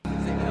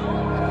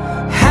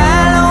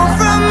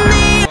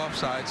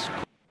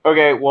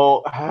Okay,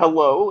 well,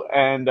 hello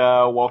and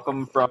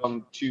welcome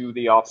from to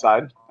the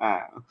offside.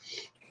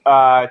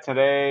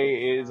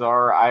 Today is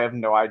our I have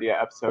no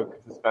idea episode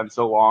because it's been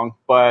so long,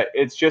 but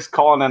it's just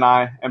Colin and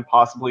I and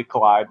possibly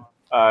Clyde.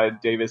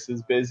 Davis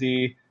is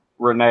busy.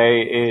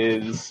 Renee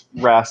is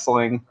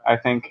wrestling, I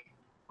think,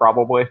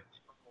 probably.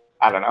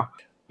 I don't know.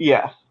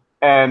 Yeah,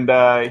 and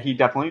he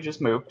definitely just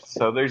moved,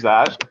 so there's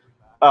that.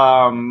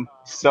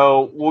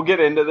 So we'll get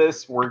into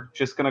this. We're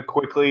just gonna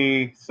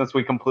quickly, since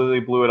we completely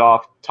blew it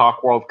off,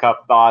 talk World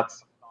Cup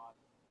thoughts.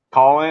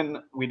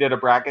 Colin, we did a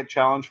bracket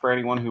challenge for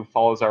anyone who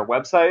follows our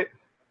website.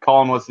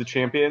 Colin was the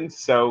champion,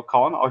 so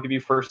Colin, I'll give you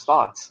first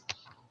thoughts.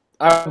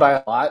 By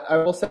a lot, I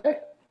will say.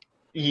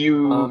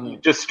 You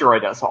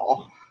destroyed us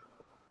all.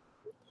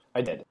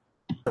 I did.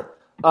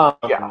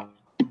 Yeah,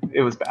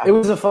 it was bad. It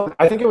was a fun.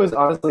 I think it was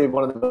honestly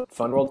one of the most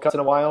fun World Cups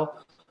in a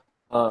while.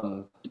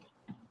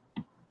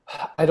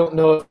 I don't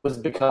know if it was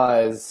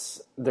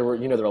because there were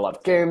a lot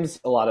of games.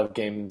 A lot of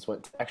games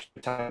went to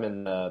extra time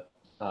in the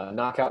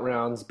knockout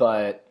rounds,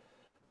 but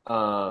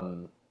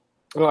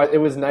it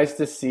was nice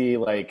to see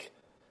like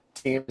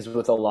teams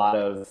with a lot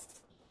of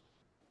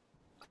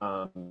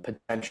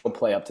potential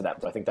play up to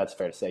that. I think that's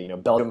fair to say.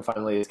 Belgium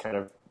finally is kind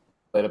of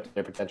played up to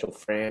their potential.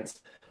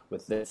 France,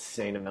 with the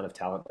insane amount of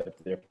talent, played up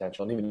to their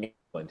potential, and even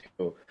England,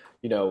 who,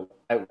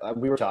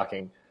 we were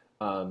talking,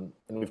 and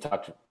we've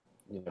talked,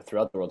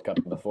 throughout the World Cup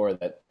before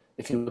that.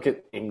 If you look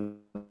at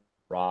England's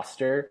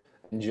roster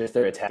and just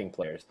their attacking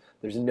players,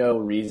 there's no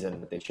reason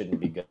that they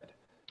shouldn't be good.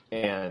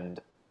 And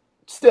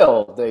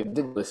still, they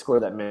didn't really score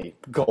that many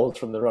goals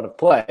from the run of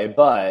play,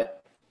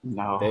 but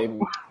No. they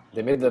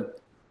made the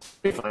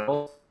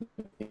finals.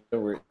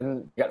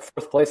 Got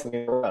fourth place in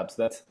the World Cup,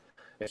 so that's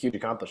a huge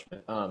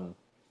accomplishment. I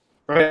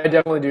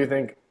definitely do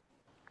think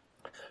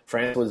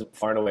France was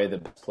far and away the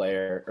best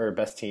player or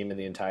best team in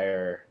the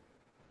entire.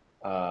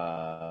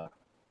 The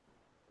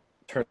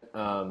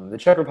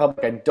Czech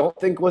Republic, I don't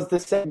think was the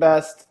second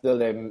best, though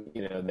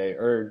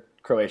or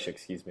Croatia,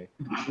 excuse me.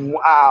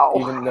 Wow.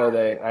 Even though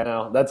I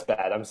know that's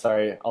bad. I'm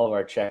sorry, all of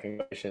our Czech and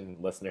Croatian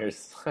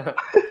listeners.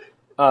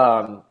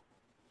 But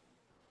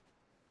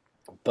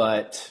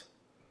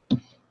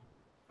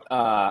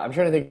I'm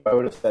trying to think what I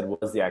would have said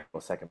was the actual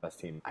second best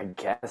team. I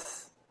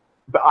guess.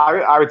 But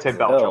I would say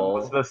Belgium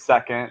was the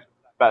second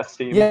best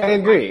team. Yeah, I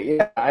agree.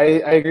 Yeah, I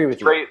agree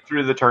with you. Straight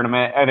through the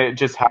tournament, and it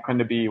just happened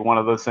to be one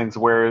of those things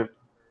where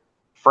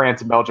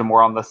France and Belgium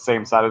were on the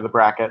same side of the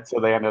bracket,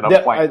 so they ended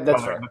up playing each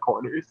other in the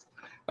quarters.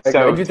 I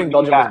do think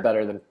Belgium was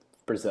better than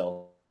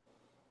Brazil.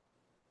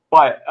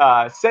 But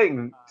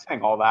saying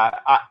all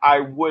that, I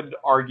would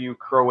argue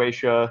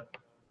Croatia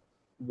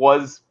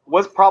was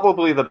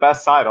probably the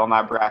best side on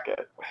that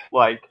bracket.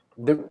 Like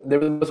they were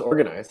the most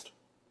organized.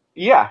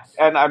 Yeah,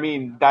 and I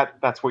mean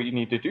that's what you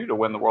need to do to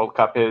win the World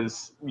Cup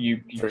is you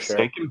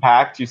stay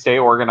compact, you stay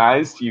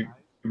organized, you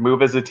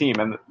move as a team,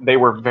 and they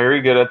were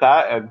very good at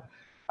that. And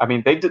I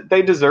mean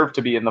they deserve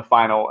to be in the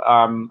final.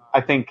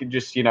 I think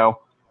just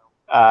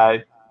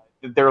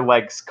their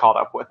legs caught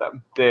up with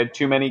them. They had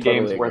too many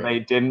games where they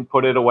didn't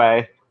put it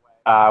away,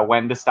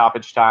 went to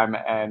stoppage time,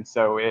 and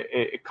so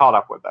it caught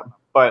up with them.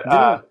 But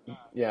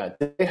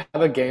did they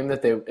have a game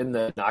that they in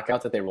the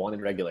knockout that they won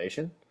in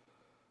regulation?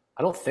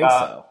 I don't think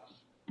so.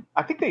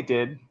 I think they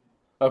did.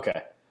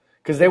 Okay.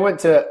 Because they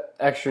went to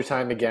extra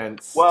time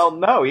against... Well,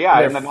 no,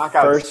 yeah, in the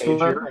knockout stage,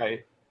 you're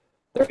right.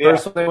 Their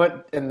first one they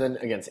went, and then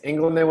against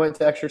England they went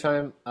to extra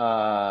time.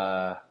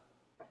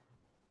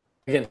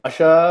 Against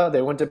Russia,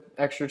 they went to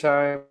extra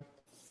time.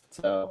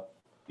 So...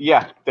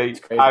 Yeah,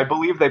 I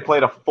believe they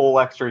played a full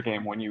extra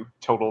game when you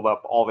totaled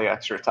up all the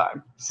extra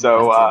time.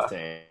 So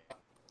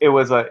it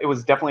was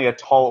definitely a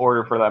tall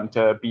order for them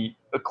to beat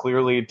a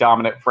clearly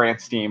dominant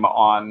France team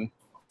on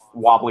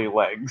wobbly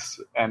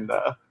legs, and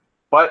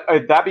but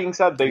that being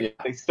said, they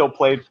still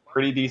played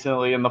pretty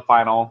decently in the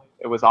final.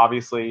 It was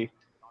obviously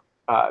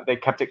they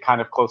kept it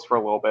kind of close for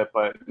a little bit,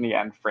 but in the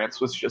end, France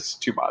was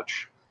just too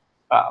much.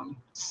 I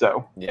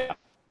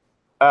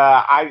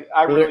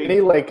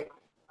really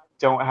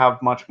don't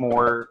have much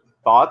more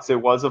thoughts. It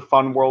was a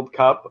fun World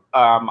Cup.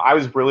 I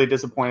was really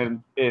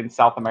disappointed in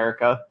South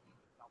America.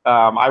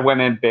 I went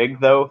in big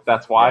though.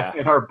 That's why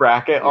in our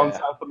bracket on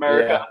South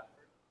America.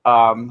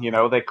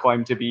 They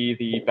claim to be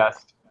the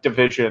best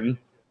division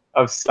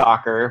of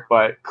soccer,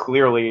 but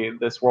clearly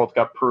this World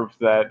Cup proved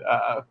that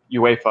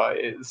UEFA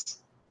is,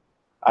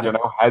 I don't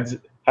know, heads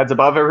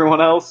above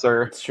everyone else.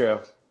 Or it's true.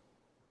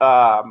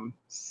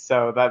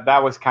 So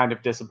that was kind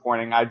of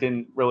disappointing. I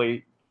didn't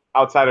really,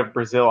 outside of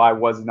Brazil, I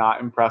was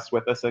not impressed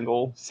with a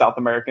single South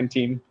American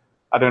team.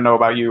 I don't know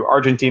about you.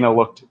 Argentina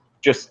looked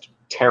just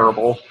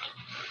terrible.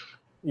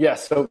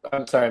 Yes, so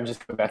I'm sorry, I'm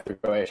just going back to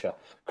Croatia.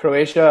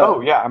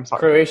 I'm sorry.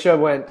 Croatia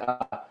went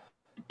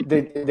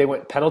they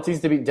went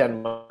penalties to beat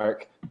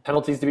Denmark,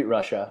 penalties to beat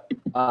Russia.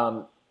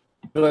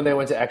 Then they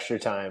went to extra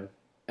time,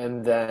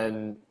 and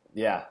then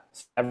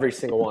every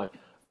single one.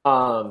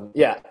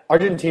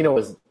 Argentina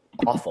was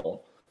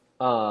awful.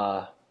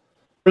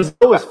 Brazil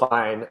was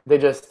fine. They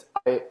just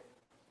I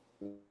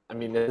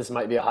mean this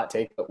might be a hot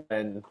take, but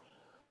when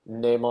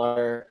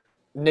Neymar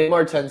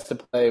Neymar tends to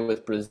play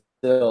with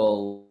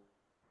Brazil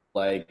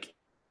like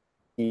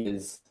he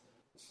is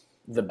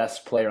the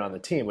best player on the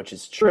team, which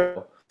is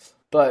true.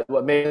 But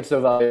what made him so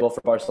valuable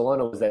for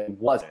Barcelona was that he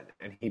wasn't,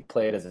 and he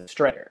played as a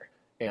striker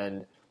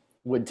and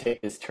would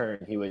take his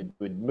turn. He would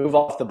move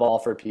off the ball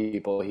for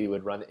people. He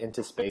would run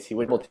into space. He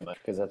wouldn't dribble too much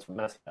because that's what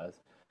Messi does.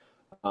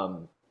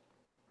 Um,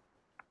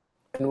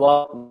 and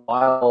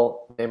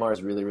while Neymar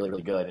is really, really,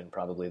 really good and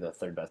probably the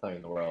third best player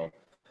in the world,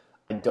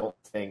 I don't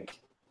think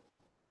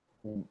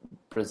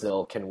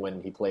Brazil can win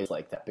when he plays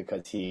like that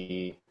because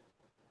he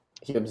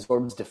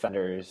absorbs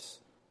defenders,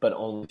 but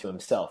only to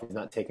himself. He's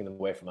not taking them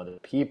away from other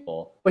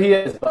people. But he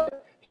is,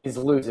 but he's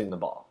losing the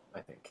ball,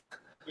 I think.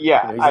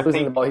 Yeah, he's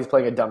losing the ball. He's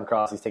playing a dumb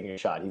cross. He's taking a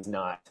shot. He's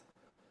not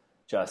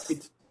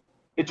just...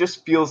 It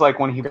just feels like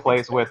when he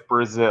plays with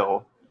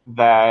Brazil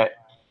that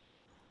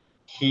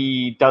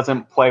he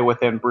doesn't play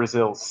within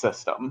Brazil's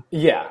system.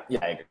 Yeah,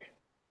 I agree.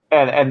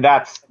 And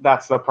that's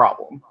the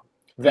problem.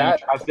 That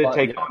he tries to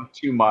take on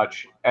too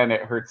much, and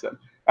it hurts him.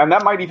 And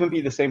that might even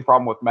be the same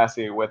problem with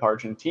Messi with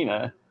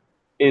Argentina,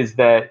 is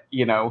that,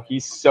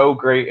 he's so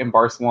great in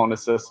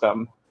Barcelona's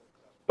system,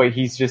 but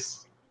he's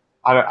just,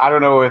 I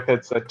don't know if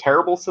it's a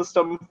terrible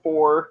system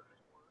for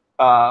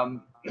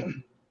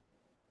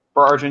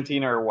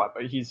Argentina or what,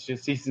 but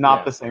he's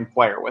not the same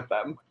player with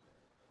them.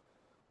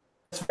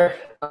 That's fair.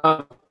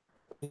 I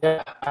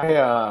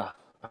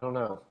don't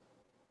know.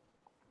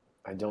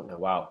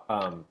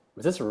 Wow.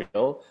 Was this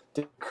real?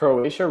 Did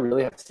Croatia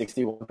really have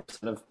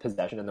 61% of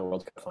possession in the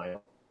World Cup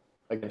final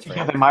against France?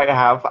 Yeah, they might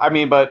have. I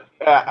mean, but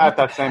at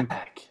that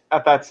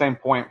same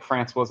point,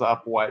 France was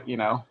up.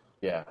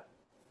 Yeah.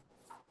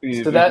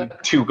 So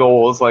that 2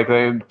 goals,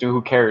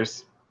 who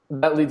cares?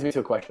 That leads me to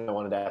a question I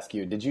wanted to ask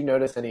you. Did you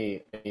notice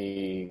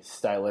any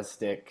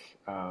stylistic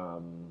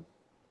kind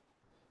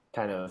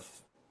of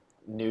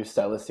new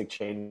stylistic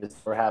changes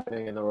that were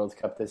happening in the World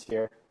Cup this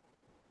year?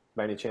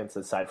 By any chance,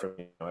 aside from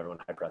everyone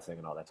high pressing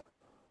and all that stuff?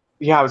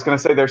 Yeah, I was going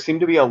to say there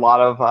seemed to be a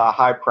lot of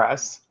high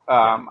press.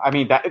 I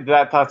mean,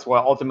 that's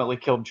what ultimately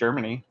killed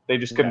Germany. They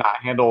just could not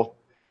handle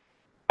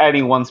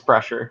anyone's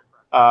pressure,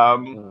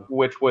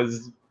 which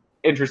was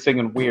interesting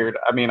and weird.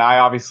 I mean,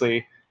 I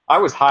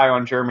was high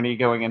on Germany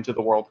going into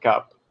the World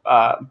Cup,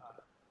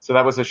 so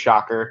that was a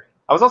shocker.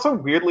 I was also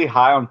weirdly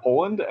high on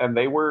Poland, and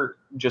they were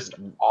just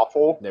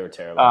awful. They were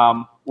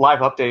terrible. Live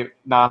update,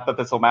 not that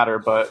this will matter,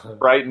 but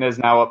Brighton is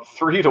now up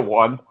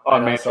 3-1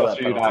 on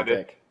Manchester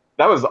United. Kick.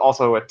 That was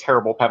also a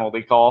terrible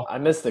penalty call. I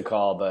missed the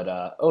call,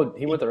 but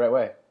he went the right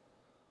way.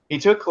 He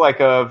took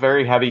a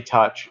very heavy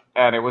touch,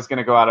 and it was going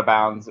to go out of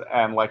bounds,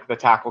 and the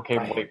tackle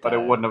came late, but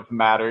it wouldn't have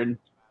mattered.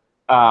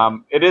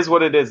 It is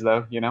what it is,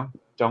 though. If you're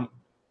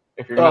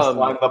going to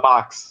slide in the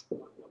box,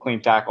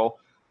 clean tackle.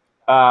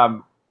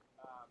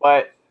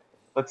 But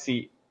let's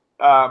see.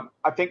 I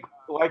think,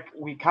 like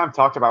we kind of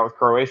talked about with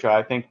Croatia,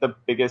 I think the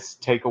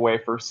biggest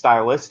takeaway for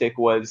stylistic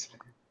was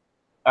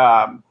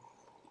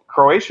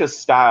Croatia's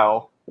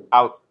style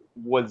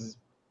was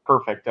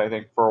perfect, I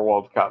think, for a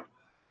World Cup.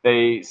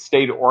 They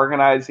stayed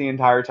organized the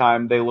entire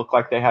time. They looked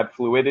like they had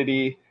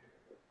fluidity.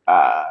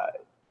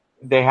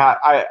 They had,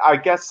 I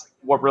guess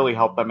what really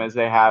helped them is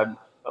they had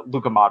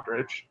Luka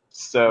Modric.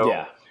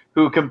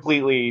 Who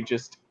completely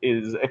just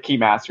is a key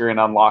master in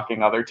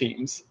unlocking other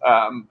teams.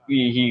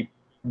 He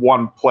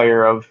won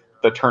player of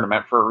the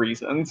tournament for a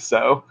reason.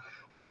 So,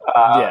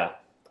 I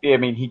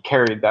mean, he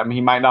carried them.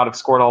 He might not have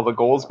scored all the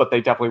goals, but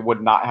they definitely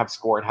would not have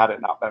scored had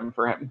it not been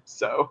for him.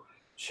 So,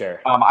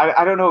 sure.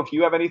 I don't know if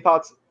you have any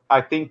thoughts. I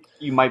think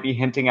you might be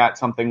hinting at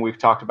something we've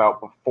talked about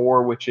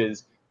before, which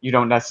is you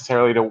don't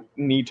necessarily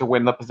need to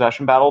win the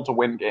possession battle to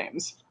win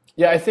games.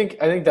 Yeah, I think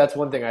that's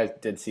one thing I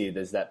did see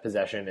is that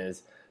possession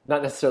is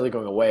not necessarily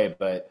going away,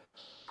 but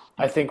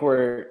I think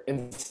we're,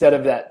 instead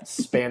of that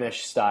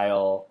Spanish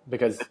style,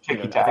 because I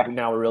think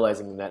now we're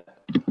realizing that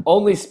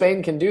only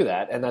Spain can do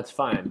that, and that's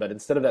fine. But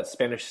instead of that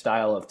Spanish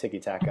style of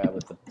tiki-taka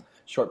with the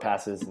short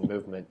passes and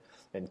movement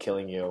and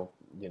killing you,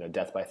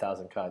 death by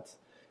 1,000 cuts,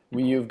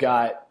 you've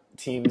got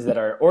teams that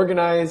are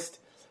organized.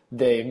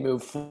 They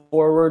move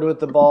forward with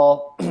the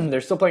ball.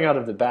 They're still playing out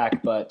of the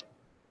back, but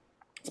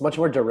it's much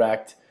more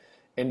direct.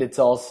 And it's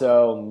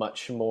also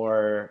much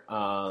more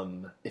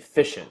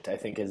efficient, I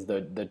think, is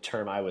the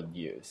term I would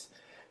use.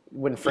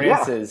 When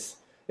France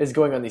is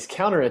going on these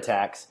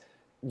counterattacks,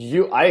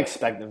 I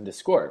expect them to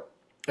score.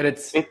 And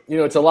it's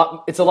a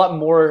lot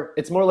more,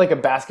 it's more like a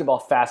basketball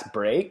fast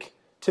break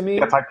to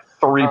me. It's like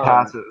 3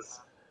 passes.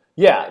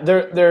 Yeah,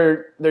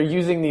 they're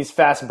using these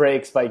fast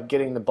breaks by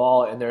getting the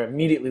ball, and they're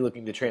immediately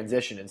looking to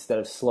transition instead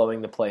of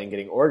slowing the play and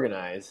getting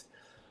organized.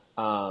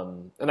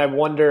 And I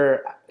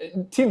wonder,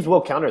 teams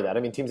will counter that.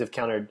 I mean, teams have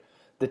countered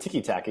the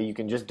tiki-taka. You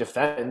can just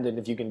defend, and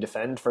if you can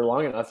defend for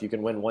long enough, you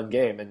can win one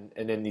game. And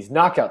in these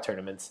knockout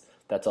tournaments,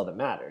 that's all that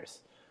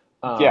matters.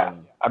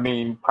 I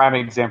mean, prime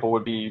example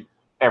would be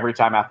every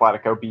time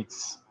Atletico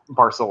beats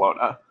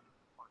Barcelona.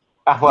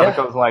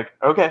 Atletico was like,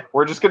 okay,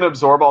 we're just going to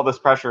absorb all this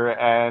pressure,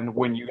 and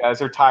when you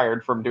guys are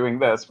tired from doing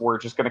this, we're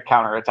just going to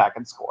counterattack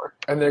and score.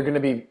 And they're going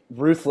to be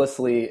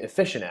ruthlessly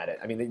efficient at it.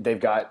 I mean, they've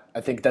got. I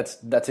think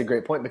that's a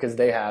great point because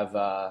they have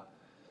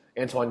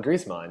Antoine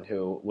Griezmann,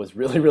 who was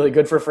really really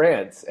good for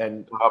France,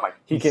 and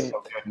he can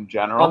so good in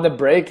general. On the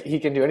break he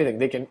can do anything.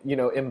 They can,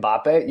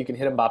 Mbappe. You can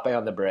hit Mbappe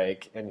on the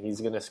break, and he's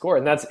going to score.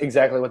 And that's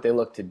exactly what they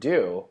look to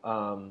do.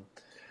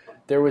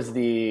 There was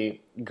the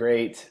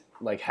great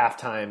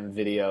halftime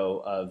video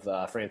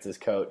of France's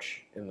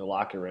coach in the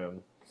locker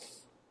room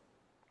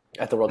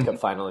at the World Cup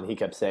final, and he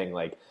kept saying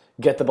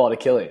get the ball to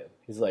Kylian.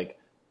 He's like,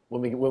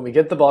 when we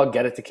get the ball,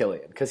 get it to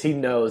Kylian, because he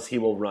knows he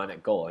will run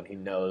at goal, and he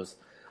knows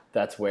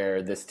that's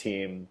where this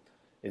team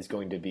is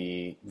going to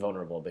be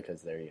vulnerable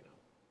because they're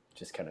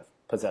just kind of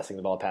possessing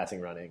the ball,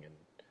 passing, running,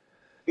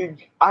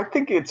 and I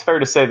think it's fair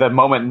to say that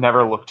moment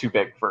never looked too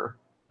big for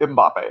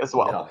Mbappe as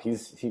well. No,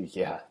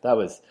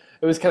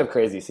 it was kind of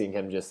crazy seeing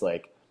him just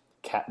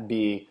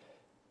be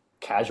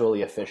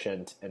casually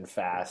efficient and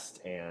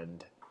fast,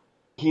 and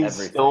he's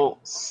everything. Still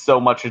so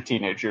much a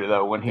teenager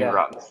though when he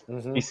runs.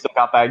 Mm-hmm. He's still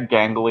got that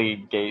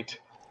gangly gait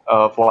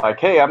of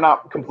hey, I'm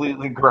not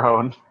completely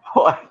grown,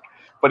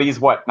 but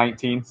he's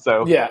 19,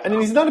 so yeah, and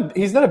he's not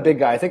a big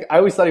guy. I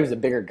always thought he was a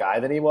bigger guy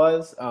than he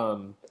was,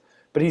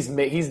 but he's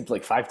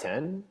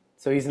 5'10",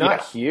 so he's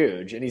not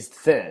huge, and he's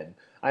thin.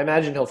 I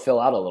imagine he'll fill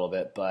out a little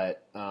bit,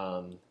 but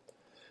What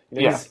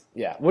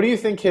do you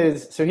think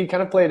so he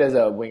kind of played as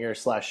a winger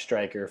 /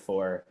 striker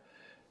for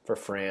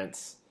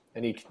France,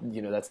 and he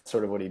that's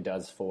sort of what he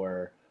does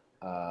for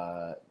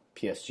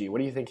PSG. What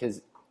do you think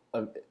his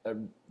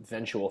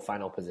eventual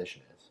final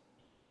position is?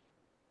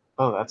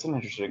 Oh, that's an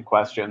interesting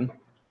question.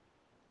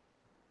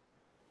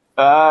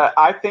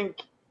 I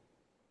think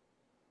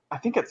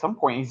at some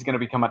point he's going to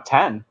become a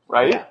 10,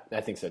 right? Yeah,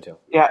 I think so too.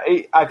 Yeah,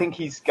 I think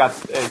he's got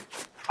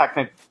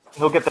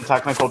he'll get the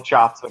technical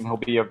chops and he'll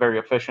be a very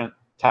efficient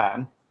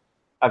 10.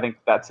 I think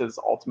that's his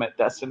ultimate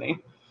destiny.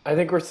 I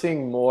think we're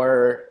seeing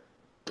more,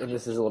 and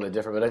this is a little bit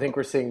different, but I think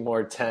we're seeing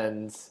more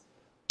 10s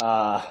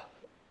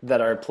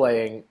that are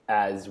playing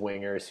as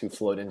wingers who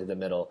float into the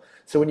middle.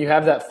 So when you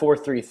have that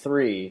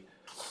 4-3-3,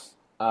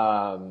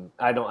 I'm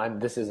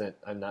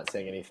not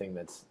saying anything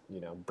that's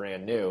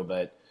brand new,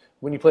 but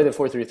when you play the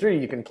 4-3-3,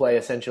 you can play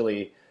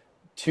essentially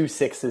 2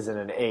 6s and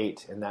an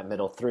 8 in that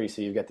middle three.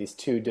 So you've got these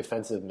 2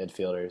 defensive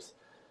midfielders,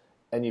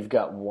 and you've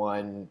got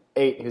 1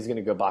 8 who's going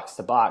to go box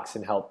to box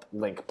and help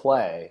link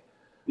play.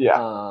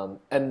 Yeah.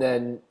 And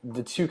then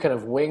the 2 kind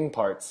of wing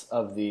parts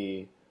of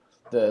the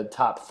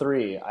top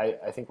 3,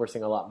 I think we're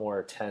seeing a lot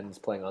more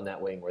 10s playing on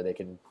that wing where they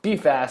can be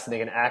fast and they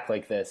can act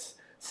like this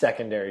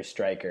secondary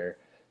striker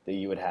that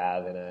you would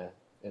have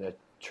in a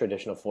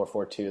traditional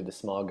 4-4-2, the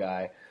small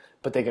guy,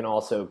 but they can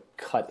also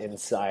cut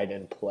inside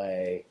and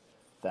play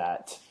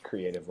that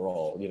creative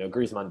role.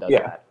 Griezmann does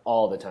that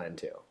all the time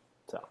too.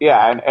 So.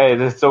 Yeah,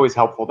 and it's always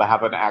helpful to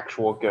have an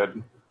actual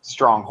good,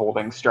 strong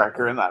holding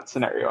striker in that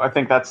scenario. I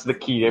think that's the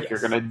key if you're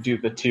going to do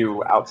the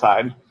 2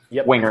 outside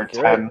winger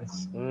 10s. Right.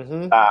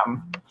 Mm-hmm.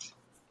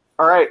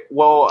 All right,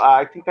 well,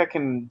 I think that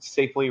can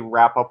safely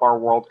wrap up our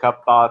World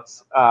Cup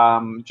thoughts.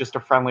 Just a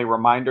friendly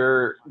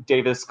reminder,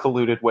 Davis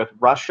colluded with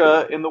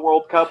Russia in the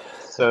World Cup,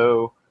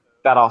 so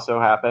that also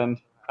happened.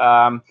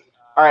 All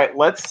right,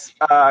 let's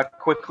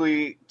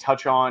quickly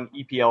touch on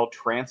EPL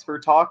transfer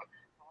talk.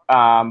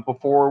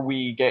 Before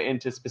we get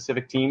into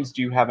specific teams,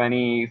 do you have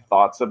any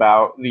thoughts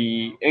about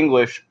the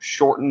English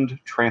shortened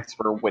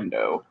transfer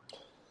window?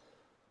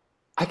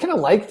 I kind of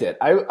liked it.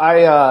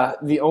 I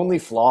the only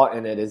flaw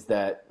in it is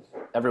that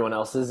everyone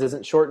else's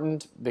isn't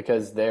shortened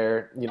because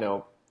they're,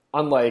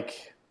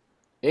 unlike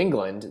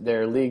England,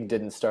 their league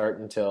didn't start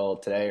until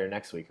today or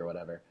next week or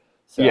whatever.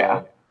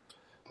 So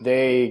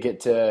they get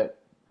to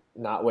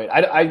not wait.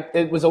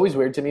 It was always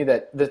weird to me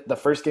that the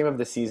first game of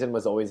the season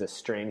was always a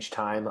strange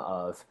time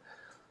of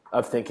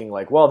thinking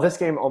well, this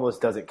game almost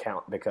doesn't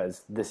count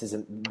because this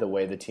isn't the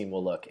way the team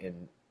will look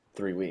in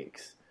 3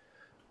 weeks.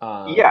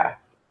 And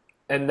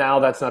now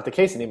that's not the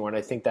case anymore, and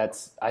I think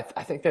that's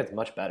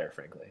much better,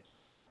 frankly.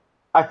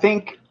 I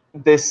think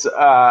this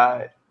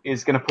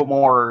is going to put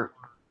more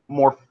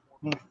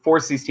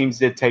force these teams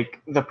to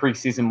take the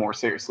preseason more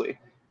seriously,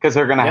 because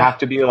they're going to have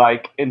to be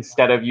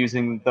instead of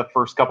using the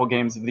first couple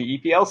games of the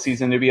EPL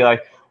season to be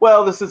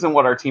well, this isn't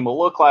what our team will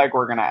look like.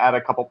 We're going to add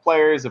a couple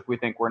players if we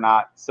think we're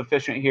not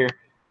sufficient here.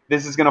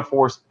 This is going to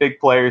force big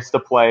players to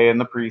play in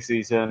the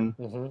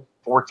preseason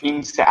for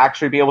teams to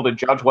actually be able to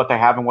judge what they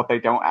have and what they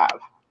don't have.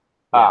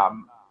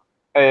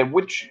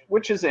 Which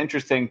is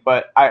interesting,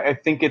 but I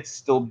think it's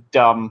still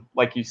dumb,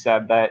 like you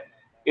said, that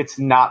it's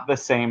not the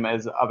same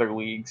as other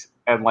leagues.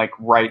 And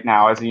right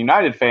now, as a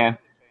United fan,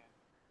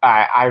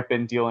 I've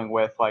been dealing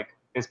with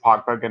is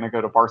Pogba going to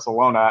go to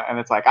Barcelona? And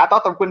it's I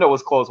thought the window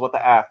was closed. What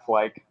the F?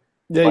 You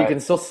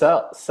can still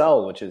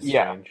sell, which is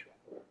strange.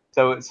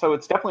 So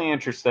it's definitely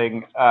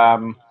interesting.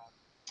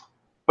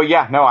 But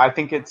I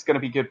think it's going to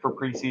be good for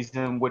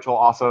preseason, which will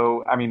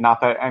also, not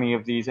that any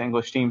of these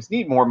English teams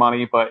need more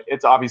money, but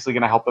it's obviously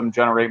going to help them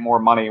generate more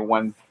money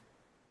when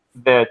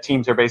the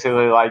teams are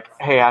basically like,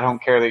 hey, I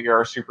don't care that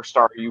you're a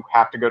superstar. You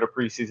have to go to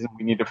preseason.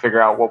 We need to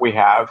figure out what we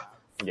have.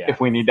 Yeah. If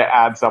we need to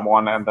add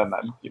someone, and then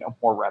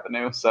more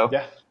revenue. So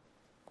Yeah.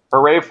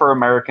 hooray for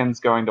Americans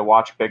going to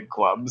watch big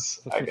clubs,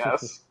 I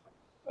guess.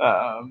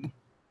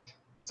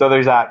 So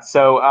there's that.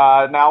 So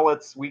now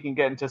we can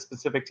get into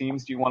specific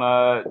teams. Do you want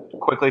to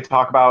quickly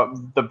talk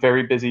about the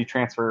very busy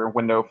transfer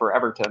window for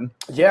Everton?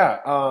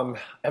 Yeah.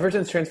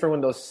 Everton's transfer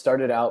window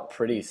started out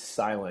pretty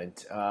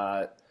silent.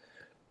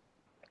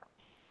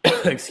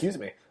 Excuse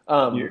me.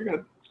 You're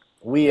good.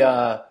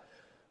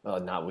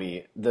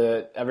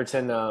 The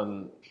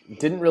Everton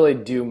didn't really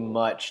do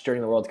much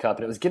during the World Cup,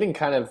 and it was getting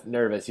kind of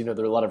nervous. There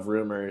were a lot of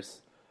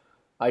rumors.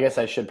 I guess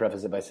I should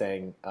preface it by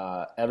saying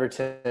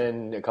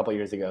Everton a couple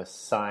years ago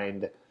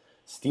signed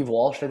Steve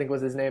Walsh, I think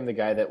was his name, the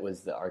guy that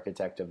was the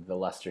architect of the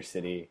Leicester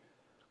City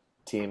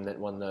team that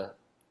won the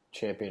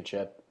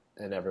championship,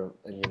 and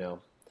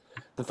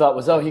the thought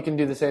was, he can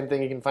do the same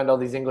thing. He can find all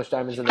these English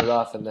diamonds in the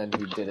rough, and then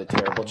he did a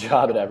terrible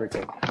job at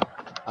Everton.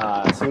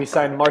 So we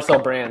signed Marcel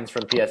Brands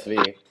from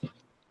PSV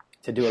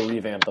to do a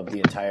revamp of the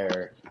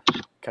entire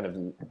kind of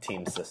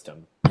team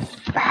system.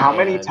 How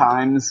many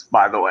times,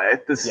 by the way,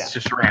 this is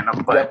just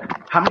random, but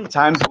how many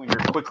times when you're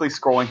quickly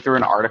scrolling through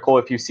an article,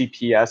 if you see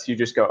PS, you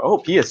just go, oh,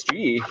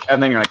 PSG,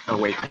 and then you're like, oh,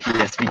 wait,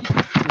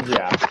 PSV.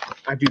 Yeah.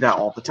 I do that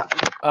all the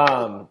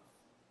time.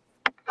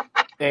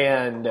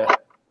 And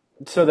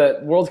so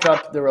that World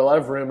Cup, there were a lot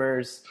of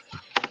rumors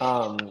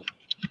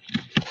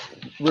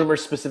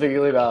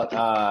specifically about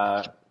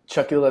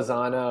Chucky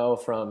Lozano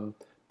from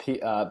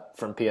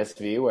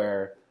PSV,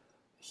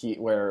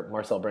 where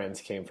Marcel Brands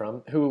came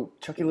from. Who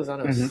Chucky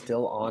Lozano is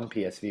still on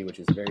PSV, which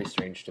is very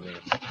strange to me.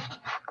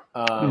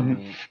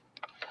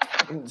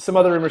 Some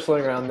other rumors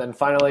floating around. Then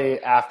finally,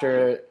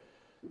 after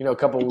a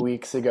couple of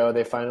weeks ago,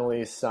 they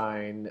finally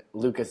signed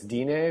Lucas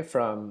Digne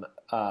from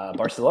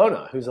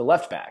Barcelona, who's a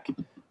left back.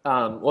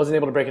 Wasn't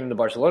able to break into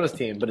Barcelona's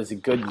team, but is a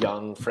good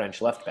young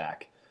French left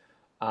back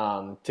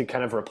to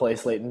kind of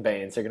replace Leighton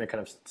Baines. They're going to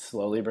kind of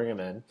slowly bring him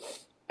in.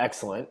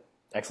 Excellent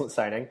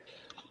signing.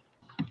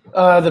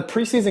 The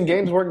preseason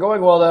games weren't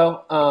going well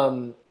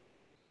though.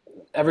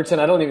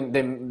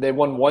 Everton, they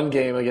won one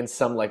game against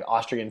some like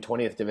Austrian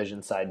 20th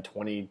division side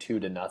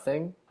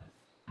 22-0.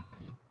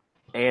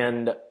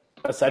 And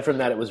aside from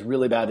that, it was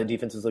really bad. The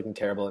defense was looking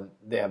terrible,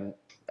 and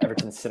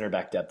Everton's center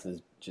back depth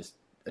is just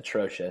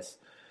atrocious.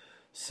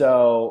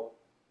 So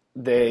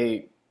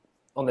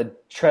on the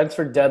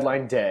transfer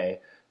deadline day,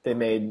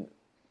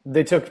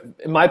 they took,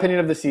 in my opinion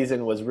of the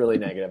season, was really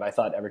negative. I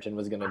thought Everton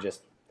was going to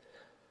just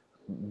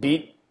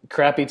beat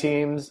crappy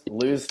teams,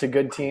 lose to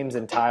good teams,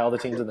 and tie all the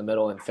teams in the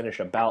middle and finish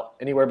about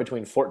anywhere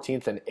between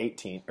 14th and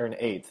 18th or an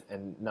 8th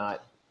and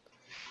not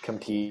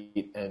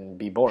compete and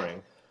be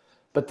boring.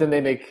 But then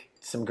they make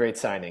some great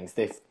signings.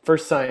 They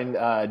first signed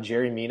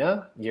Yerry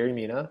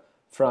Mina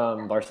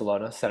from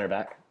Barcelona, center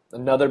back,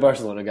 another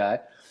Barcelona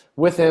guy.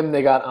 With him,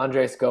 they got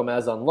Andres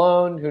Gomez on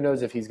loan. Who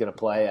knows if he's going to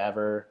play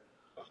ever,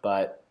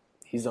 but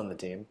he's on the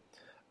team.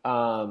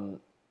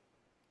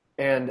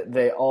 And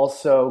they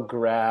also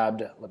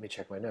grabbed, let me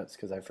check my notes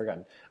because I've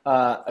forgotten,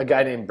 a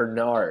guy named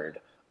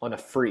Bernard on a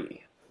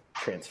free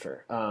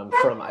transfer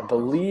from, I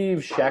believe,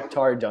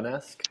 Shakhtar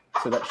Donetsk.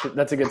 So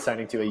that's a good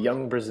signing too, a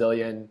young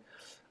Brazilian.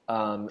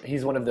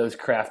 He's one of those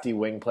crafty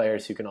wing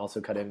players who can also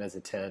cut in as a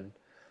 10.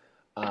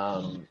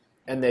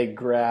 And they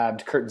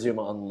grabbed Kurt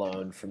Zouma on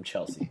loan from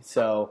Chelsea.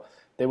 So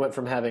they went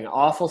from having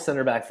awful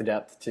center back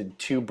depth to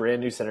two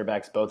brand new center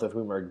backs, both of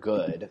whom are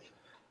good.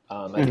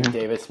 I think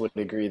Davis would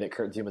agree that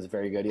Kurt Zouma is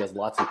very good. He has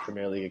lots of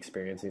Premier League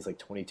experience. He's like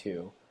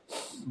 22.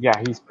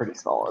 Yeah, he's pretty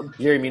solid.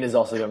 Yerry Mina is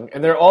also young.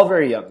 And they're all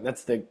very young.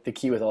 That's the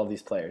key with all of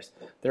these players.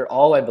 They're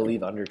all, I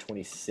believe, under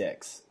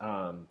 26.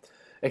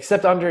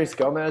 Except Andres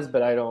Gomez,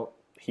 but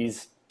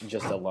he's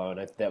just a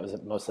loan. That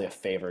was mostly a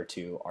favor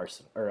to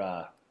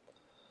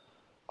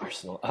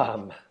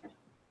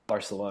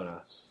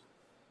Barcelona.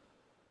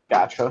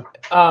 Gotcha.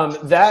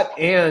 That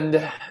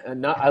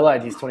I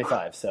lied. He's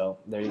 25, so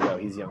there you go.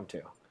 He's young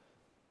too.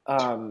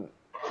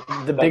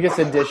 The biggest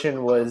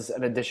addition was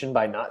an addition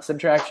by not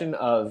subtraction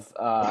of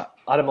Ademola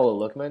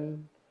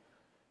Lookman.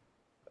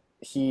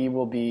 He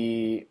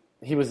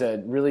was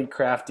a really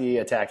crafty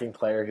attacking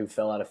player who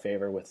fell out of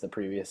favor with the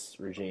previous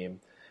regime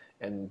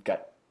and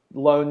got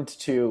loaned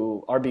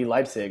to RB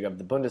Leipzig of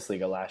the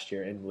Bundesliga last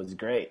year and was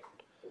great.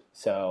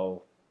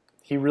 So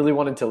he really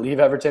wanted to leave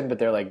Everton, but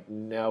they're like,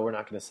 no, we're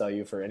not going to sell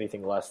you for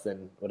anything less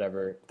than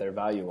whatever their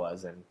value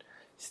was, and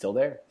he's still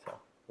there. So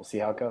we'll see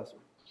how it goes.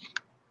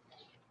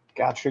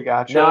 Gotcha.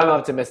 No, I'm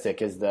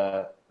optimistic is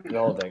the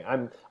whole thing.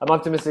 I'm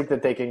optimistic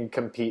that they can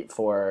compete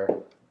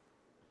for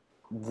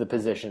the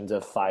positions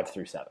of 5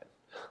 through 7.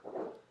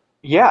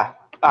 Yeah.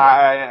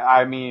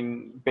 I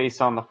mean,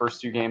 based on the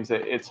first 2 games,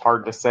 it's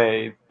hard to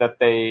say that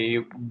they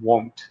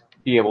won't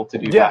be able to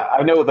do that.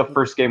 I know the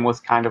first game was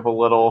kind of a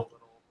little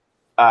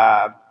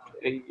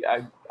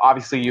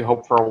obviously you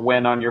hope for a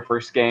win on your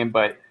first game,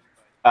 but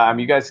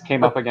you guys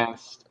came up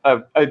against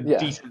a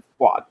decent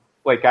squad.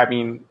 Like, I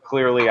mean,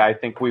 clearly, I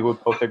think we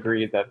would both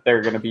agree that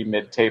they're going to be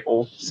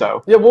mid-table.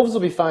 So Yeah, Wolves will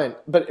be fine.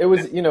 But it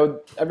was,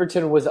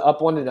 Everton was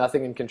up 1-0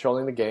 and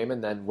controlling the game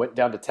and then went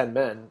down to 10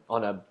 men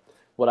on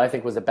what I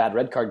think was a bad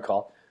red card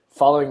call.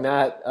 Following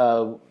that,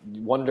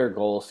 wonder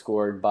goal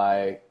scored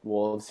by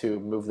Wolves, who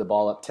moved the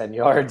ball up 10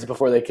 yards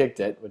before they kicked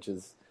it, which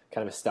is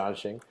kind of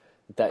astonishing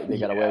that they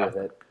got away with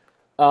it.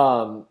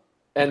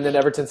 And then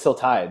Everton still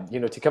tied.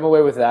 To come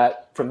away with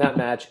that from that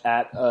match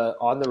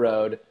on the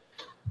road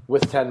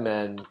with 10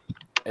 men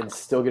and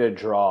still get a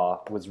draw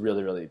was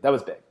really, really, that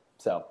was big.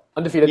 So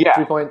undefeated,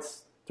 3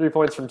 points, 3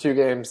 points from 2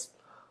 games.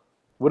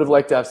 Would have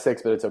liked to have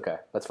 6, but it's okay.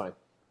 That's fine.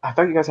 I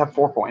thought you guys have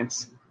 4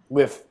 points.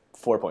 With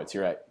 4 points,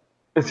 you're right.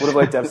 Would have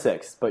liked to have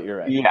 6, but you're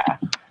right. Yeah.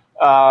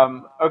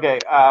 Okay,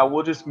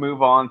 we'll just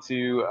move on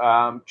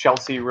to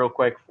Chelsea real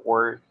quick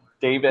for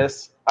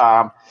Davis.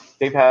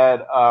 They've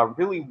had a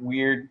really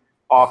weird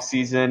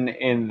offseason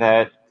in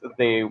that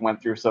they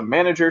went through some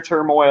manager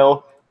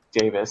turmoil.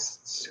 Davis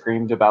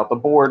screamed about the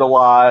board a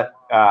lot.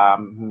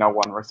 No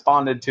one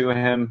responded to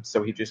him,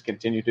 so he just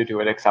continued to do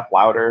it, except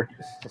louder.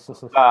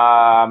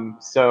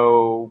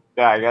 So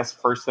I guess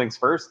first things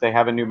first, they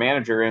have a new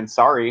manager in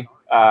Sarri.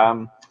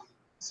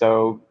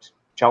 So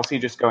Chelsea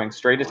just going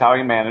straight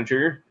Italian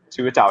manager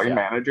to Italian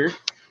manager.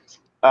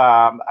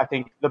 I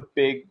think the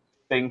big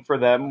thing for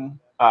them,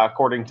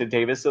 according to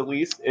Davis at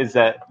least, is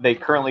that they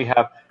currently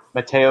have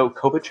Mateo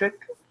Kovacic.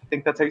 I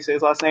think that's how you say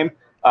his last name.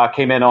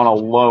 Came in on a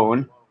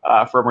loan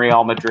from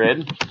Real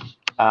Madrid.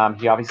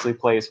 He obviously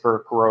plays for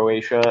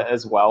Croatia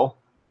as well,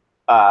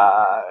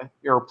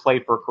 or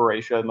played for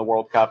Croatia in the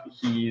World Cup.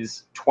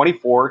 He's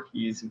 24.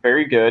 He's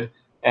very good,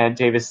 and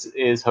Davis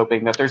is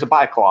hoping that there's a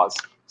buy clause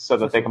so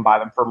that they can buy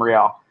them from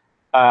Real.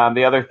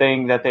 The other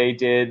thing that they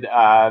did,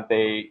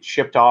 they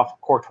shipped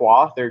off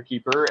Courtois, their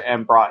keeper,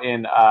 and brought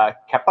in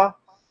Kepa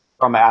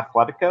from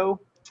Atletico.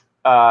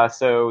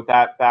 So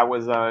that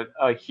was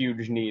a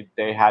huge need.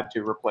 They had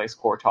to replace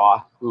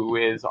Courtois, who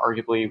is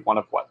arguably one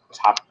of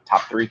top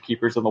 3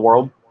 keepers in the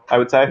world, I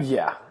would say.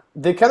 Yeah,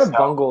 they kind of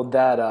bungled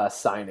that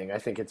signing. I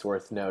think it's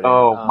worth noting.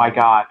 Oh my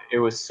God, it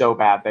was so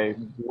bad. They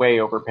way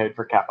overpaid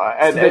for Kepa,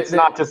 and it's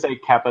not to say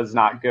Kepa's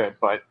not good,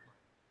 but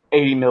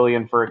 $80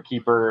 million for a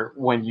keeper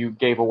when you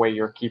gave away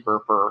your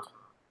keeper for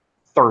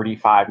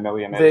 $35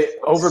 million. They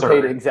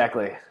overpaid,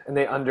 exactly, and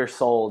they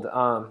undersold.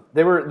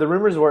 The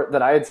rumors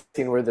that I had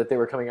seen were that they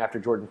were coming after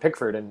Jordan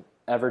Pickford, and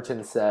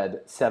Everton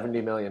said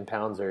 £70 million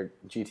or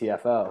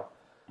GTFO,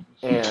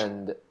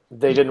 and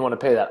they didn't want to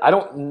pay that. I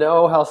don't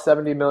know how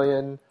 £70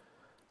 million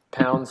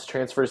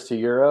transfers to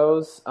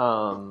euros,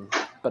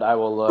 but I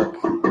will look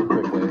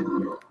quickly.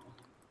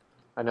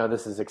 I know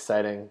this is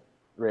exciting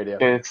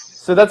radio.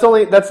 So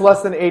that's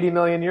less than 80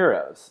 million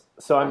euros.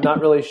 So I'm not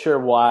really sure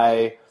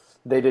why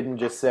they didn't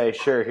just say,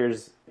 sure,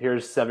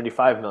 here's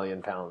 75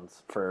 million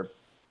pounds for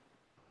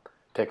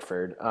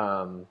Pickford.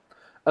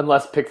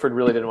 Unless Pickford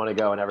really didn't want to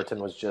go and Everton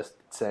was just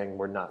saying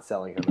we're not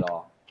selling him at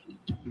all.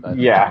 But,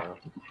 yeah.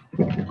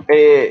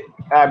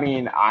 I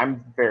mean,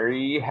 I'm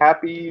very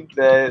happy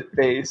that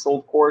they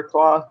sold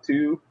Courtois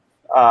too.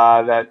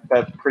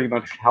 That pretty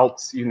much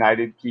helps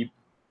United keep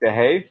De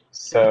Gea.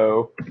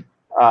 So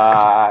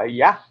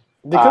yeah.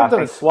 They could have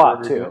done a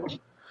swap too.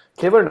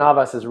 Keylor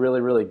Navas is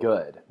really, really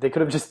good. They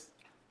could have just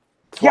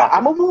swapped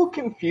I'm a little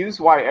confused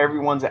why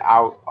everyone's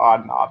out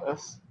on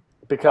Navas.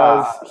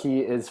 Because he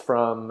is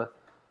from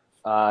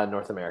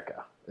North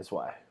America, is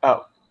why.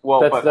 Oh,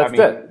 well,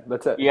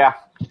 that's it. Yeah,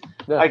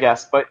 I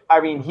guess. But,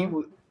 I mean, he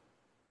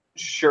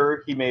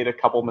made a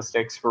couple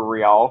mistakes for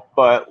Real,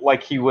 but,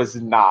 like, he was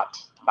not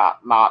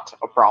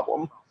a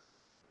problem,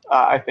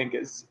 I think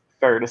is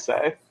fair to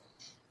say.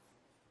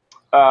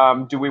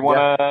 Do we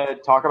want to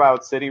talk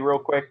about City real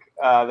quick?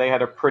 They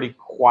had a pretty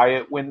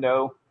quiet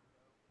window.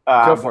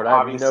 Go for it. I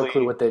have no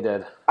clue what they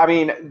did. I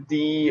mean,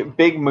 the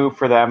big move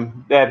for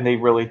them, and they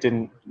really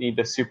didn't need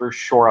to super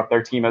shore up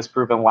their team as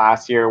proven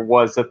last year,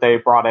 was that they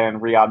brought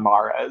in Riyad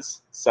Mahrez,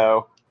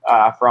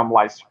 from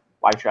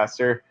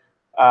Leicester.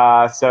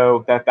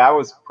 So that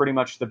was pretty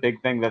much the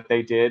big thing that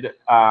they did.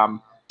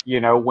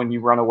 When you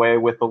run away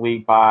with the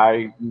league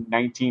by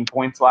 19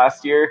 points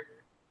last year,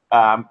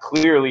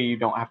 clearly you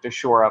don't have to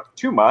shore up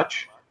too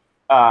much.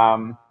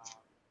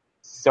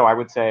 So I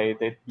would say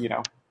that,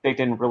 they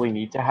didn't really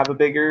need to have a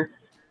bigger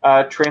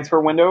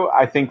transfer window.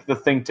 I think the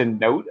thing to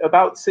note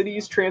about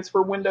City's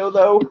transfer window,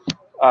 though,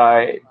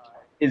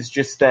 is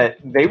just that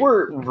they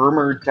were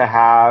rumored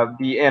to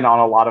be in on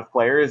a lot of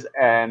players,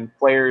 and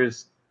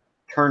players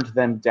turned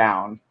them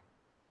down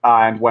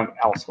and went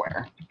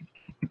elsewhere.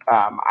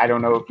 I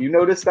don't know if you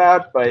noticed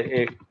that, but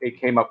it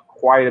came up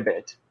quite a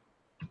bit.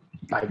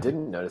 I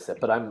didn't notice it,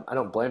 but I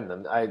don't blame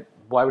them.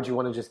 Why would you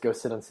want to just go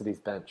sit on City's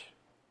bench?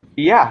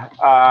 Yeah,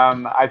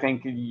 I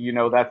think,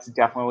 that's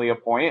definitely a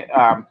point.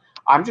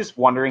 I'm just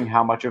wondering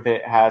how much of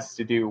it has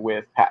to do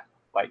with Pep.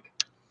 Like,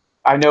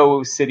 I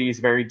know City's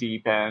very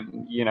deep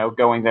and,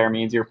 going there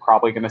means you're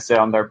probably going to sit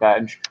on their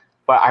bench.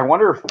 But I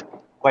wonder if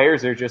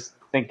players are just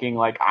thinking,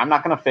 like, I'm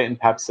not going to fit in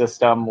Pep's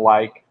system.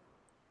 Like,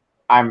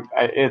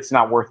 it's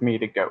not worth me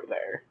to go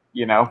there,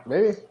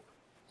 Maybe.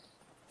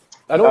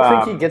 I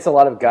don't think he gets a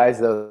lot of guys,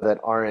 though, that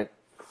aren't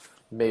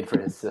made for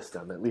his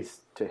system, at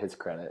least to his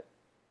credit.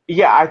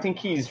 Yeah, I think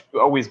he's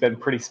always been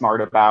pretty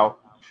smart about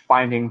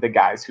finding the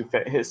guys who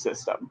fit his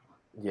system.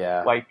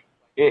 Yeah. Like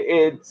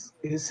it's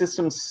his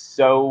system's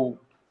so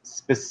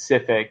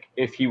specific.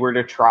 If he were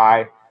to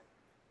try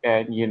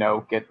and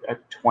get a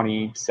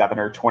 27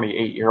 or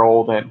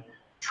 28-year-old and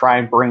try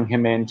and bring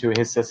him into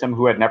his system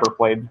who had never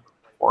played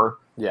before,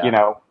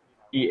 Yeah.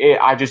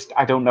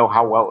 I don't know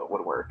how well it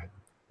would work.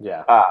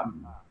 Yeah.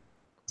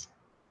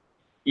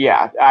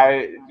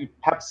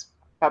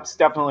 Pep's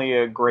definitely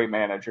a great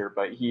manager,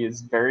 but he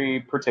is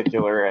very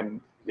particular, and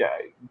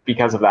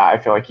because of that, I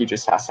feel like he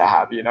just has to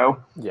have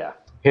Yeah.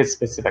 his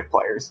specific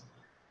players.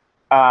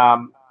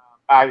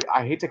 I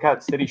hate to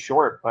cut City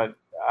short, but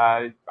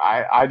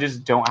I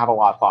just don't have a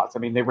lot of thoughts. I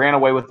mean, they ran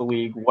away with the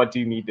league. What do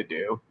you need to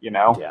do?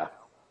 Yeah.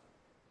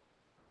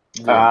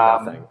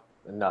 Nothing.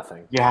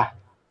 Nothing. Yeah,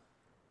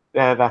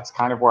 that's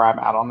kind of where I'm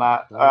at on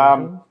that.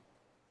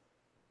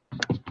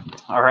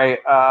 All right,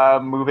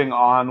 moving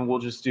on, we'll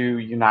just do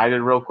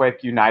United real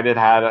quick. United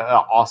had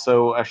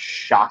also a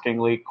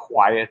shockingly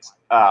quiet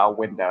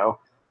window.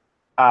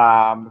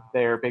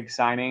 Their big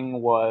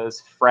signing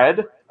was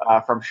Fred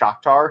from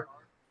Shakhtar.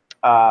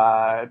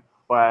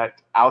 But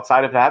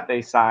outside of that,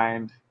 they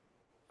signed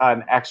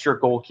an extra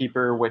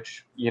goalkeeper,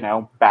 which,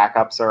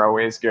 backups are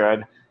always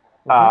good.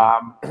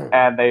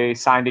 And they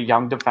signed a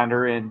young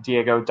defender in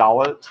Diego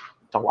Dalot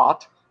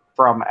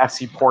from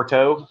FC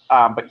Porto,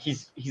 but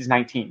he's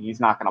 19. He's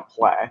not going to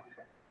play.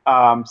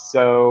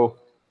 So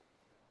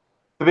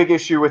the big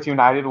issue with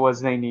United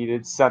was they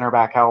needed center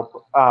back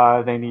help.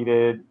 They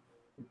needed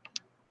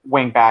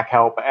wing back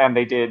help, and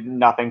they did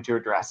nothing to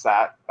address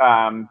that.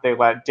 They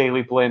let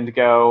Daley Blind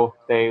go.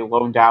 They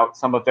loaned out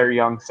some of their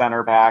young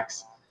center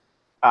backs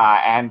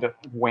and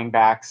wing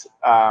backs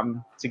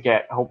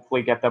to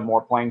hopefully get them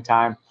more playing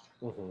time.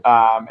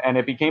 And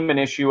it became an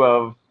issue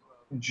of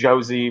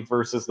Josie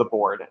versus the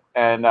board.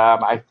 And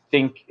I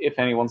think if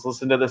anyone's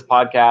listened to this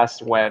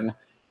podcast, when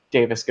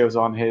Davis goes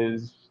on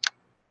his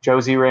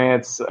Josie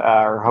rants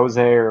or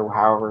Jose or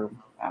however,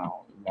 I don't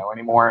know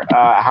anymore,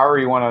 however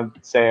you want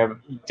to say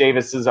it,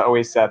 Davis has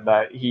always said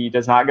that he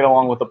does not get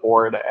along with the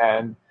board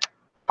and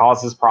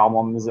causes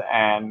problems.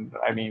 And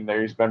I mean,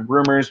 there's been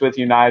rumors with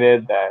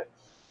United that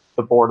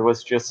the board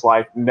was just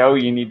like, no,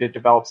 you need to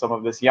develop some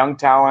of this young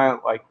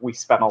talent. Like, we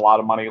spent a lot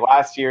of money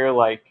last year.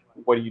 Like,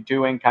 what are you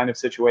doing kind of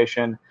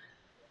situation?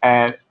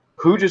 And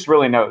who just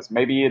really knows?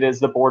 Maybe it is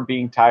the board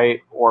being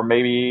tight, or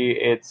maybe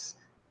it's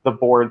the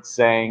board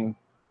saying,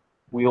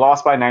 we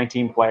lost by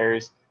 19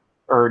 players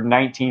or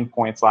 19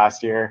 points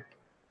last year.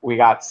 We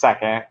got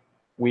second.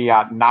 We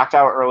got knocked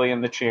out early in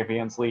the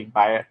Champions League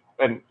by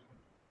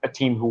a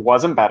team who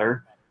wasn't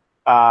better.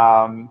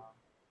 And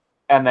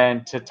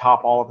then to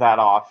top all of that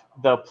off,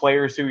 the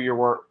players who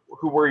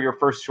were your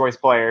first choice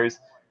players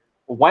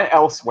went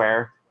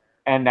elsewhere,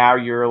 and now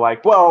you're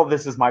like, well,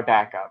 this is my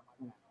backup.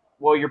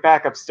 Well, your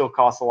backup still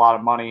costs a lot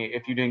of money.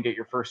 If you didn't get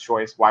your first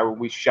choice, why would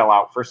we shell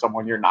out for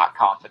someone you're not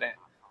confident?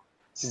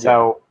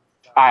 So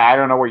I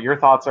don't know what your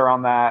thoughts are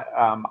on that.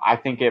 I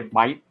think it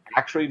might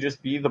actually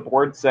just be the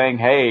board saying,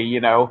 hey,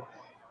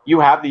 you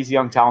have these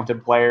young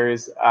talented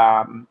players.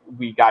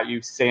 We got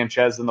you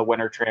Sanchez in the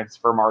winter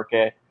transfer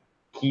market.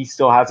 He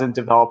still hasn't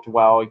developed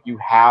well. You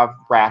have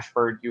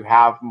Rashford. You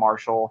have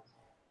Marshall.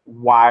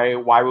 Why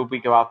would we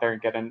go out there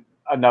and get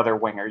another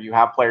winger? You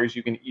have players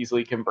you can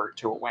easily convert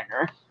to a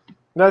winger.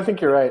 No, I think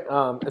you're right.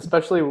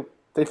 Especially,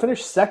 they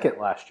finished second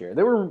last year.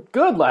 They were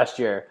good last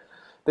year.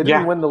 They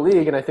didn't win the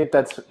league, and I think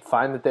that's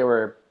fine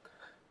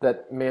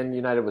that Man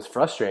United was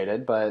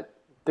frustrated, but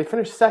they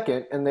finished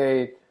second, and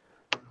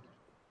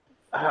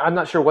I'm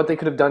not sure what they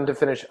could have done to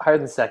finish higher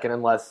than second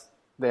unless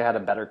they had a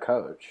better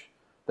coach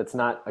that's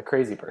not a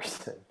crazy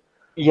person.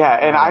 Yeah,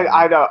 and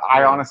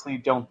I honestly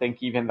don't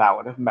think even that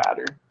would have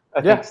mattered.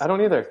 I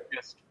don't either.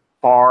 Just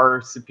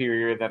far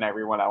superior than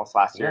everyone else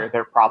last year.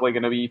 They're probably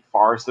going to be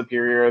far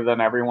superior than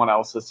everyone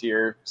else this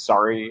year.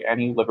 Sorry,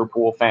 any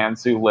Liverpool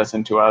fans who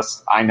listen to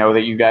us. I know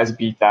that you guys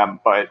beat them,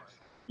 but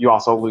you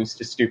also lose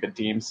to stupid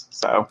teams.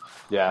 So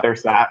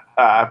there's that.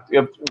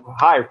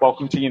 Hi,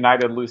 welcome to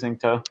United losing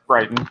to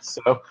Brighton.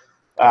 So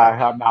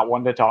I'm not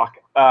one to talk.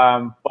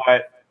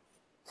 But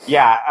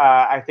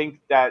I think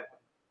that,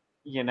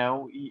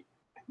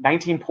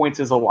 19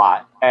 points is a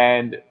lot,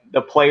 and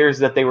the players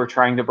that they were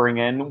trying to bring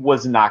in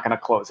was not going to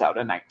close out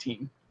a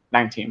 19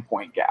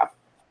 point gap.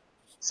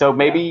 So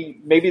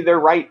maybe they're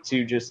right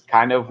to just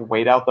kind of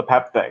wait out the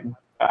Pep thing.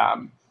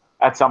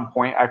 At some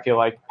point, I feel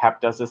like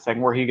Pep does this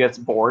thing where he gets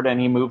bored and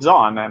he moves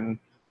on, and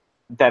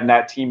then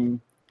that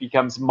team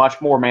becomes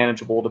much more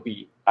manageable to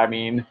beat. I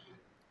mean,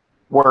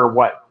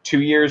 we're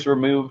 2 years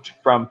removed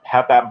from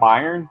Pep at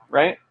Bayern,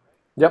 right?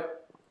 Yep.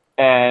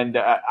 And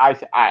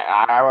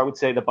I would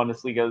say the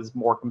Bundesliga is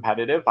more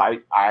competitive. I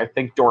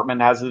think Dortmund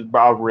has a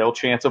real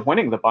chance of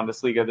winning the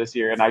Bundesliga this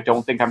year, and I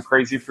don't think I'm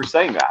crazy for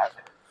saying that.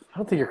 I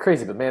don't think you're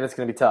crazy, but man, it's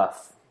going to be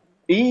tough.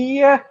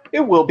 Yeah,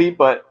 it will be,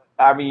 but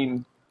I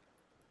mean,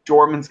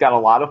 Dortmund's got a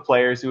lot of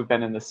players who have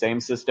been in the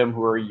same system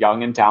who are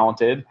young and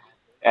talented.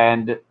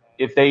 And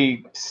if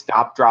they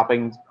stop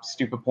dropping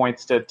stupid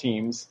points to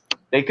teams,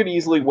 they could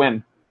easily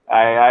win.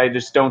 I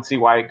just don't see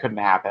why it couldn't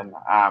happen.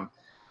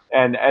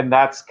 And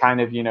that's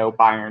kind of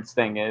Bayern's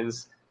thing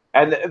is,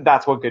 and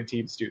that's what good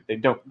teams do.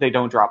 They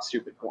don't drop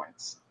stupid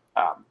points,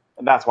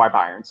 and that's why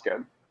Bayern's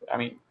good. I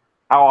mean,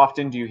 how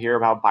often do you hear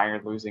about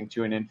Bayern losing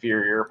to an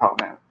inferior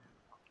opponent?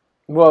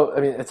 Well,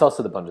 I mean, it's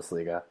also the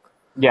Bundesliga.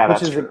 Yeah, which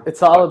that's is true. a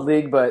solid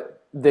league,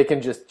 but they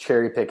can just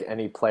cherry pick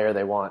any player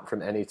they want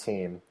from any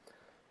team.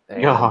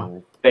 And, Yeah,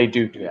 they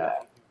do yeah,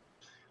 that.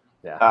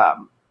 yeah.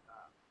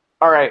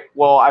 All right.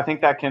 Well, I think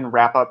that can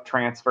wrap up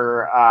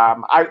transfer.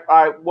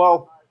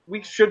 Well,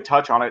 we should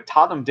touch on it.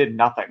 Tottenham did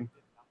nothing,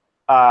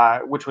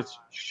 which was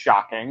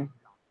shocking.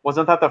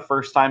 Wasn't that the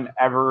first time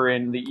ever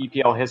in the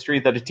EPL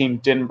history that a team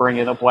didn't bring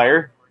in a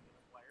player?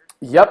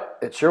 Yep,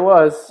 it sure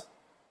was.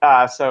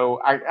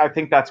 So I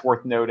think that's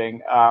worth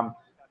noting.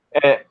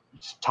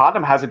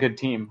 Tottenham has a good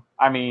team.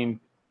 I mean,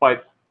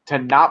 but to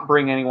not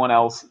bring anyone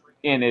else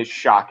in is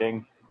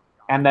shocking.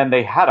 And then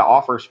they had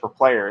offers for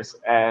players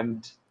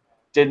and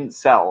didn't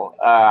sell.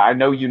 I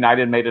know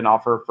United made an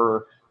offer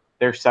for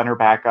their center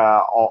back,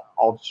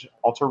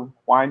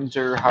 Alterwind,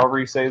 or however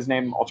you say his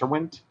name,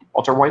 Alterwind?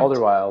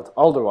 Alderweireld.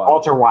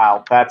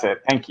 Alterwild, that's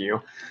it. Thank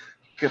you.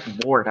 Good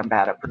Lord, I'm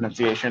bad at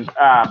pronunciation.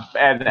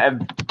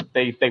 And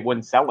they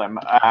wouldn't sell him.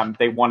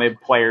 They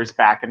wanted players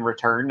back in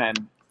return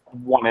and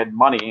wanted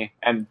money,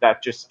 and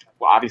that just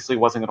obviously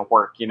wasn't going to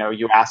work.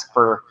 You ask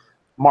for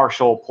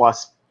Marshall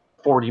plus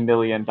 $40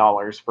 million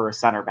for a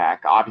center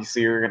back.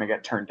 Obviously, you're going to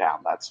get turned down.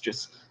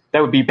 That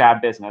would be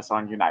bad business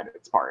on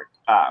United's part.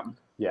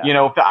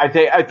 Yeah.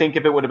 I think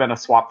if it would have been a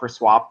swap for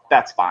swap,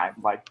 that's fine.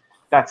 Like,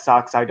 that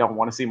sucks. I don't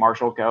want to see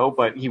Marshall go,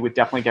 but he would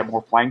definitely get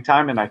more playing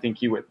time, and I think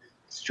he would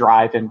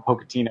strive in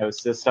Pochettino's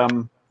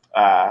system,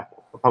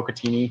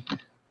 Pochettini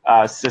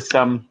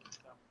system.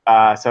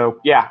 So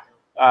yeah,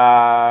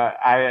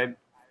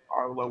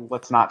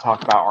 let's not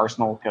talk about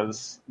Arsenal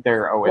because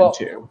they're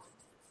 0-2.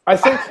 I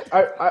think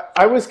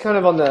I was kind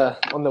of on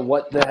the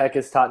what the heck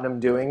is Tottenham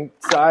doing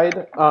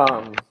side.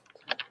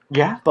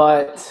 Yeah.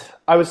 But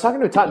I was talking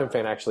to a Tottenham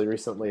fan actually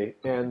recently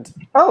and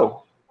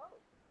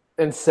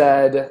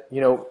said,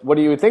 what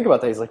do you think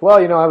about that? He's like, well,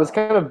 I was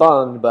kind of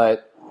bummed,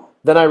 but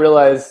then I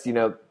realized,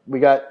 I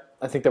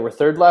think they were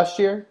third last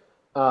year,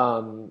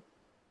 and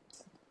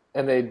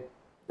they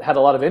had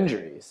a lot of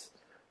injuries.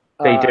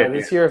 They did.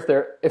 This year,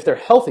 if they're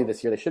healthy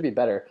this year, they should be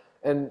better.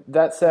 And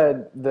that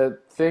said, the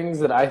things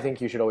that I think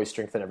you should always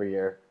strengthen every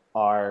year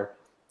are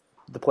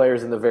the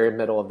players in the very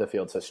middle of the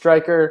field. So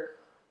striker,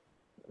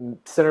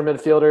 center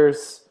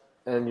midfielders,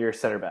 and your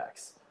center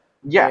backs.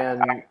 Yeah,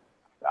 and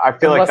I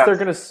feel like they're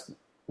going to,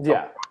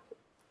 yeah.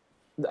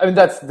 I mean,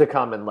 that's the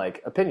common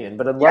opinion.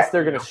 But unless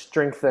they're going to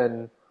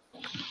strengthen,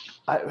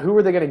 who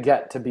are they going to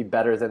get to be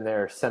better than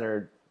their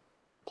center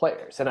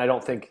players? And I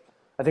think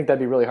that'd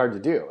be really hard to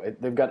do.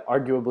 They've got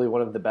arguably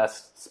one of the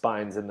best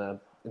spines in the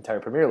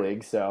entire Premier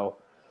League. So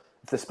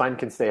if the spine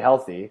can stay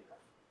healthy,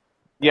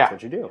 that's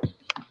what you do.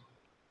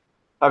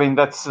 I mean,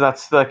 that's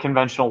the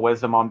conventional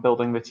wisdom on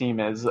building the team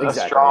is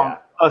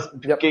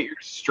get your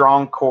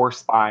strong core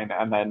spine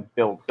and then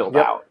build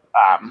out.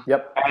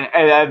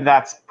 And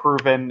that's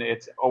proven.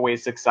 It's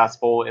always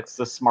successful. It's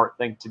the smart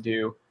thing to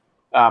do.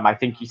 I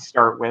think you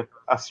start with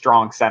a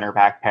strong center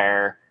back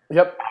pair.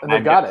 Yep, and they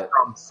got it.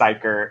 Strong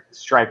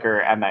striker,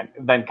 and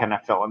then kind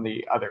of fill in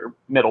the other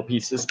middle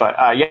pieces. But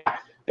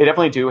they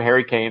definitely do.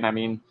 Harry Kane. I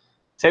mean,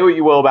 say what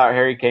you will about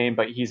Harry Kane,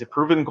 but he's a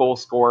proven goal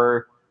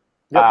scorer.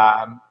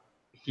 Yep.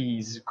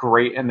 He's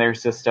great in their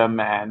system,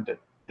 and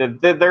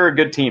they're a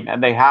good team,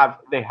 and they have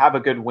a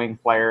good wing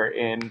player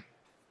in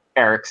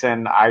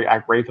Eriksen.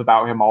 I rave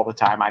about him all the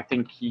time. I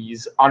think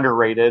he's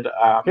underrated.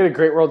 He had a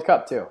great World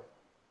Cup too.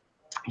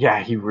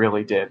 Yeah, he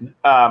really did.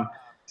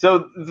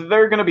 So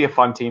they're going to be a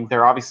fun team.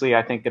 They're obviously,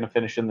 I think, going to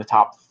finish in the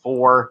top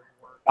 4.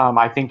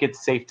 I think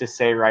it's safe to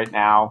say right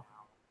now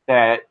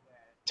that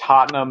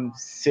Tottenham,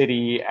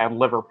 City, and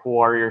Liverpool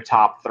are your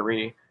top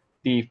 3.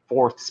 The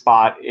 4th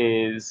spot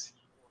is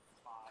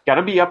going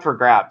to be up for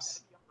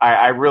grabs.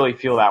 I really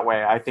feel that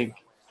way. I think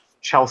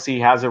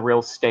Chelsea has a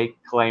real stake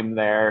claim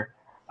there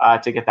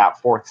to get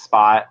that 4th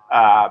spot.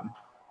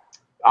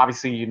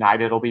 Obviously,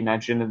 United will be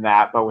mentioned in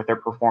that, but with their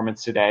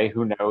performance today,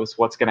 who knows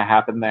what's going to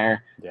happen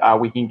there? Yeah.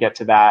 We can get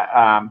to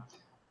that.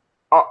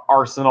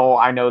 Arsenal,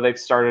 I know they've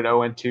started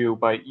 0-2,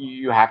 but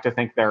you have to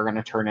think they're going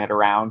to turn it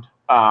around.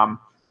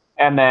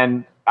 And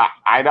then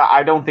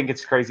I don't think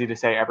it's crazy to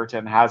say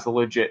Everton has a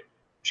legit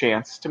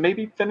chance to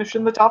maybe finish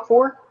in the top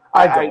 4.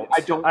 I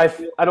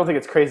don't think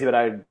it's crazy, but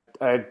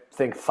I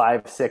think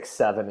 5, 6,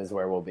 7 is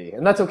where we'll be,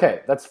 and that's okay.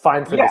 That's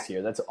fine for this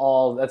year. That's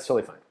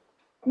totally fine.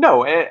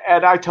 No,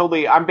 and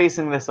I'm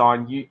basing this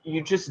on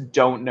you just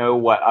don't know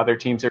what other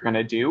teams are going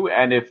to do.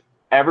 And if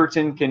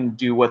Everton can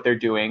do what they're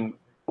doing,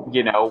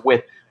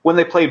 with when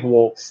they played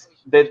Wolves,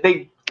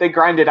 they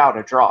grinded out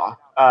a draw.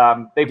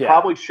 They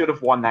probably should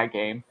have won that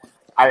game.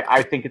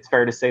 I think it's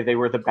fair to say they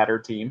were the better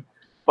team.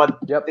 But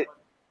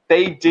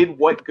they did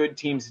what good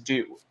teams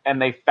do,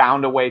 and they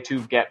found a way to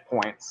get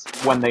points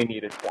when they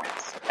needed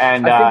points.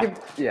 And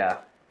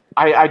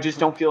I just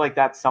don't feel like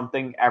that's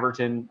something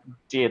Everton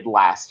did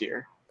last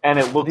year, and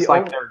it looks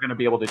like they're going to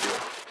be able to do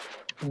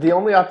it. The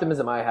only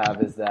optimism I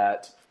have is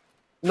that,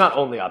 not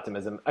only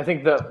optimism, I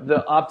think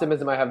the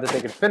optimism I have that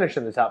they could finish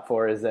in the top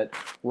four is that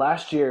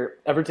last year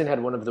Everton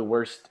had one of the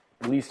worst,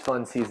 least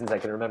fun seasons I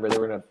can remember. They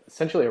were in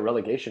essentially a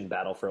relegation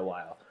battle for a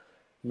while.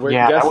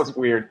 That was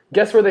weird.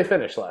 Guess where they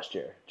finished last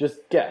year?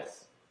 Just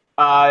guess.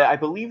 I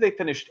believe they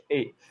finished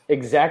 8th.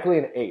 Exactly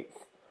in 8th.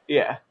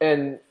 Yeah.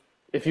 And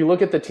if you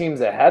look at the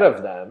teams ahead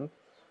of them,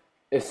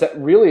 it's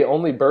really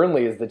only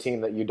Burnley is the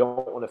team that you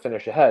don't want to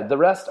finish ahead. The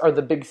rest are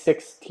the big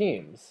 6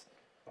 teams.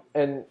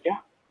 And,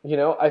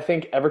 I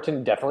think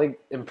Everton definitely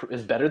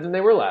is better than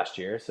they were last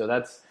year, so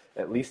that's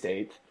at least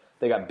 8th.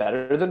 They got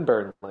better than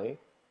Burnley,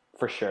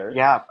 for sure.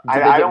 Yeah.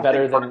 Did they get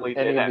better than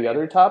any of the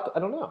other top? I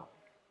don't know.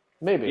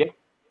 Maybe. Yeah.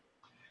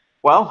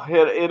 Well,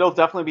 it'll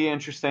definitely be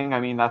interesting. I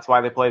mean, that's why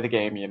they play the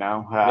game, Yep.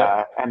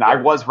 And I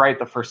was right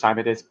the first time.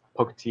 It is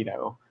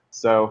Pochettino,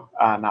 so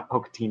not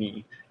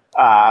Pochettini.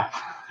 I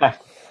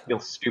feel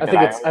stupid.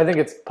 I think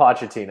it's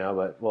Pochettino,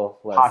 but we'll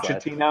let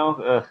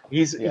Pochettino.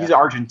 He's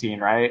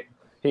Argentine, right?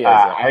 He is.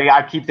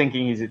 I keep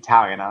thinking he's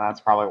Italian, and that's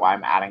probably why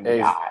I'm adding the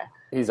guy.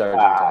 He's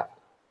Argentine.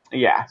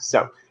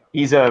 So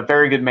he's a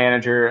very good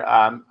manager.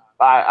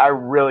 I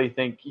really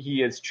think he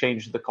has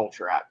changed the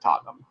culture at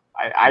Tottenham.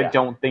 I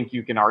don't think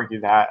you can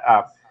argue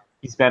that.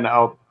 He's been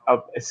a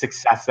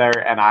success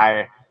there, and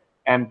I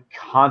am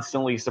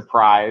constantly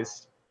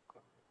surprised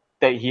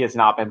that he has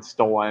not been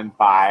stolen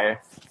by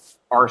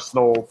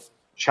Arsenal,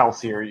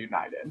 Chelsea, or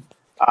United.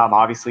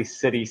 Obviously,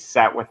 City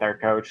set with their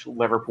coach,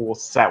 Liverpool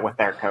set with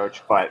their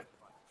coach, but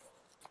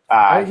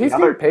he's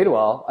getting paid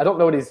well. I don't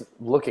know what he's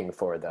looking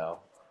for, though.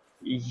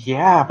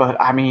 Yeah, but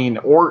I mean,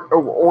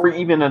 or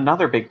even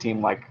another big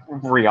team like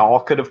Real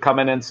could have come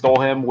in and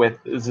stole him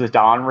with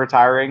Zidane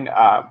retiring.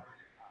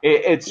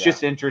 It's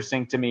just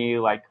interesting to me,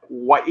 like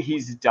what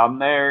he's done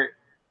there.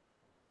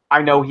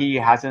 I know he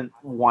hasn't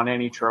won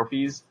any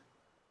trophies,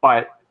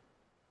 but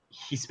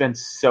he's been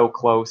so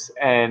close,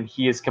 and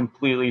he has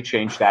completely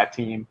changed that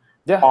team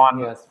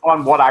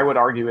on what I would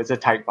argue is a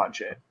tight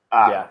budget.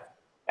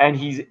 And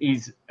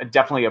he's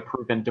definitely a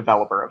proven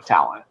developer of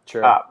talent.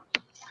 True.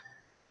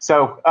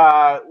 So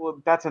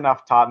that's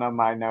enough Tottenham.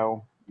 I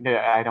know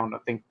I don't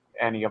think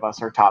any of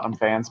us are Tottenham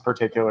fans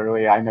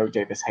particularly. I know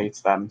Davis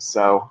hates them,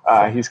 so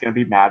he's going to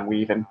be mad we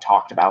even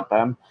talked about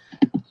them.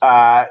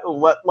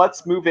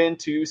 Let's move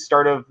into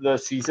start of the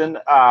season.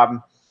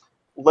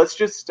 Let's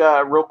just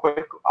real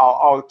quick,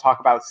 I'll talk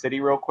about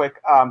City real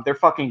quick. They're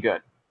fucking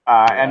good.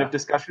 End of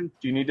discussion.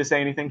 Do you need to say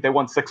anything? They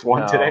won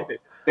 6-1 today.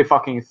 They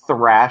fucking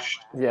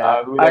thrashed who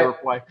they were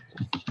playing.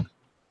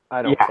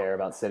 I don't care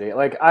about City.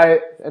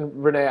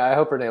 Renee, I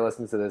hope Renee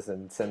listens to this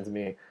and sends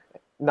me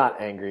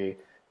not angry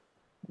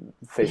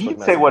Facebook he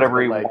can say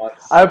whatever he like,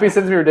 wants. I hope he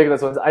sends me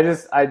ridiculous ones. I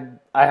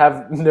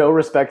have no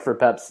respect for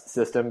Pep's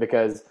system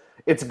because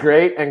it's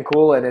great and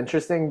cool and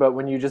interesting, but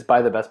when you just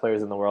buy the best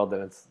players in the world,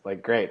 then it's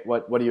like, great.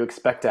 What do you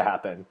expect to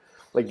happen?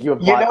 Like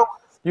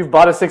you've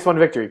bought a 6-1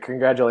 victory.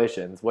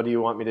 Congratulations. What do you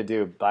want me to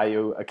do? Buy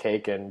you a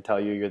cake and tell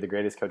you you're the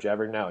greatest coach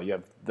ever? No, you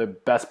have the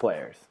best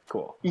players.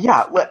 Cool.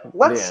 Yeah,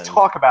 let's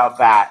talk about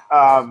that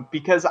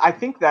because I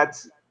think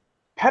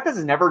Pep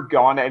has never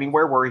gone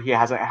anywhere where he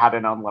hasn't had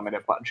an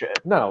unlimited budget.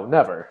 No,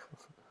 never.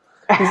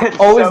 He's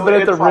always been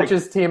at the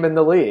richest team in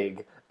the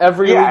league.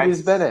 Every league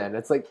he's been in.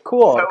 It's like,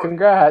 cool,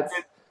 congrats.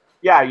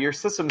 Your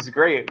system's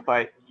great,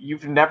 but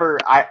he's never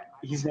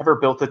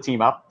built a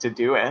team up to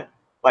do it.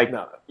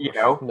 No.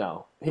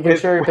 He can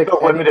cherry pick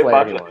any player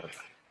budget. he wants.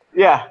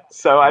 Yeah,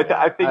 so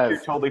I think you're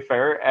totally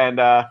fair,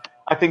 and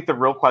I think the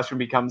real question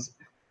becomes: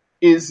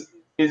 Is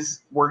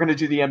we're going to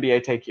do the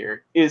NBA take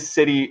here? Is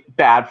City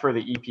bad for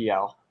the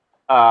EPL?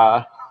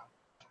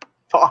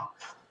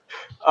 Thoughts?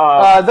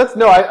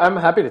 I'm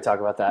happy to talk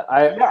about that.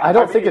 I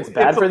don't think it's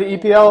bad for the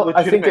EPL.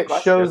 I think it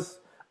shows.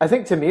 I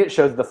think to me it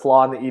shows the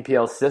flaw in the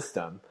EPL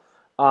system.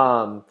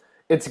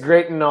 It's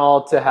great and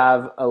all to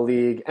have a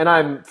league, and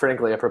I'm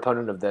frankly a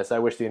proponent of this. I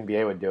wish the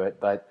NBA would do it,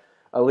 but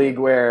a league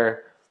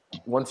where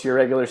once your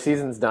regular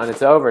season's done,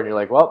 it's over, and you're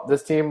like, well,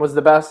 this team was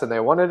the best, and they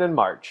won it in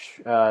March.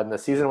 And the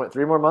season went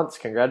 3 more months.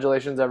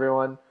 Congratulations,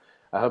 everyone.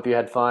 I hope you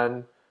had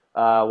fun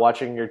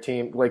watching your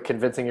team, like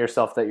convincing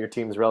yourself that your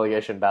team's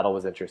relegation battle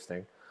was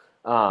interesting.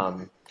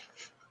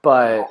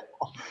 But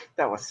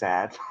that was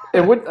sad.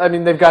 It would. I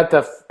mean, they've got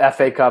the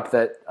FA Cup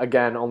that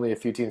again only a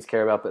few teams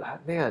care about.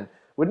 But man,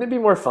 wouldn't it be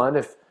more fun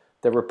if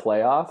there were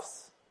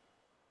playoffs?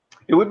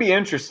 It would be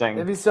interesting.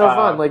 It'd be so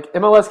fun. Like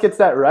MLS gets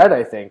that right.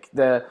 I think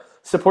the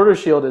Supporters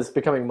Shield is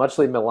becoming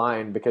muchly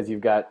maligned because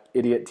you've got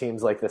idiot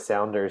teams like the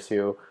Sounders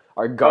who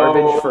are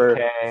garbage for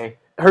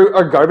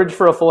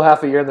a full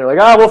half a year, and they're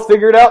like, we'll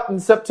figure it out in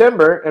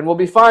September, and we'll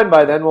be fine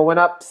by then. We'll win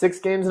up 6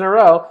 games in a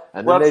row,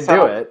 and then they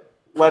do it.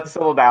 Let's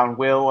settle down.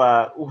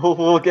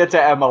 We'll get to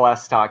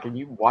MLS talk, and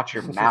you watch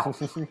your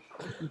mouth.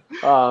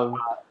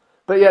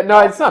 But yeah, no,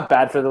 it's not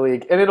bad for the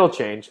league, and it'll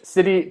change.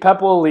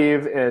 Pep will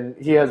leave, and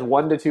he has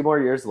 1 to 2 more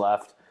years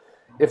left.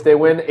 if they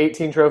win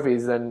 18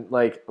 trophies, then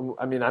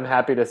I'm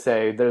happy to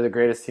say they're the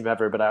greatest team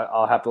ever. But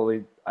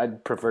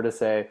I'd prefer to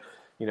say,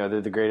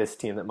 they're the greatest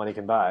team that money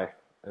can buy,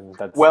 and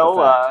that's the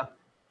fact.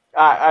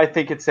 I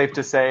think it's safe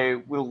to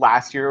say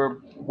last year,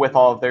 with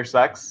all of their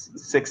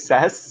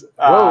success,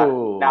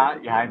 Whoa!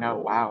 I know.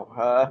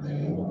 Wow,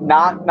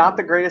 not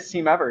the greatest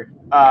team ever.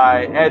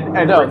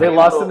 And no, they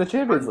lost in the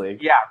Champions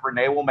League. Yeah,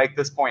 Renee will make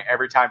this point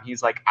every time.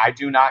 He's like, I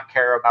do not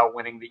care about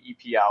winning the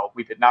EPL.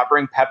 We did not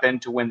bring Pep in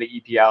to win the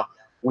EPL.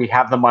 We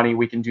have the money.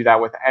 We can do that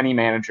with any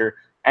manager.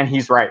 And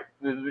he's right.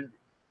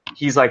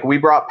 He's like, we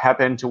brought Pep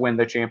in to win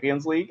the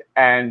Champions League,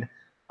 and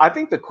I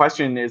think the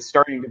question is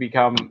starting to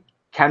become,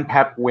 can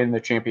Pep win the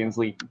Champions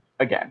League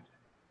again?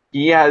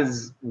 He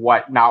has,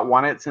 not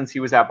won it since he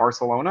was at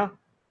Barcelona,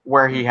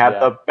 where he had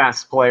the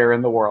best player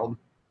in the world.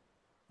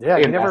 Yeah,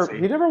 he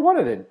never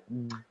won it.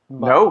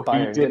 No,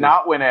 Bayern, he did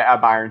not win it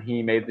at Bayern.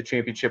 He made the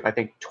championship, I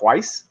think,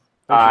 twice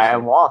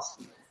and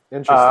lost.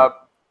 Interesting.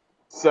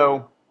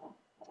 So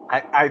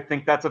I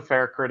think that's a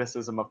fair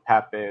criticism of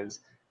Pep,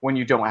 is when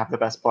you don't have the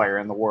best player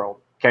in the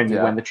world, can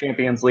you win the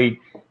Champions League?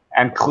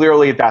 And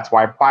clearly that's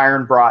why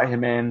Bayern brought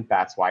him in.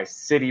 That's why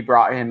City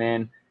brought him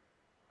in.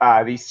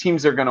 These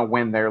teams are going to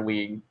win their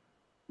league,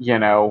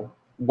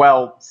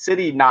 Well,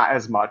 City not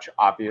as much,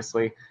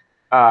 obviously.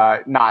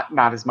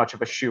 Not as much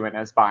of a shoo-in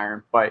as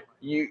Bayern. But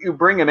you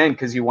bring him in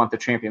because you want the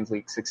Champions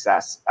League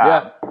success.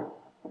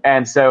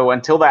 And so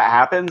until that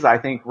happens, I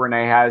think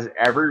Renee has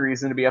every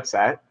reason to be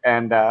upset.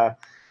 And,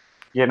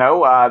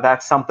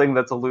 that's something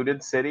that's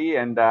eluded City,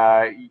 and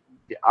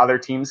other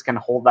teams can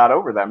hold that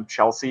over them.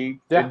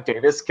 Chelsea,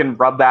 Davis can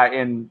rub that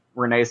in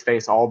Renee's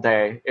face all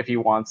day if he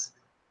wants.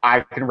 I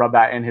can rub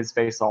that in his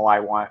face all I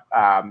want.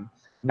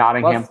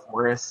 Nottingham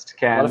Forest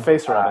can. A lot of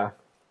face rubbing.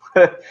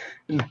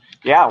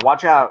 Yeah,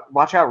 watch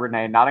out,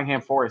 Renee.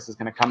 Nottingham Forest is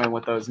going to come in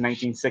with those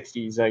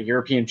 1960s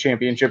European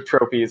Championship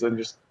trophies and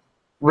just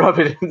rub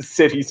it in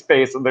City's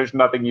face, and there's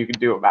nothing you can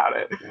do about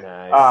it.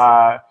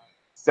 Nice.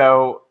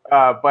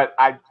 But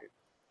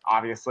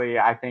obviously,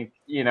 I think,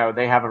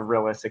 they have a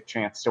realistic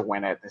chance to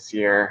win it this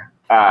year,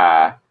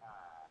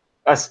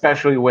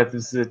 especially with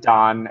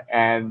Zidane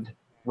and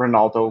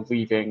Ronaldo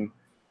leaving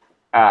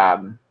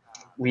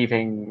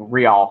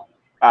Real.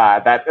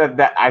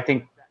 That I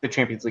think the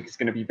Champions League is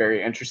going to be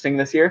very interesting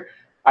this year.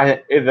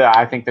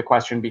 I think the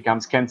question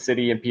becomes, can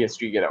City and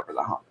PSG get over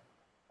the hump?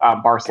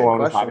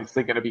 Barcelona is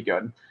obviously going to be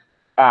good.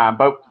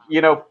 But,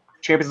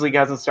 Champions League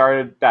hasn't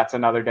started. That's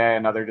another day,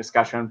 another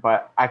discussion.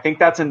 But I think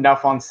that's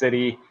enough on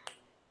City.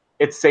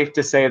 It's safe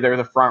to say they're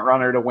the front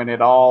runner to win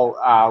it all.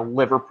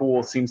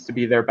 Liverpool seems to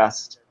be their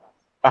best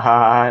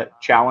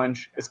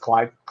challenge. Is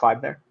Clyde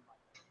there?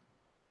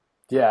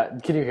 Yeah.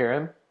 Can you hear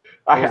him?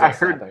 I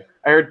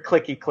heard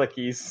clicky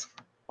clickies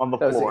on the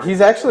floor.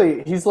 He's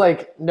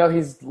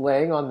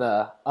laying on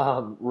the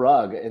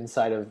rug in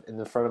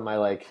the front of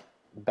my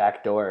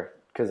back door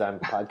because I'm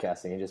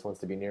podcasting. He just wants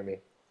to be near me.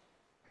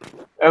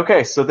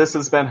 Okay, so this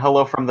has been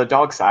Hello from the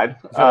Dog Side.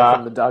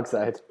 From the dog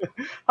side.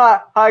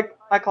 Hi,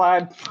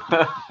 Clyde.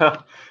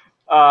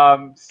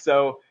 All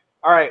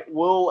right,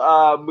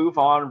 we'll move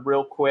on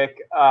real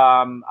quick.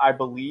 I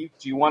believe.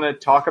 Do you want to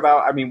talk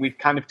about? I mean, we've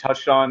kind of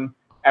touched on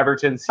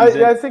Everton's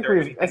season. I think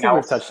we've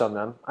touched on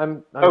them.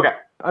 Okay.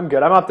 I'm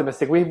good. I'm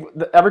optimistic.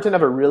 Everton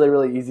have a really,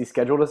 really easy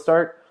schedule to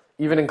start,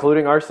 even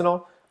including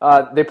Arsenal.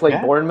 They play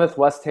Bournemouth,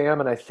 West Ham,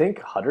 and I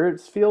think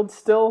Huddersfield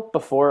still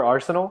before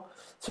Arsenal.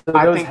 So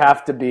those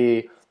have to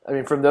be. I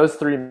mean, from those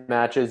three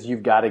matches,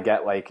 you've got to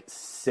get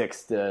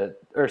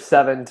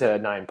 7 to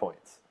 9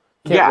 points.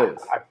 Can't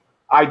lose.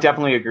 I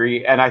definitely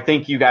agree, and I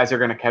think you guys are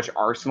going to catch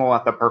Arsenal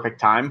at the perfect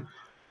time.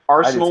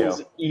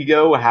 Arsenal's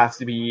ego has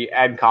to be,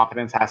 and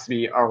confidence has to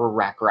be a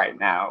wreck right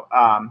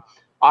now.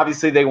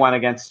 Obviously, they went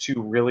against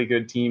two really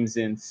good teams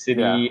in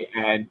City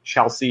and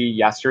Chelsea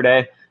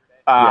yesterday.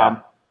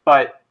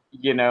 But,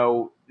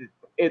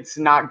 it's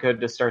not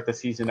good to start the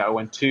season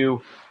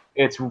 0-2.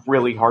 It's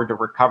really hard to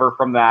recover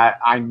from that.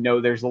 I know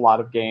there's a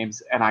lot of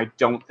games, and I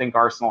don't think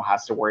Arsenal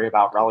has to worry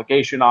about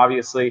relegation,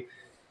 obviously.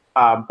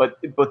 But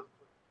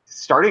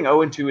starting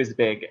 0-2 is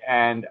big,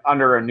 and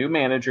under a new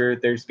manager,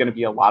 there's going to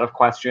be a lot of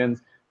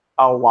questions,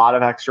 a lot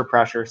of extra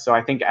pressure. So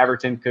I think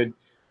Everton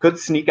could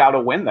sneak out a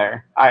win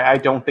there. I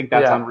don't think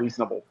that's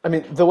unreasonable. I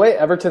mean, the way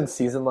Everton's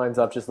season lines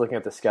up, just looking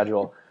at the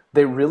schedule,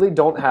 they really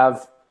don't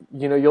have.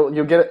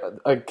 You'll get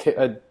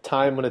a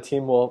time when a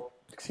team will,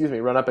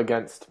 run up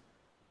against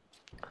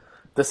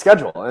the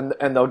schedule,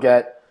 and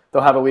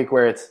they'll have a week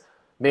where it's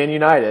Man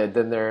United,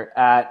 then they're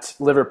at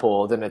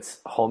Liverpool, then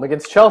it's home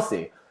against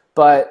Chelsea.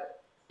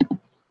 But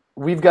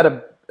we've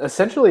got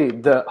essentially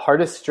the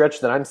hardest stretch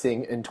that I'm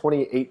seeing in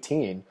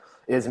 2018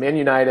 is Man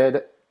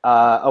United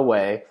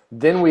away,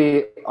 then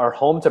we are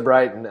home to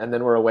Brighton, and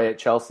then we're away at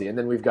Chelsea, and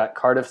then we've got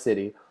Cardiff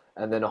City,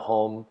 and then a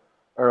home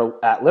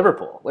or at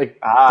Liverpool.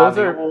 Those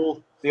are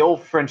the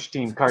old French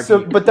team. Cardiff.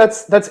 So, but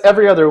that's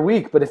every other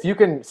week. But if you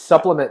can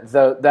supplement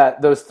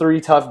those three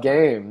tough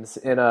games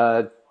in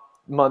a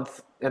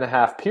month and a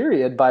half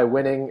period by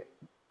winning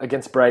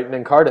against Brighton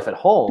and Cardiff at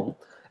home,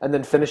 and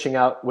then finishing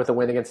out with a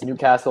win against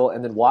Newcastle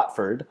and then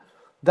Watford,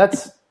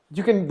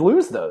 you can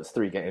lose those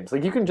 3 games.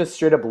 Like, you can just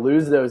straight up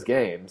lose those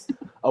games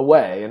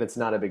away, and it's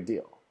not a big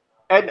deal.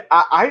 And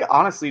I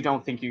honestly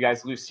don't think you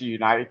guys lose to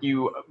United.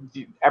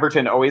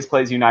 Everton always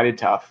plays United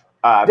tough.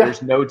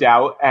 There's no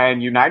doubt.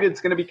 And United's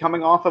going to be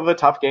coming off of a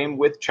tough game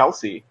with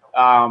Chelsea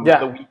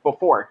the week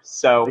before.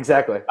 So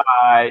exactly.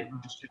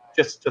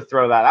 Just to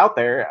throw that out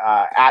there,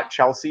 at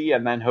Chelsea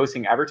and then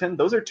hosting Everton,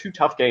 those are 2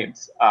 tough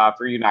games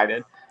for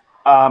United.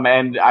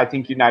 And I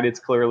think United's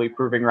clearly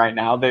proving right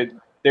now that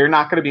they're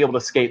not going to be able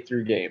to skate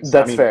through games.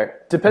 That's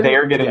fair.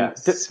 They're getting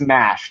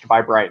smashed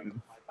by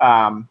Brighton.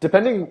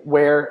 Depending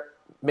where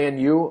Man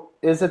U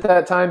is at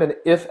that time, and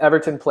if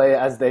Everton play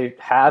as they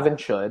have and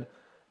should,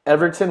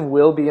 Everton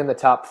will be in the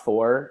top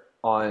 4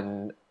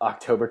 on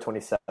October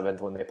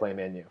 27th when they play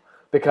Man U.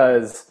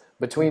 Because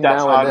between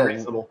now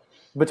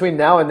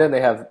and then they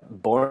have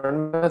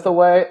Bournemouth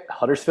away,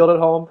 Huddersfield at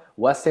home,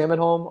 West Ham at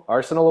home,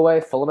 Arsenal away,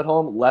 Fulham at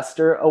home,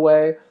 Leicester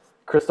away,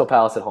 Crystal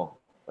Palace at home.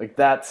 Like,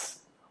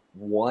 that's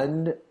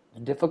one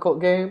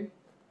difficult game.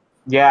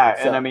 Yeah,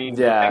 and I mean,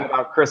 the thing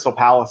about Crystal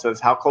Palace is,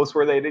 how close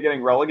were they to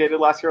getting relegated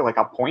last year? Like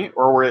a point,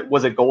 or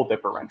was it goal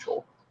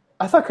differential?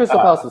 I thought Crystal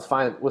Palace was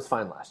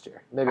fine last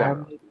year. Maybe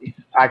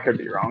I could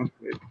be wrong.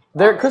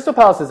 Crystal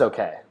Palace is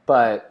okay,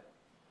 but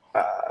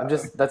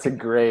that's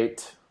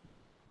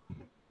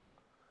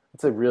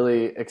a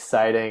really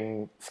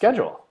exciting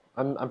schedule.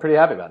 I'm pretty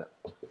happy about it.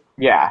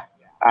 Yeah,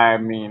 I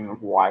mean,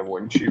 why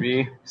wouldn't you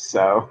be?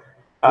 So.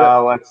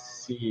 Let's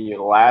see.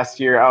 Last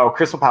year,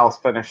 Crystal Palace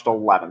finished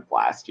 11th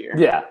last year.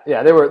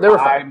 Yeah, they were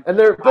fine, and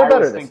they're better this year. I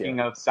was thinking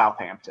of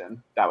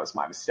Southampton. That was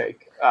my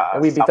mistake.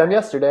 And we beat them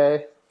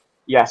yesterday.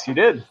 Yes, you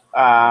did.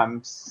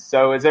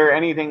 So, is there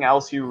anything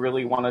else you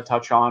really want to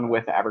touch on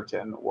with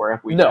Everton, or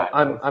have we? No,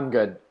 I'm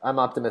good. I'm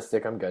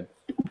optimistic. I'm good.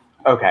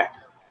 Okay.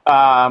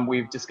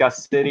 We've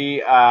discussed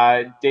City.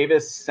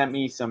 Davis sent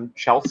me some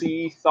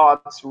Chelsea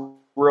thoughts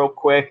real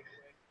quick.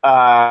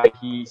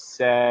 He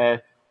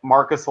said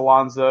Marcus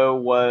Alonso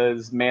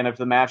was man of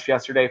the match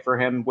yesterday for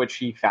him, which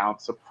he found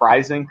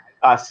surprising.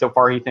 So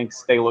far, he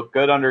thinks they look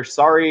good under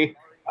Sarri.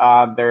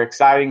 They're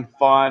exciting,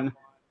 fun.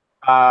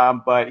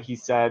 But he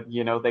said,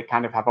 they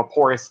kind of have a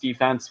porous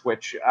defense,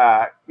 which,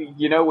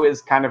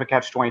 is kind of a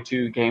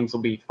catch-22. Games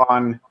will be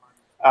fun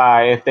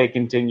if they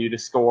continue to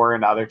score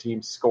and other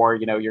teams score.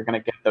 You're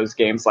going to get those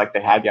games like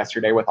they had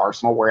yesterday with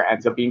Arsenal where it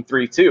ends up being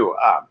 3-2.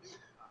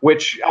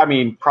 Which, I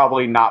mean,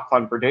 probably not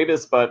fun for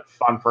Davis, but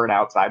fun for an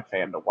outside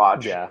fan to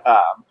watch. Yeah.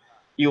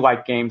 You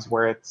like games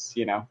where it's,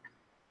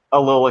 a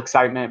little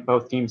excitement.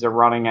 Both teams are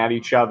running at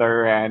each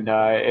other. And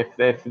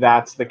if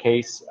that's the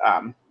case,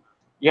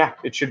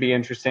 it should be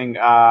interesting.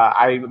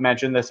 I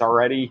mentioned this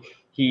already.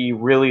 He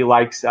really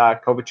likes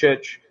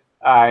Kovacic,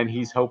 and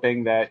he's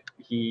hoping that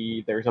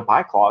there's a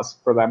buy clause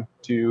for them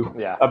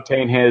to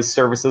obtain his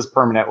services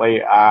permanently.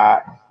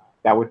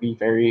 That would be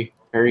very,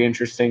 very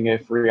interesting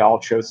if Real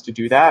chose to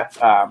do that.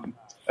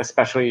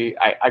 Especially,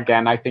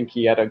 I think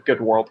he had a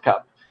good World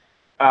Cup.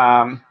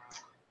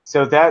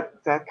 So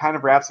that kind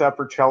of wraps up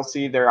for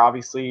Chelsea. They're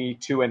obviously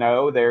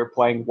 2-0. They're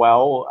playing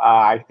well.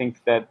 I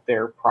think that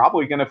they're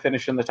probably going to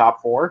finish in the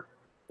top 4.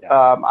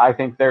 Yeah. I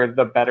think they're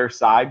the better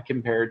side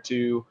compared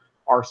to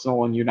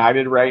Arsenal and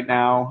United right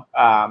now.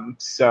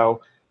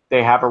 So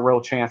they have a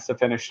real chance to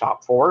finish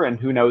top 4, and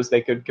who knows,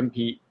 they could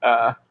compete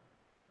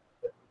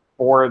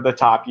for the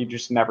top. You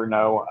just never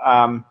know.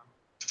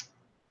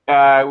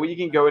 We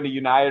can go into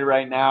United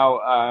right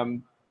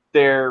now.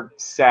 They're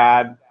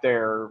sad.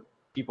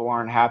 People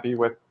aren't happy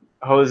with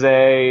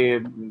Jose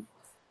and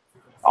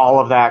all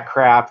of that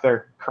crap.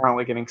 They're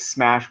currently getting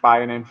smashed by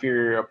an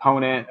inferior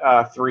opponent,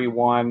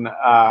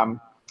 3-1.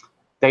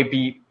 They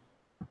beat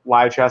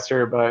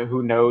Leicester, but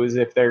who knows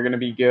if they're going to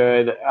be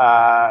good.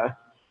 I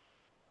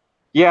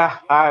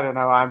don't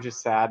know. I'm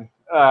just sad.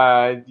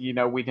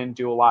 We didn't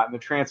do a lot in the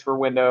transfer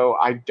window.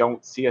 I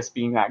don't see us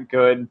being that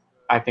good.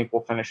 I think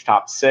we'll finish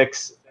top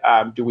 6.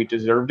 Do we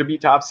deserve to be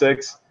top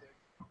 6?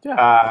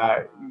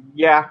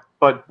 Yeah.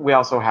 But we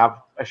also have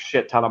a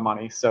shit ton of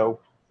money, so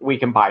we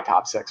can buy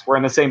top 6. We're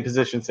in the same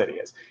position City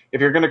is.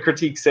 If you're going to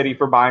critique City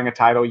for buying a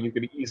title, you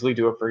could easily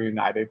do it for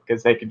United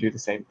because they could do the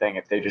same thing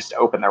if they just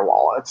open their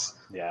wallets.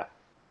 Yeah.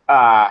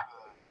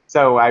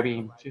 So, I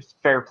mean, just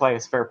fair play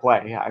is fair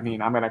play. I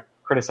mean, I'm going to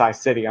criticize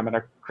City. I'm going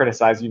to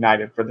criticize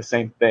United for the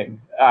same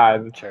thing.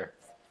 Sure.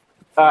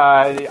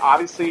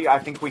 Obviously, I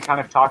think we kind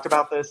of talked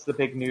about this. The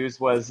big news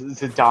was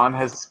Zidane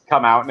has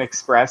come out and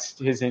expressed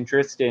his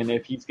interest in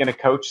if he's going to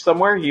coach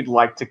somewhere, he'd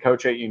like to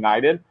coach at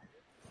United.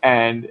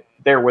 And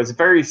there was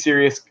very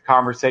serious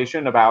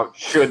conversation about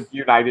should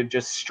United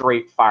just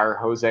straight fire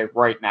Jose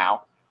right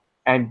now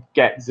and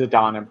get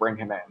Zidane and bring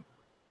him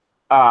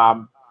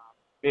in.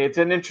 It's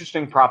an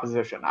interesting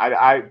proposition.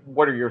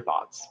 What are your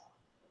thoughts?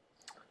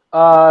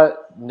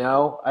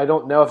 No, I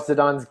don't know if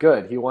Zidane's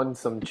good. He won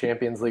some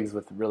Champions Leagues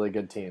with really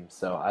good teams,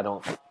 so I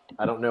don't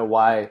know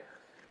why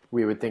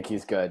we would think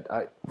he's good.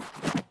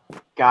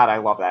 God, I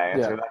love that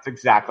answer. Yeah. That's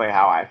exactly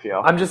how I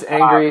feel. I'm just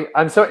angry.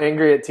 I'm so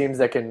angry at teams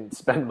that can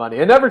spend money,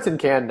 and Everton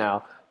can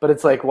now. But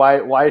it's like,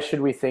 why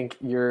should we think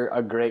you're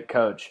a great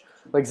coach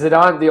Like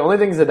Zidane, the only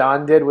thing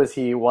Zidane did was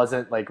he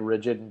wasn't like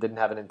rigid and didn't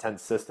have an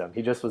intense system.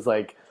 He just was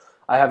like,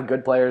 I have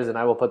good players and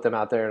I will put them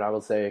out there and I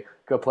will say,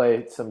 go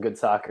play some good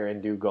soccer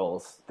and do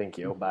goals. Thank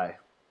you. Bye.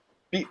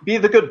 Be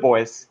the good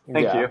boys.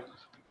 Thank you.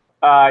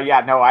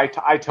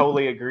 I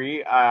totally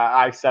agree.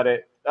 I said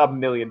it a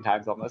million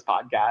times on this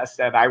podcast,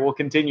 and I will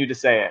continue to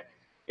say it.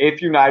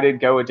 If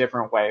United go a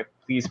different way,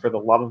 please, for the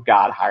love of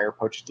God, hire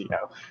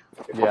Pochettino.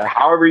 Yeah.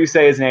 However you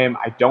say his name,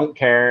 I don't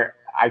care.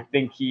 I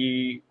think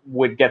he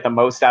would get the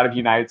most out of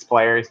United's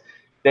players.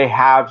 They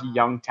have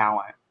young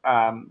talent.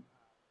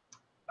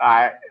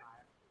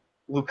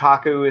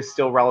 Lukaku is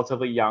still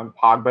relatively young.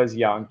 Pogba's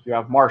young. You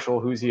have Marshall,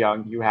 who's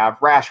young. You have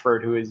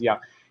Rashford, who is young.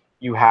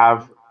 You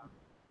have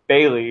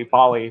Bali.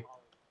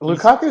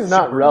 Lukaku's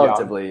not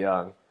relatively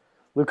young.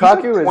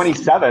 Lukaku is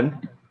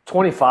 27.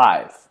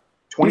 25.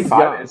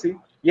 25, is he?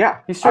 Yeah.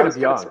 He's straight up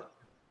young.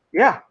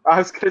 Yeah, I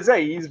was going to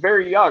say, he's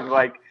very young.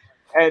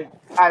 And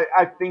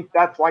I think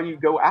that's why you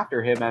go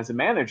after him as a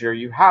manager.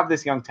 You have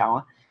this young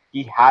talent.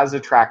 He has a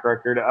track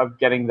record of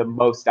getting the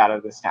most out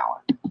of this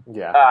talent.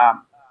 Yeah.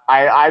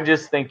 I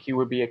just think he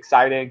would be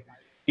exciting.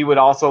 He would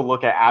also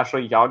look at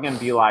Ashley Young and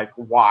be like,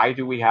 why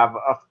do we have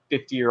a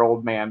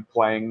 50-year-old man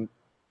playing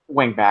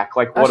wingback?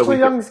 Like, what Ashley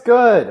Young's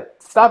good.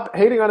 Stop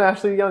hating on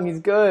Ashley Young. He's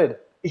good.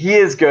 He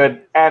is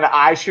good, and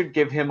I should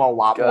give him a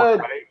lot more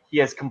credit. He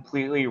has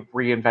completely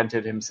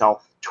reinvented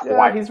himself twice.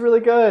 Yeah, he's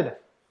really good.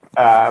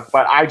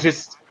 But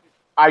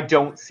I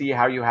don't see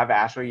how you have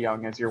Ashley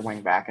Young as your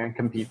wingback and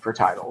compete for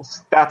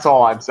titles. That's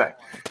all I'm saying.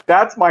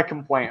 That's my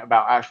complaint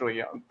about Ashley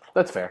Young.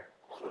 That's fair.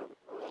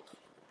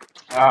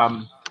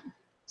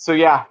 So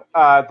yeah,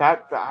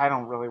 that I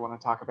don't really want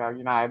to talk about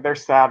United. They're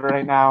sad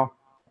right now.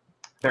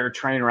 They're a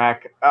train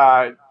wreck.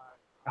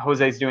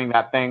 Jose's doing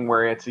that thing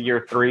where it's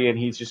year 3 and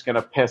he's just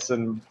gonna piss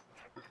and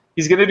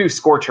he's gonna do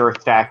scorch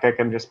earth tactic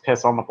and just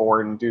piss on the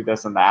board and do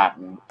this and that.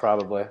 And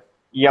probably.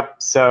 Yep.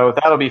 So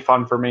that'll be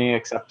fun for me,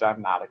 except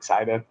I'm not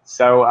excited.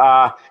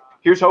 So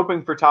here's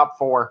hoping for top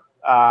 4.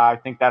 I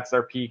think that's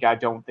their peak. I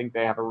don't think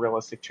they have a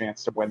realistic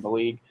chance to win the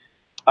league.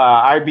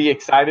 I'd be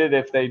excited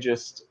if they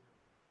just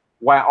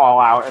went all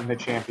out in the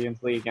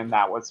Champions League and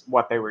that was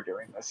what they were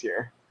doing this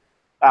year.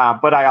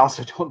 But I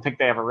also don't think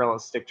they have a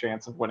realistic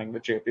chance of winning the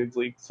Champions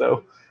League.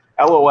 So,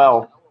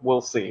 LOL,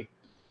 we'll see.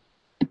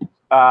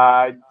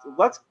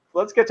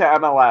 Let's get to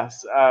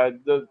MLS.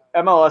 The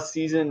MLS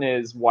season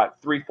is,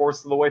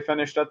 3/4 of the way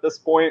finished at this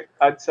point,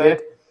 I'd say?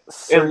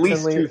 At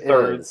least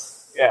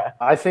 2/3. Yeah.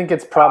 I think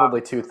it's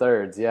probably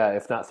 2/3, yeah,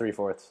 if not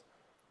 3/4.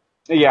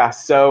 Yeah,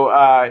 so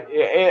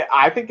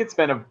I think it's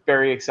been a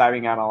very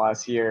exciting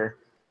MLS year.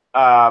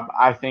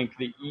 I think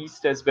the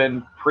East has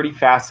been pretty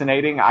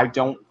fascinating. I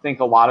don't think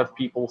a lot of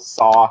people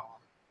saw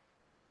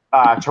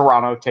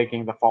Toronto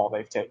taking the fall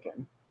they've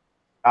taken.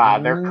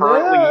 They're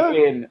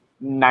currently in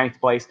 9th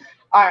place.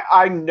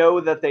 I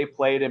know that they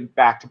played in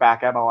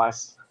back-to-back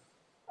MLS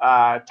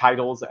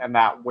titles, and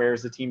that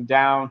wears the team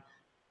down.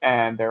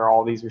 And there are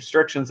all these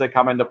restrictions that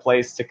come into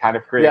place to kind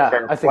of create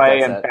fair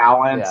play and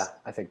balance. Yeah,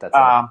 I think that's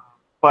it.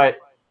 But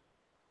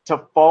to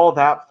fall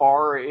that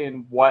far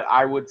in what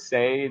I would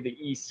say the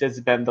East has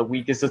been the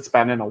weakest it's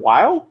been in a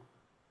while,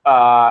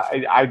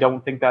 I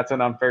don't think that's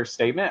an unfair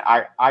statement.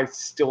 I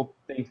still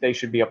think they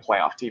should be a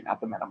playoff team at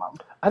the minimum.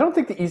 I don't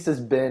think the East has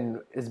been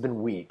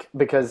weak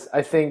because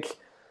I think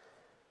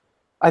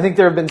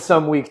there have been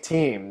some weak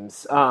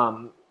teams,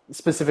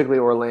 specifically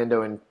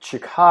Orlando and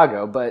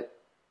Chicago. But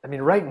I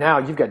mean, right now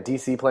you've got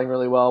DC playing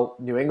really well.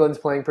 New England's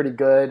playing pretty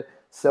good.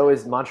 So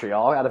is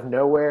Montreal out of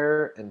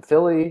nowhere, and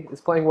Philly is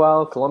playing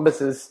well.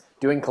 Columbus is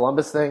doing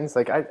Columbus things.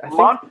 Like I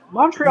think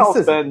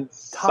Montreal's been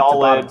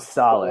solid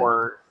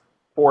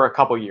for a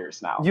couple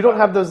years now. You don't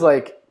have those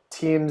like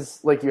teams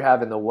like you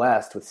have in the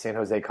West with San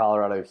Jose,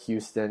 Colorado,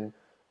 Houston,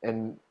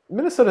 and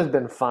Minnesota's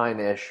been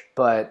fine-ish,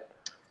 but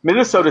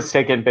Minnesota's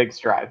taken big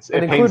strides.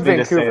 It pains me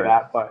to say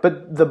that, but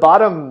the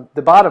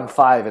bottom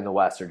 5 in the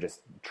West are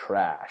just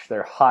trash.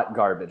 They're hot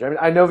garbage. I mean,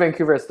 I know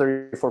Vancouver has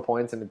 34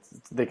 points, and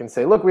they can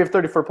say, "Look, we have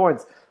 34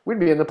 points. We'd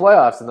be in the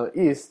playoffs in the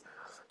East."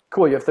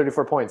 Cool, you have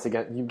 34 points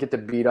again. You get to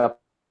beat up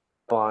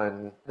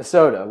on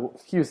Minnesota,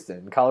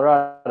 Houston,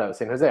 Colorado,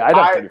 San Jose. I'd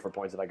have 34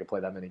 points if I could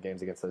play that many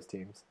games against those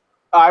teams.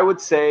 I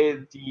would say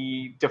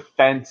the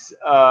defense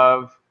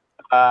of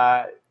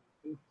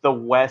the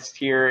West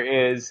here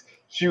is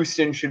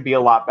Houston should be a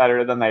lot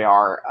better than they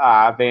are.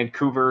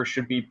 Vancouver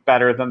should be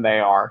better than they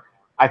are.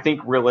 I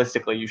think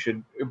realistically you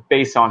should,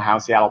 based on how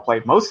Seattle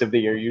played most of the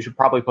year, you should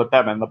probably put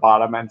them in the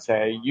bottom and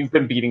say you've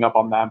been beating up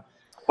on them.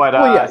 But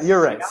yeah,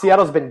 you're right.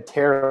 Seattle's been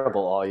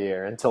terrible all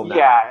year until now.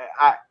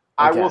 Yeah,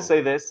 I will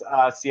say this.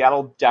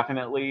 Seattle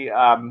definitely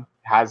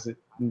has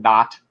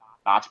not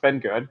been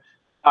good.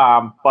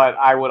 But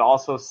I would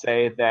also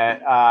say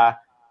that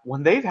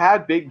when they've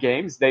had big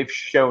games, they've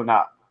shown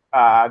up.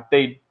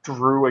 They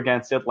drew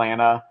against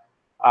Atlanta.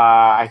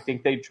 I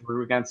think they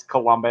drew against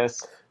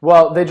Columbus.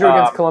 Well, they drew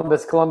against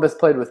Columbus. Columbus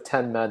played with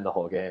 10 men the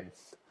whole game.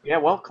 Yeah,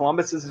 well,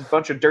 Columbus is a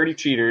bunch of dirty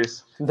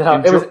cheaters. No,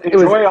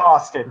 Enjoy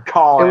Austin,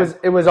 Colin.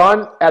 it was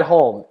on at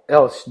home.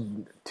 Oh,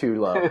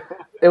 too low.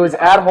 It was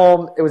at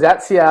home. It was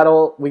at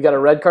Seattle. We got a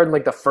red card in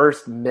like the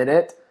first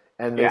minute,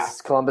 and Yeah.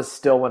 this Columbus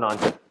still went on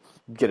to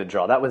get a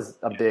draw. That was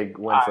a big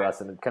win for us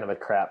and kind of a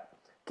crap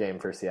game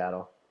for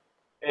Seattle.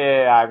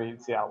 Yeah, I mean,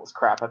 Seattle was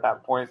crap at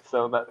that point,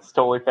 so that's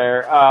totally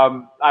fair.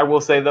 I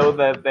will say, though,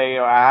 that they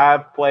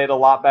have played a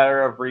lot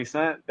better of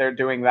recent. They're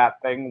doing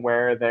that thing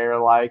where they're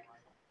like,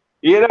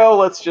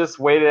 let's just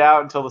wait it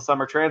out until the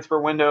summer transfer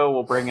window.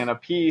 We'll bring in a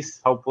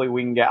piece. Hopefully,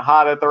 we can get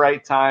hot at the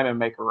right time and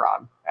make a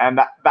run. And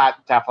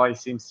that definitely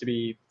seems to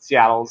be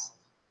Seattle's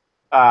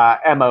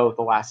MO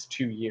the last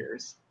 2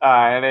 years.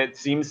 And it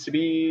seems to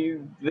be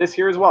this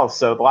year as well.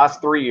 So the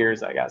last 3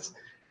 years, I guess,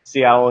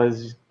 Seattle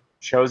has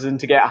chosen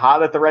to get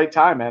hot at the right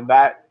time. And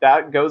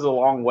that goes a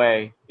long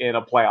way in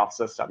a playoff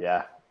system.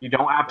 Yeah. You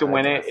don't have to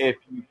win it if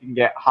you can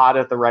get hot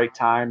at the right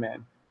time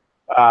and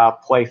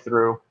play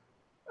through.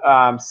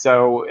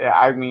 So,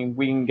 I mean,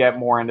 we can get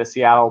more into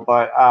Seattle,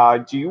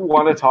 but do you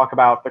want to talk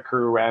about the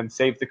Crew and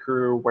Save the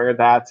Crew, where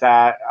that's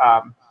at?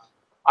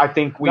 I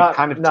think we've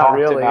kind of talked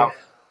really. about.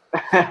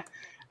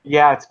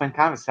 Yeah, it's been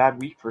kind of a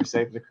sad week for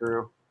Save the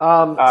Crew.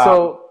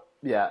 So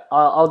yeah,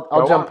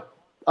 I'll jump. On.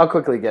 I'll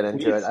quickly get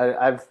into it.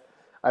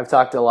 I've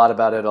talked a lot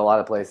about it a lot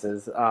of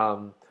places.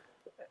 So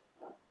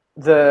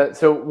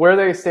where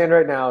they stand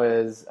right now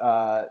is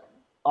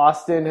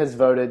Austin has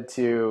voted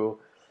to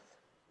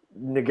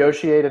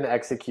negotiate and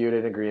execute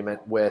an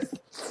agreement with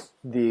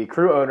the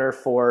Crew owner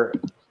for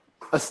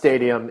a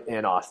stadium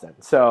in Austin.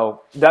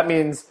 So that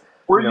means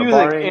we're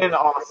using in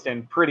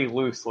Austin pretty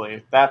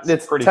loosely.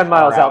 It's pretty 10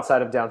 miles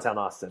outside of downtown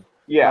Austin.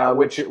 Yeah,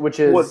 which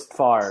is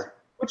far.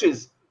 Which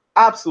is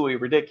absolutely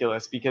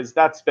ridiculous because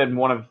that's been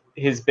one of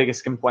his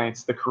biggest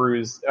complaints. The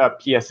Crew's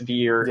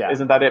PSV, or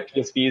isn't that it?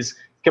 PSV's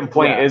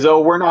complaint is,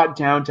 we're not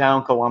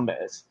downtown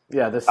Columbus.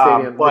 Yeah, the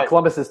stadium. But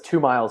Columbus is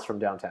 2 miles from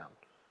downtown.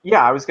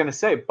 Yeah, I was going to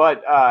say,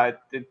 but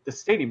the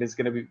stadium is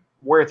going to be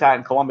where it's at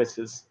in Columbus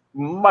is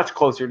much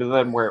closer to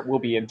them where it will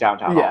be in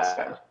downtown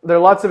Austin. There are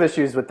lots of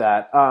issues with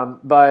that,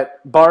 but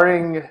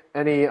barring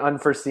any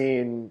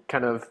unforeseen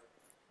kind of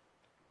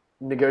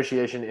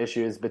negotiation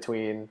issues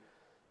between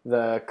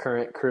the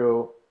current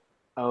Crew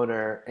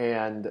owner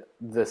and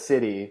the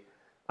city,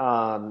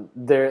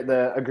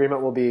 the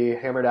agreement will be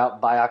hammered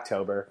out by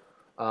October.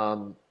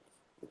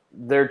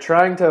 They're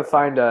trying to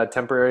find a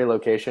temporary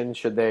location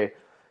should they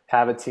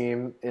have a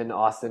team in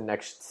Austin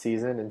next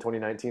season in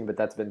 2019, but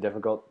that's been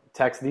difficult.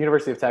 The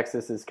University of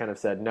Texas has kind of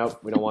said, nope,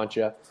 we don't want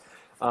you.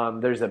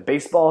 There's a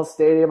baseball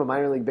stadium, a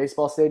minor league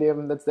baseball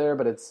stadium that's there,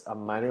 but it's a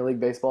minor league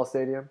baseball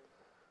stadium.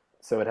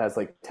 So it has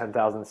like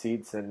 10,000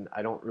 seats, and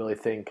I don't really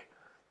think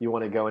you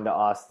want to go into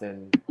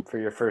Austin for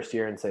your first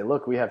year and say,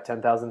 look, we have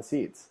 10,000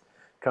 seats.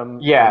 Come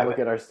look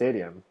at our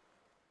stadium.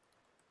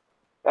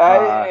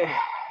 I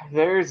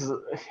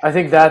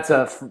think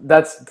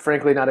that's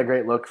frankly not a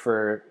great look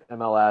for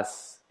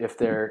MLS if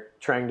they're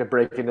trying to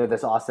break into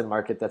this Austin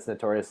market that's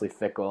notoriously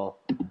fickle.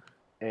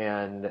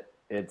 And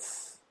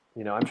it's,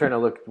 I'm trying to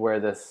look where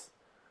this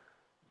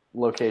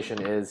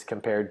location is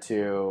compared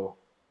to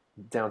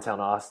downtown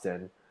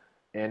Austin,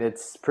 and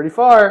it's pretty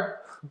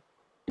far.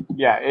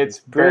 Yeah, it's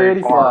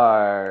pretty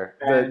far.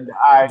 The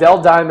Dell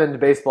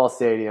Diamond Baseball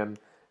Stadium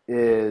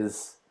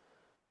is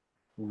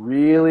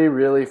really,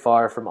 really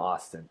far from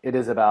Austin. It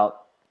is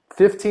about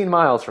 15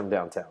 miles from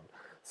downtown.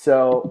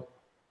 So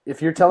if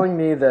you're telling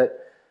me that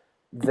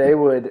they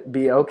would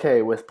be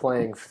okay with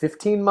playing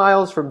 15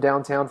 miles from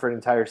downtown for an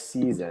entire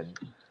season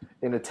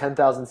in a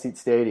 10,000 seat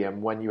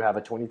stadium when you have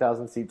a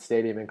 20,000 seat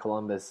stadium in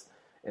Columbus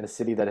in a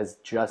city that has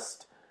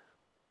just,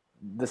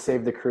 the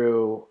Save the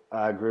Crew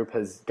group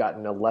has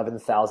gotten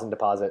 11,000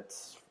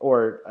 deposits,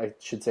 or I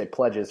should say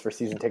pledges for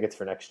season tickets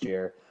for next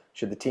year,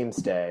 should the team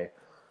stay.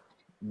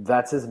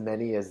 That's as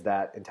many as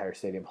that entire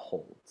stadium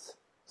holds.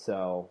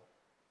 So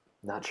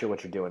not sure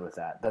what you're doing with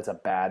that. That's a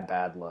bad,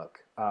 bad look.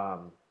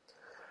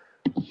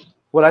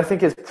 What I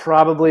think is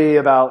probably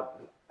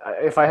about,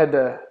 if I had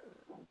to,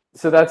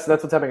 so that's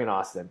what's happening in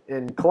Austin.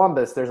 In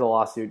Columbus, there's a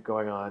lawsuit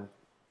going on.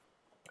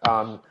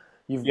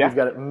 You've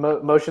got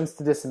motions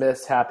to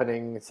dismiss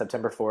happening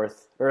September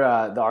 4th, or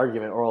the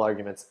oral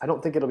arguments. I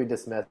don't think it'll be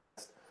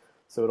dismissed,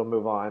 so it'll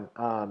move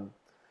on.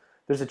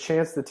 There's a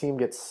chance the team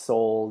gets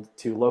sold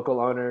to local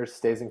owners,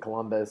 stays in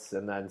Columbus,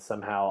 and then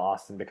somehow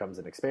Austin becomes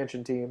an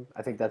expansion team.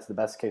 I think that's the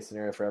best case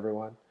scenario for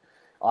everyone.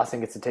 Austin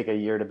gets to take a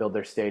year to build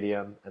their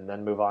stadium and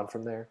then move on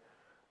from there.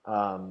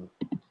 But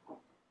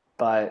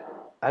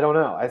I don't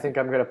know. I think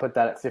I'm going to put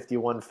that at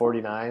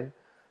 51-49.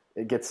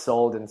 It gets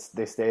sold and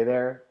they stay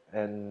there,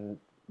 and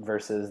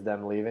versus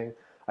them leaving.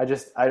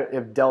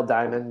 If Dell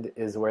Diamond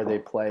is where they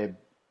play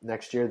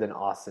next year, then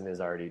Austin is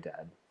already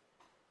dead.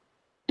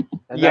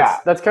 And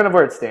that's kind of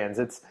where it stands.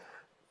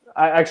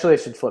 I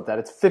should flip that.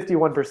 It's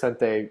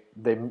 51%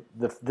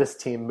 this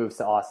team moves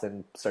to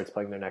Austin, starts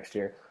playing there next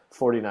year.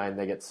 49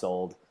 they get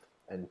sold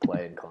and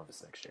play in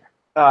Columbus next year.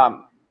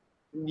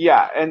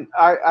 Yeah, and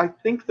I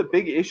think the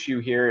big issue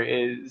here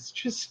is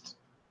just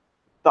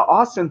the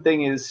Austin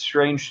thing is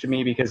strange to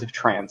me because of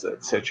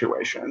transit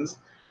situations.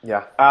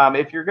 Yeah.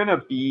 If you're going to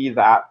be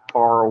that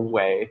far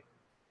away,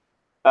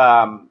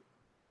 um,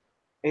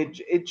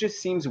 it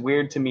just seems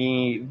weird to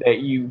me that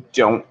you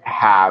don't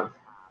have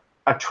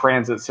a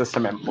transit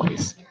system in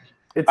place.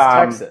 It's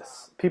Um,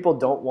 Texas. People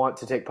don't want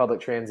to take public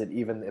transit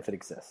even if it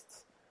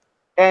exists.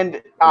 and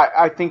It,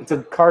 I think it's a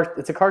car.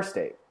 It's a car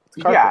state. It's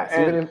a car yeah, place.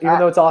 and Even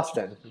though it's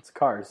Austin, it's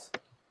cars.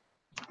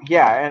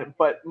 yeah,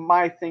 but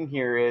my thing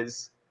here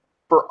is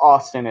for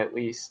Austin at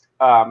least,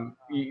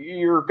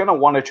 you're gonna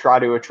want to try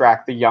to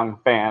attract the young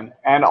fan,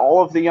 and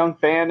all of the young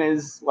fan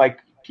is like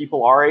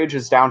people our age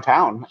is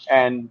downtown,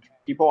 and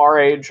people our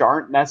age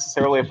aren't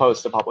necessarily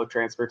opposed to public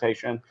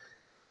transportation.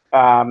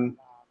 Um,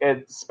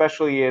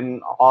 Especially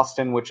in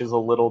Austin, which is a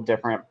little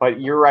different.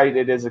 But you're right,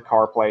 it is a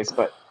car place,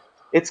 but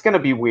it's going to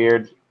be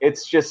weird.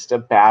 It's just a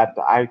bad.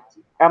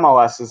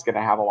 MLS is going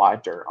to have a lot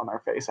of dirt on their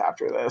face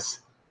after this.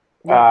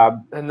 Yeah,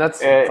 and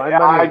that's fine by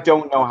I me.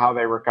 don't know how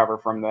they recover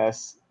from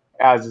this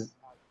as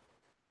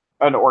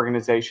an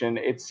organization.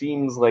 It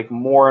seems like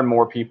more and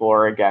more people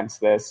are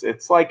against this.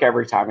 It's like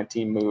every time a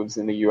team moves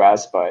in the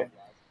U.S., but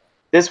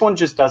this one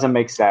just doesn't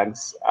make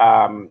sense.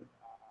 I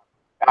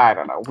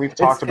don't know. We've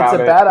talked It's a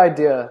about it. bad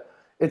idea.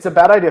 It's a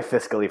bad idea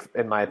fiscally,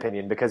 in my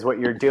opinion, because what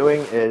you're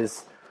doing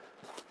is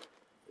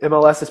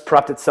MLS has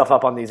propped itself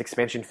up on these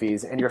expansion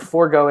fees, and you're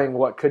foregoing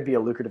what could be a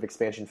lucrative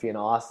expansion fee in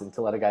Austin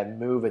to let a guy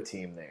move a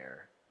team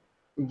there.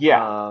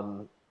 Yeah.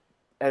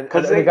 And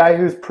a guy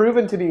who's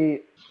proven to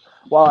be,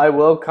 while I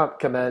will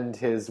commend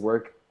his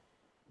work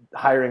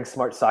hiring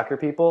smart soccer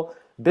people,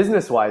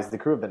 business-wise, the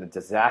Crew have been a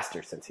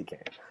disaster since he came.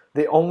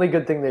 The only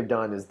good thing they've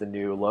done is the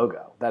new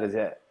logo. That is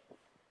it.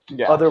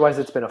 Yeah. Otherwise,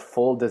 it's been a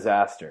full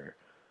disaster.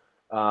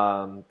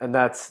 And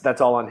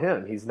that's all on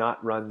him. He's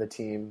not run the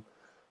team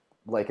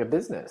like a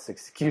business.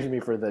 Excuse me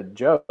for the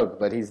joke,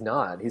 but he's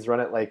not. He's run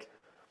it like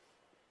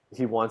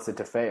he wants it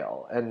to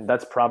fail. And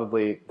that's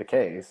probably the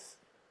case.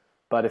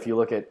 But if you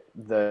look at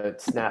the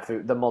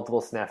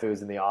multiple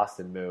snafus in the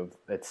Austin move,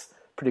 it's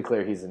pretty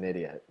clear he's an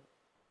idiot.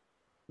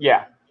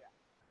 Yeah.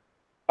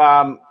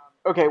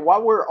 Okay,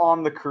 while we're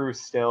on the Crew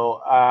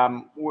still,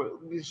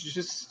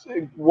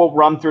 we'll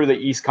run through the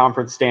East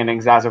Conference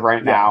standings as of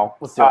right now.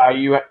 Let's do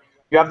it.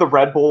 You have the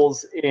Red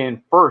Bulls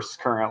in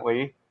first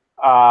currently,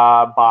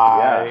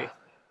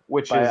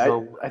 which is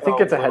I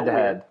think it's a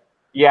head-to-head.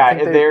 Yeah,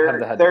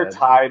 they're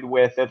tied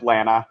with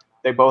Atlanta.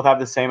 They both have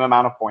the same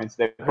amount of points.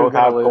 They both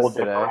have goal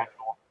differential.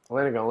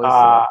 Atlanta gonna lose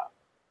today.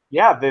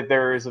 Yeah,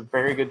 there is a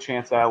very good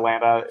chance that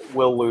Atlanta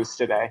will lose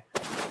today.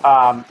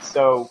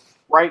 So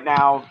right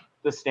now,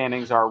 the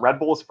standings are Red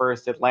Bulls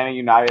first, Atlanta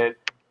United,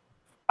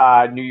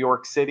 New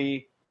York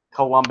City,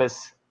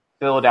 Columbus,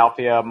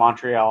 Philadelphia,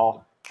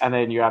 Montreal, and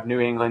then you have New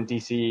England,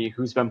 DC,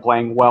 who's been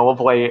playing well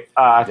of late,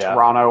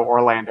 Toronto,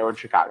 Orlando, and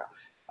Chicago.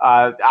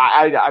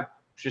 I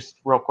just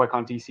real quick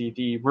on DC,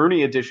 the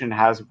Rooney edition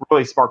has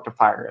really sparked a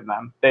fire in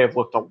them. They have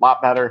looked a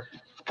lot better.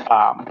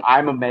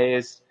 I'm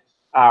amazed.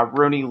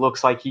 Rooney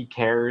looks like he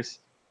cares,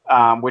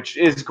 which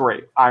is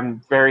great.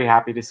 I'm very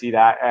happy to see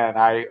that, and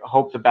I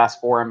hope the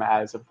best for him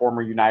as a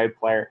former United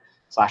player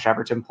 /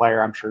 Everton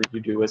player. I'm sure you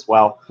do as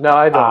well. No,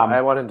 I don't.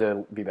 I want him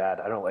to be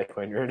bad. I don't like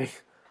Wayne Rooney.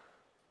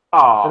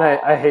 Oh, and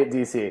I hate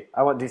DC.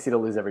 I want DC to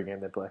lose every game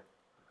they play.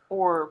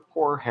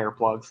 Poor hair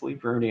plugs.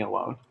 Leave Rooney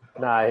alone.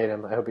 Nah, I hate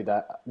him. I hope he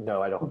dies.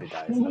 No, I don't hope he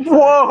dies.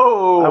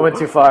 Whoa! I went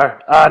too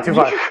far. Too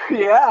far.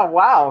 Yeah,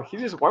 wow. He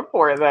just went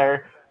for it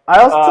there.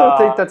 I also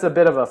think that's a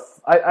bit of a.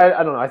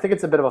 I don't know. I think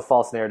it's a bit of a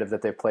false narrative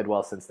that they've played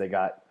well since they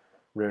got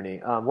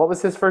Rooney. What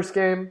was his first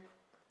game?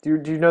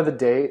 Do you know the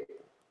date?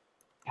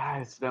 Yeah,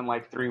 it's been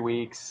like 3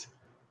 weeks.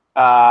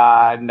 No,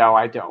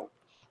 I don't.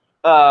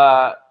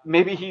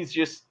 Maybe he's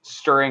just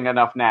stirring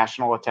enough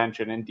national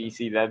attention in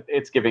DC that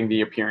it's giving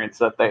the appearance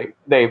that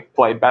they've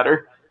played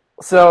better.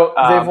 So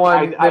they've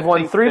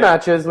won 3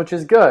 matches, which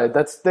is good.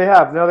 They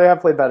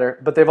have played better,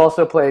 but they've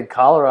also played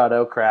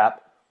Colorado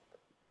crap.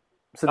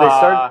 So they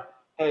start.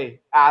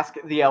 Hey, ask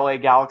the LA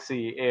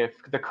Galaxy if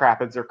the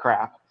Crapids are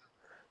crap.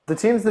 The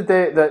teams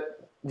they've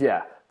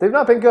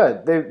not been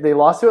good. They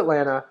lost to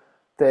Atlanta.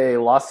 They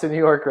lost to New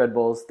York Red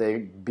Bulls. They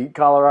beat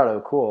Colorado.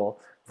 Cool.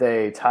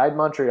 They tied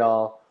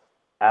Montreal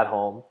at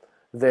home.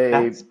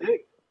 They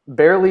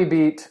barely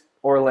beat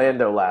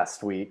Orlando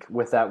last week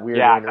with that weird.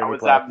 Yeah, that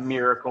was that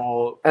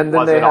miracle. And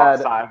then they had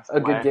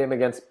a good game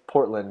against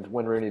Portland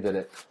when Rooney did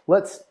it.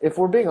 If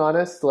we're being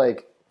honest,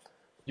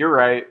 you're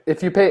right.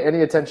 If you pay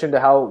any attention to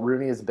how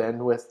Rooney has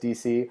been with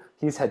DC,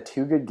 he's had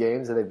 2 good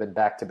games and they've been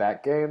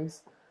back-to-back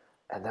games,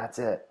 and that's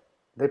it.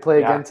 They play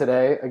again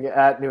today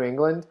at New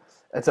England.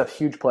 It's a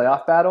huge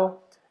playoff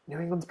battle. New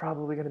England's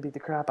probably going to beat the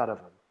crap out of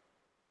him.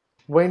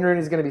 Wayne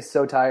Rooney's going to be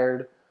so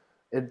tired.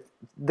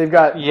 They've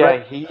got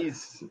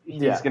he's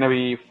going to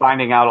be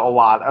finding out a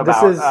lot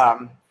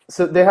about.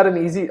 So they had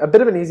a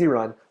bit of an easy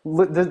run.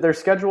 Their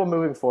schedule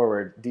moving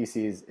forward,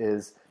 DC's,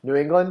 is New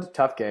England,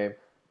 tough game.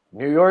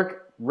 New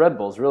York, Red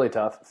Bulls, really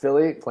tough.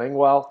 Philly, playing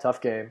well,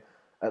 tough game.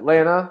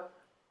 Atlanta,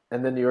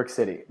 and then New York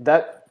City.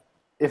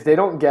 If they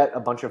don't get a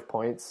bunch of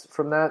points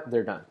from that,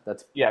 they're done.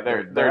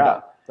 They're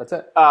done. That's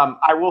it.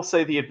 I will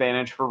say the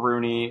advantage for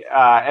Rooney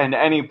and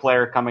any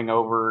player coming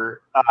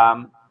over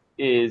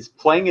is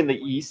playing in the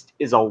East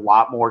is a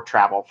lot more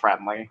travel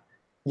friendly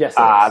Yes,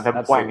 it is.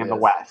 than playing in the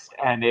Absolutely is. West,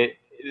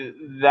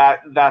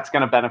 and that's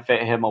going to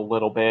benefit him a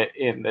little bit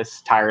in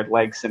this tired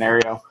leg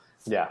scenario.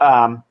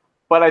 Yeah.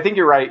 But I think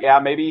you're right. Yeah,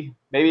 maybe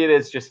it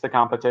is just the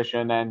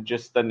competition and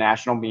just the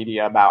national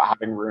media about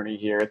having Rooney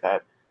here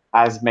that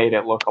has made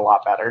it look a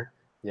lot better.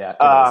 Yeah,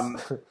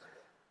 it is.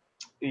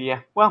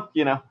 Yeah, well,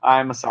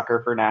 I'm a sucker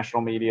for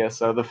national media,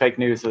 so the fake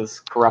news has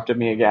corrupted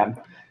me again.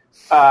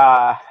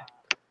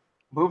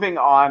 Moving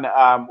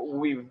on,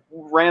 we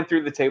ran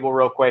through the table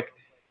real quick.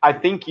 I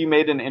think you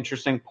made an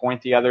interesting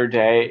point the other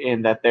day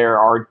in that there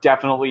are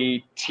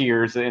definitely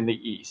tiers in the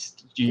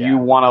East. Do you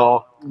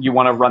want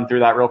to run through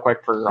that real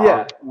quick for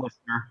our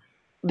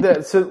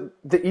listener? So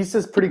the East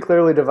has pretty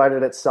clearly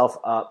divided itself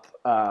up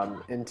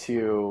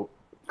into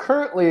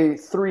currently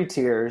 3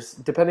 tiers,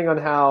 depending on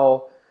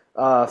how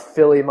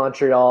Philly,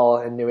 Montreal,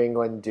 and New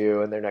England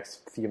do in their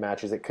next few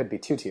matches. It could be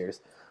 2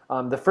 tiers.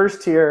 The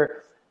first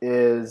tier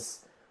is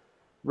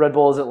Red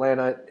Bulls,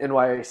 Atlanta,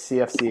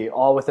 NYCFC,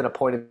 all within a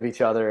point of each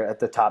other at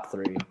the top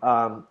 3.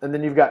 And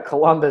then you've got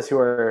Columbus, who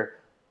are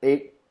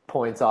 8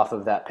 points off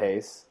of that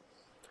pace.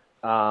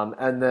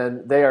 And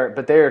then they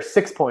are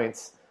 6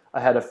 points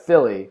ahead of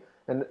Philly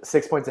and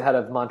 6 points ahead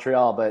of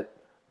Montreal, but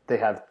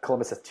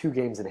Columbus has 2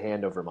 games in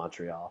hand over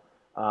Montreal.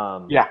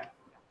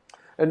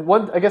 And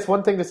one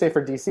thing to say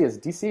for DC is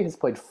DC has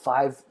played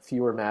 5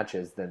 fewer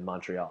matches than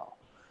Montreal.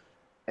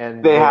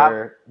 And they have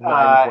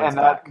 9 points and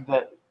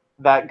back.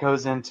 that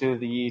goes into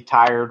the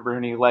tired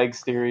Rooney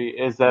legs theory,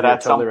 is that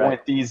at some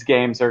point these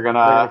games are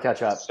gonna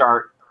catch up,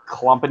 start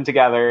clumping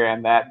together,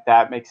 and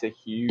that makes a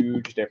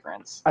huge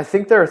difference. I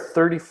think there are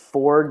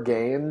 34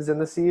 games in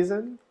the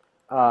season,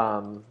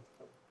 and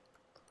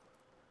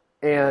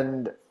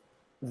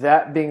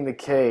that being the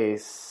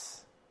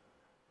case,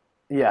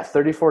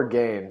 34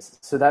 games.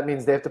 So that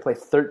means they have to play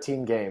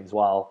 13 games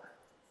while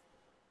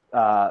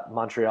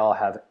Montreal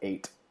have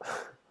 8.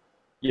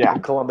 Yeah,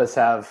 and Columbus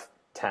have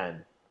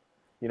 10.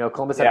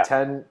 Columbus have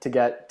 10 to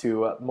get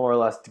to more or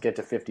less to get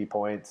to 50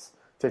 points.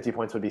 50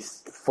 points would be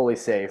fully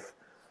safe.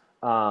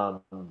 I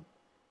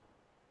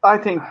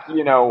think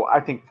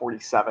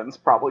 47 is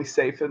probably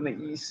safe in the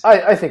East.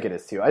 I think it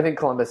is too. I think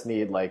Columbus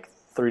need like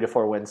 3 to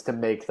 4 wins to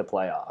make the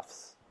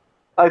playoffs.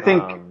 I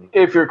think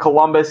if you're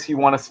Columbus, you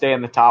want to stay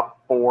in the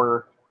top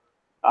 4.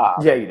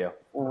 Yeah, you do.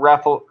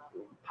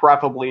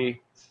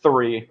 Preferably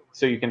 3,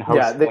 so you can host.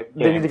 Yeah,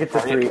 they need to get to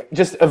 3.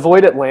 Just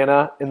avoid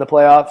Atlanta in the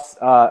playoffs.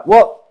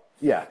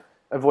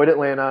 Avoid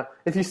Atlanta.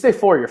 If you stay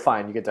 4, you're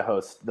fine. You get to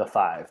host the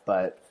 5.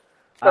 But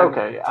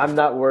I'm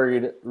not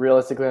worried.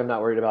 Realistically, I'm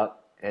not worried about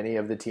any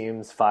of the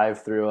teams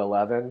 5 through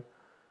 11.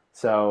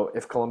 So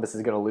if Columbus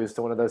is going to lose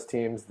to one of those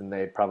teams, then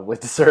they probably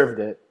deserved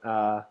it.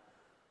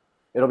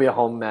 It'll be a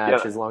home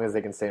match as long as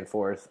they can stay in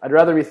 4th. I'd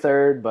rather be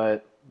 3rd,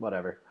 but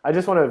whatever. I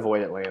just want to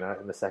avoid Atlanta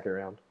in the second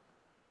round.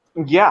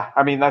 Yeah,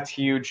 I mean, that's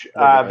huge.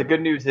 The good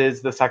news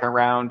is the second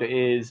round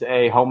is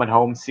a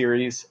home-and-home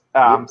series.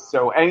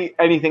 So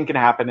anything can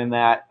happen in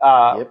that.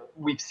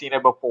 We've seen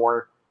it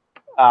before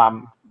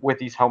with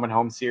these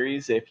home-and-home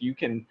series. If you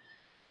can,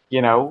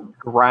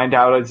 grind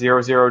out a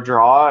 0-0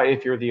 draw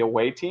if you're the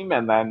away team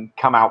and then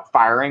come out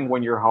firing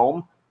when you're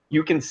home,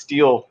 you can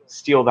steal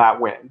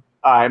that win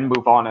and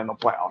move on in the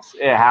playoffs.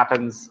 It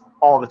happens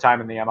all the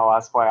time in the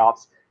MLS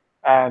playoffs.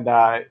 And,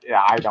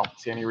 I don't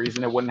see any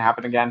reason it wouldn't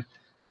happen again.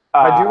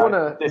 I do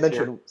want to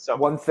mention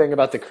one thing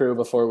about the Crew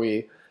before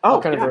we.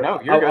 I'll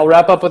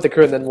wrap up with the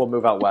Crew and then we'll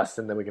move out west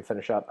and then we can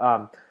finish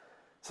up.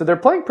 So they're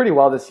playing pretty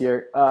well this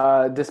year,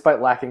 despite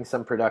lacking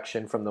some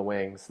production from the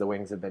Wings. The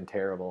Wings have been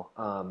terrible.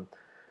 One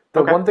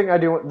thing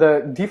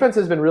the defense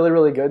has been really,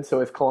 really good.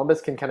 So if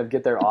Columbus can kind of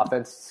get their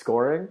offense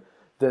scoring,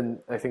 then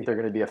I think they're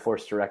going to be a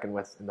force to reckon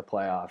with in the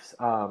playoffs.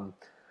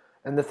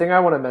 And the thing I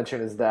want to mention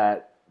is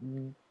that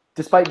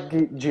despite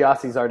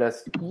Giassi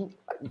Zardes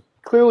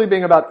clearly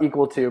being about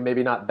equal to,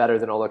 maybe not better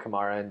than Ola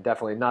Kamara, and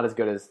definitely not as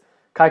good as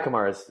Kai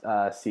Kamara's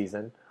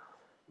season.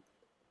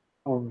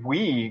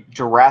 We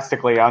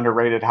drastically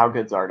underrated how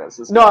good Zardes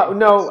is.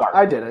 No,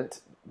 I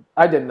didn't.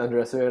 I didn't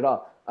underestimate it at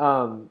all.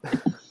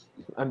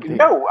 I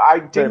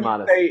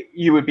didn't say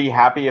you would be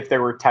happy if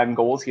there were 10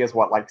 goals. He has,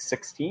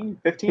 16,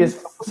 15?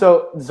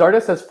 So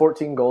Zardes has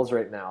 14 goals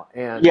right now.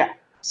 And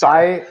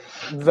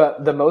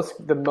the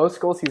most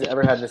goals he's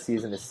ever had in a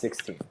season is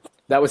 16.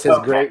 That was his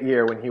great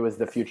year when he was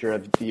the future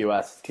of the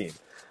U.S. team.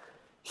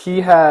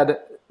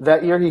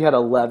 That year he had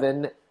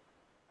 11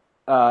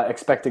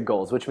 expected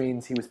goals, which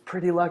means he was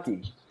pretty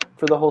lucky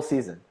for the whole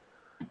season.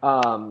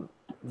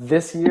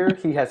 This year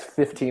he has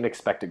 15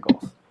 expected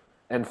goals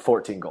and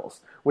 14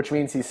 goals, which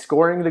means he's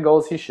scoring the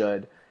goals he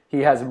should. He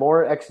has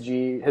more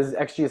XG. His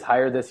XG is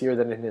higher this year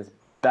than in his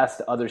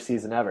best other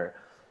season ever.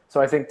 So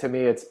I think to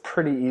me it's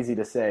pretty easy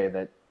to say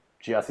that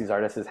Giassi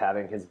Zardes is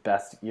having his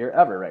best year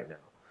ever right now.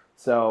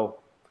 So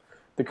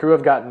the Crew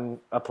have gotten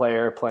a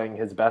player playing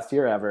his best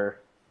year ever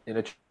in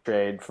a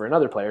trade for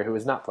another player who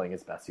is not playing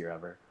his best year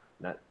ever.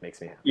 And that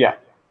makes me happy. Yeah.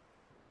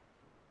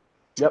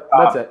 Yep,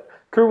 that's it.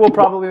 Crew will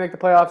probably make the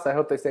playoffs. I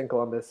hope they stay in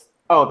Columbus.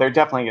 Oh, they're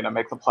definitely going to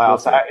make the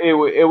playoffs.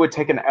 It would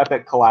take an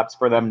epic collapse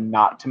for them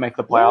not to make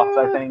the playoffs,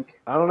 I think.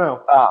 I don't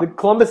know. The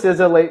Columbus is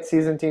a late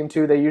season team,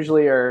 too. They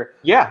usually are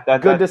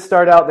good to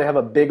start out. They have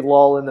a big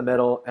lull in the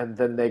middle, and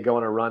then they go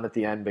on a run at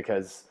the end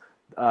because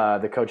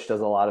the coach does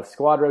a lot of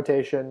squad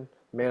rotation,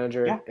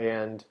 manager,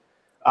 and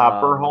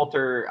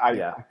Berhalter,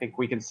 I think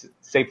we can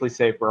safely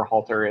say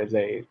Berhalter is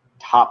a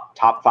top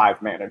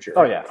 5 manager.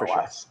 Oh, yeah, for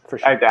sure. For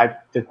sure.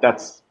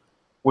 That's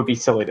would be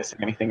silly to say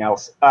anything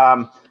else.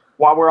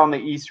 While we're on the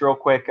East real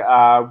quick,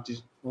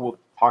 we'll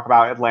talk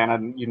about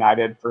Atlanta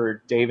United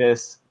for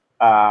Davis.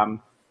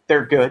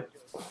 They're good.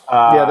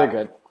 They're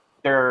good.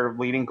 Their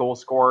leading goal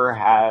scorer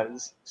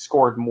has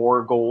scored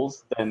more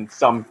goals than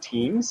some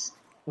teams.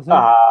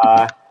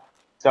 Mm-hmm.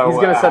 So he's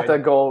going to set the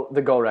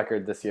goal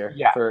record this year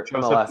for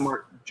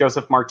MLS.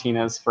 Joseph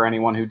Martinez, for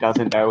anyone who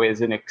doesn't know,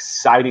 is an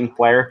exciting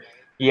player.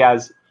 He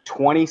has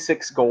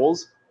 26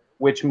 goals,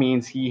 which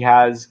means he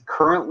has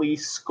currently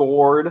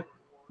scored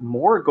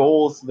more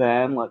goals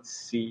than, let's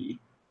see.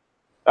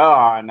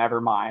 Oh, never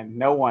mind.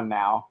 No one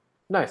now.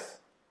 Nice.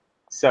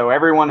 So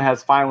everyone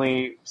has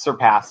finally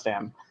surpassed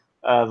him.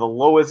 The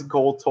lowest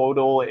goal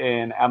total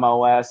in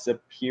MLS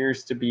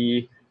appears to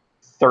be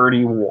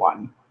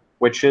 31,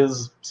 which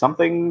is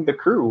something the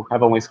Crew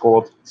have only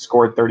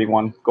scored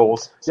 31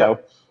 goals. So,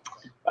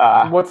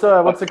 what's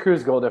the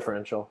Crew's goal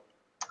differential?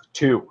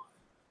 2.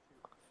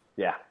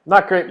 Yeah,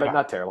 not great, but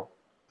not terrible.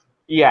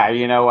 Yeah,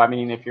 I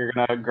mean, if you're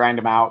gonna grind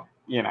them out,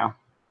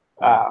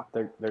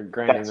 they're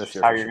grinding this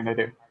year. That's how you're gonna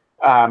do.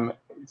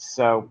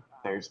 So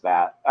there's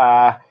that.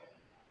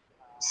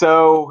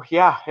 So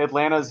yeah,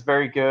 Atlanta's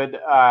very good.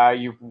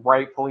 You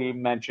rightfully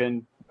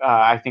mentioned.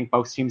 I think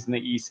most teams in the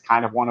East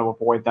kind of want to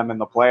avoid them in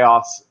the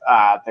playoffs.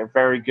 They're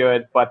very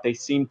good, but they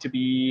seem to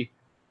be.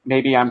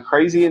 Maybe I'm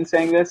crazy in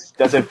saying this.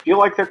 Does it feel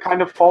like they're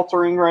kind of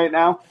faltering right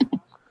now?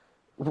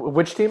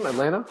 Which team?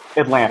 Atlanta?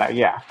 Atlanta,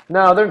 yeah.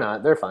 No, they're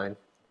not. They're fine.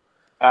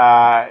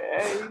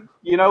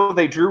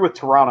 They drew with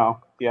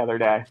Toronto the other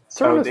day.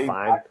 Toronto's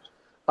fine.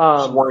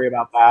 Just worry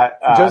about that.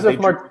 Joseph they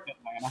drew with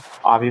Atlanta,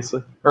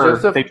 obviously.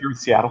 They drew with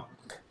Seattle.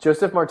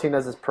 Joseph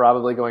Martinez is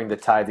probably going to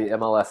tie the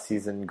MLS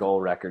season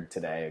goal record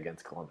today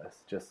against Columbus.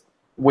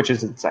 Which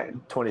is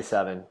insane.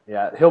 27.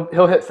 Yeah,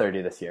 he'll hit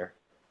 30 this year.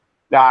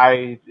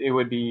 It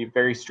would be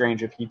very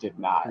strange if he did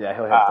not. Yeah,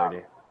 he'll hit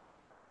 30.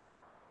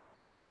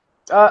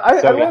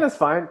 Atlanta's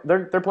fine.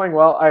 They're playing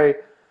well.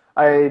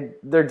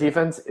 Their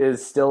defense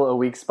is still a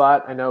weak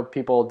spot. I know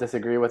people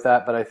disagree with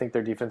that, but I think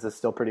their defense is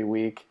still pretty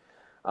weak.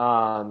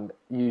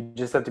 You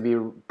just have to be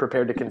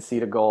prepared to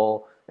concede a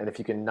goal, and if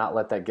you can not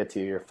let that get to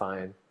you, you're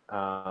fine.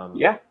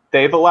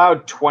 They've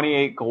allowed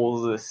 28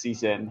 goals this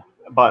season,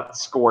 but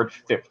scored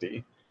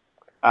 50.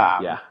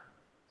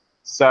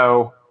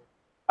 So,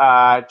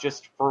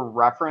 just for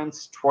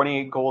reference,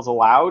 28 goals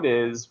allowed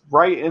is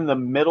right in the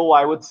middle,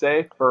 I would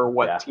say, for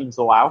what teams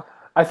allow.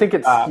 I think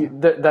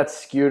that's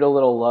skewed a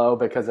little low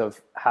because of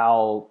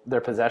how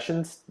their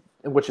possessions,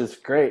 which is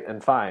great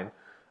and fine.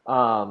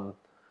 But,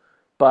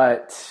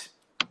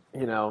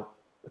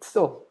 it's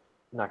still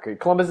not great.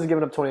 Columbus has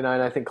given up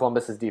 29. I think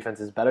Columbus's defense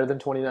is better than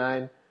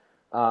 29.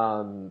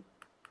 And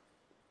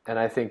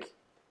I think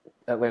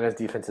Atlanta's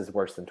defense is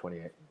worse than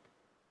 28.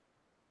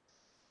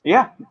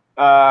 Yeah.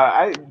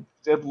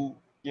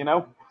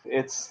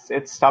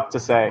 It's tough to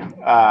say.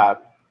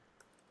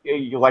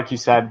 Like you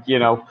said,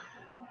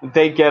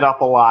 they get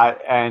up a lot,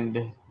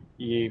 and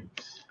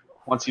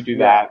once you do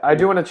that, I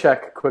do want to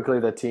check quickly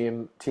the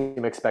team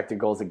expected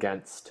goals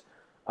against.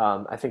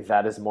 I think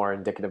that is more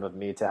indicative of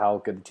me to how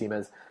good the team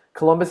is.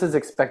 Columbus's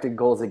expected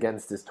goals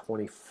against is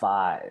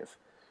 25,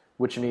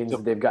 which means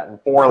they've gotten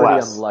pretty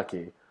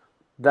unlucky.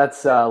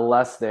 That's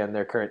less than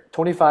their current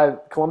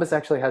 25. Columbus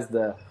actually has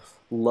the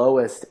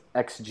lowest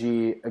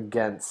XG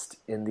against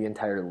in the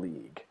entire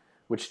league,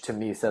 which to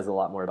me says a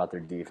lot more about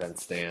their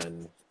defense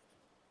than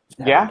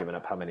giving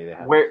up how many they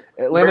have.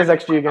 Atlanta's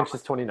XG against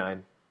is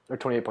 29 or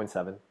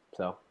 28.7.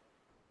 So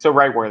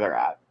right where they're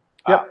at.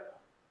 Yep.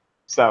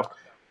 So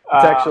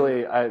it's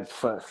actually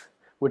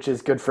which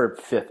is good for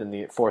fourth in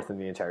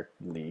the entire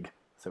league.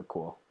 So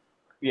cool.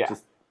 Yeah.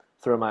 Just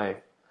throw my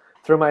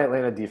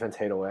Atlanta defense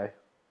hate away.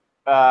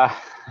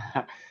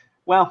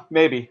 Well,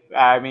 maybe.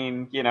 I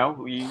mean,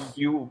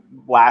 you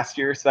last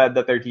year said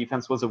that their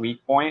defense was a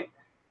weak point,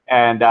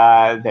 and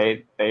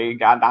they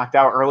got knocked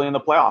out early in the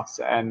playoffs,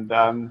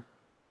 and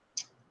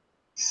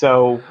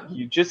so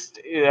you just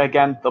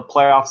again the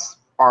playoffs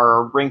are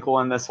a wrinkle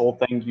in this whole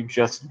thing. You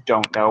just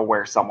don't know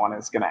where someone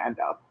is going to end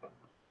up.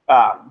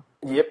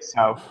 Yep.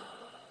 So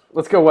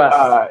let's go west.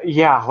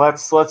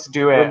 Let's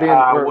do it.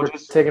 We're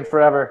just taking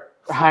forever.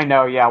 I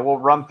know, yeah. We'll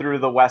run through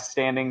the West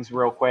standings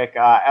real quick.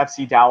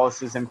 FC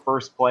Dallas is in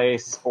first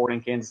place,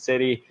 Sporting Kansas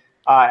City.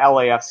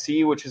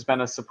 LAFC, which has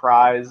been a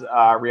surprise,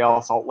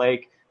 Real Salt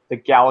Lake, the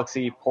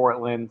Galaxy,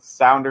 Portland,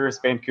 Sounders,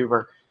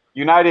 Vancouver,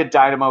 United,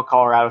 Dynamo,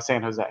 Colorado,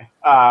 San Jose.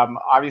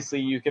 Obviously,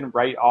 you can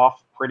write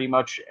off pretty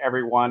much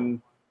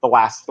everyone, the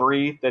last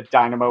three, that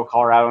Dynamo,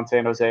 Colorado, and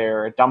San Jose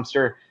are a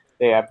dumpster.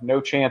 They have no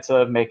chance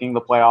of making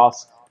the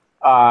playoffs.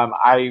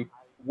 I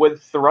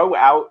would throw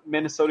out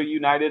Minnesota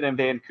United and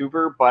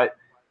Vancouver, but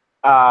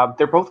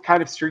they're both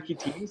kind of streaky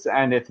teams,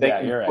 and if they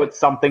can put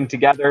something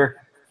together,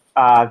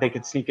 they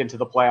could sneak into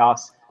the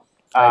playoffs.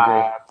 I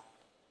agree.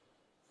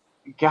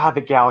 God,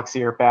 the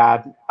Galaxy are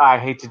bad. I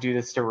hate to do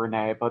this to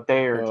Renee, but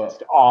they are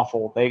just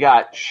awful. They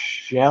got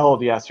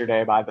shelled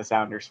yesterday by the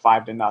Sounders,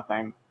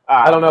 5-0.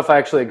 I don't know if I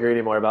actually agree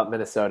anymore about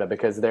Minnesota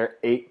because they're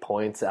 8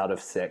 points out of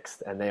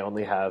 6th, and they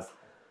only have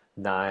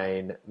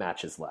 9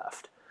 matches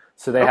left.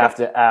 So they have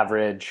to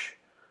average.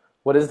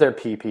 What is their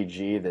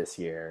PPG this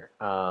year?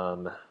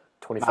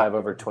 25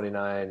 over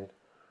 29.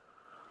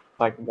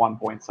 Like 1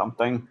 point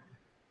something.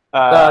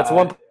 It's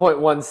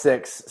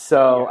 1.16.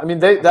 So I mean,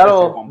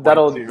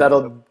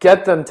 that'll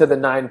get them to the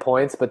 9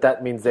 points, but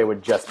that means they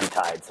would just be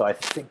tied. So I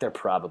think they're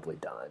probably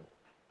done.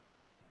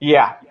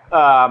 Yeah,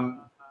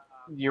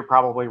 you're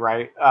probably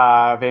right.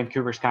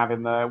 Vancouver's kind of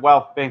in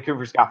the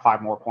Vancouver's got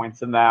 5 more points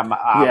than them.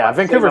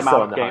 Vancouver's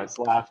still in the games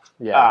hunt. left.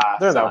 Yeah,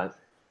 they're in the hunt.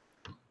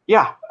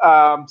 Yeah.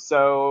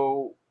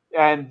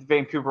 And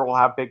Vancouver will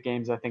have big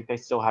games. I think they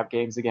still have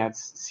games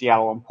against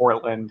Seattle and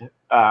Portland,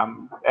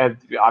 and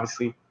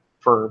obviously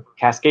for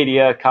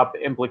Cascadia Cup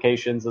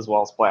implications as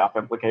well as playoff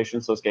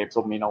implications. Those games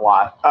will mean a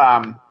lot.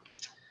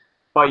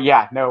 But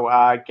yeah,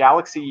 no,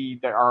 Galaxy,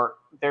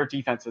 their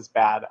defense is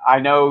bad. I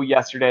know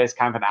yesterday is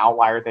kind of an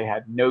outlier. They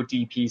had no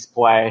DPs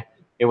play.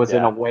 It was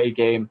an away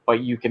game,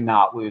 but you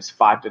cannot lose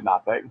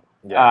 5-0.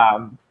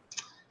 Yeah.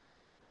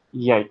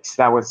 Yikes,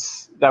 that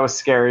was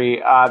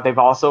scary. They've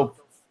also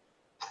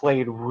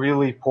played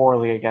really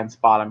poorly against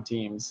bottom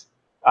teams.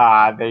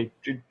 They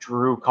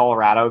drew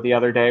Colorado the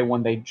other day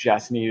when they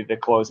just needed to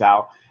close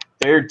out.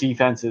 Their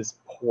defense is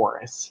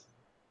porous.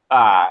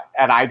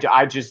 And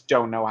I just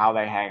don't know how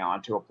they hang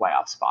on to a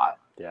playoff spot.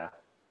 Yeah.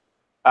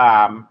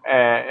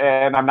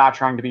 And I'm not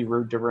trying to be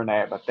rude to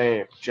Renee, but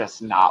they've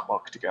just not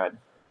looked good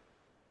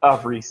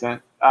of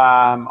recent.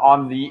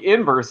 On the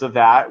inverse of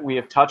that, we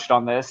have touched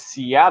on this.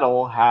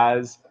 Seattle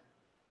has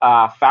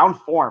found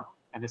form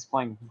and is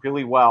playing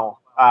really well,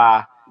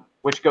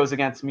 which goes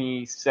against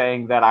me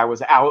saying that I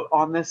was out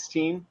on this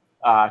team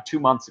 2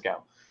 months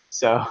ago.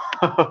 So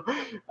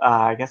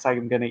I guess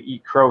I'm going to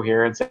eat crow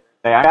here and say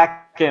I'm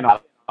back in.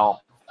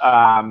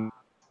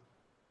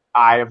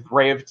 I have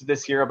raved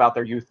this year about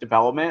their youth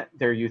development.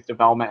 Their youth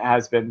development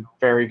has been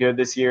very good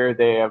this year.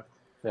 They have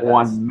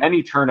won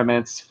many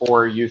tournaments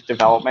for youth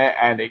development,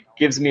 and it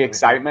gives me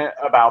excitement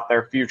about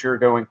their future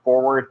going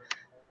forward.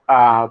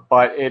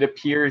 But it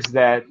appears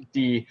that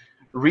the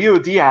Rio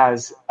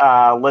Diaz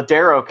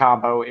Ladero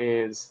combo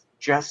is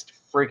just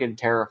friggin'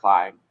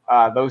 terrifying.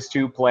 Those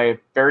two play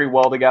very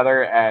well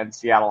together, and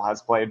Seattle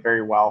has played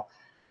very well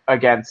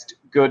against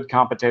good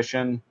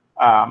competition.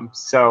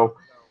 So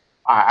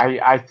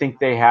I think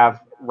they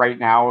have right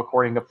now,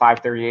 according to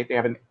 538, they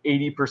have an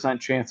 80%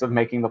 chance of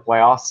making the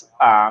playoffs.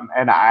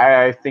 And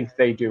I think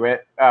they do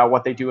it.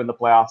 What they do in the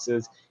playoffs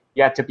is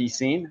yet to be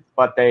seen,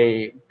 but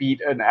they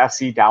beat an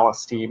FC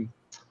Dallas team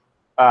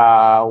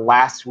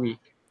last week.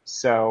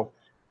 So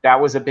that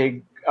was a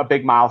big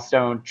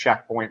milestone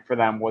checkpoint for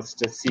them, was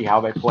to see how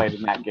they played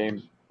in that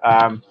game.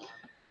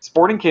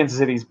 Sporting Kansas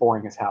City is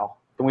boring as hell.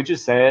 Can we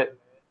just say it?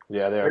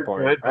 Yeah, they're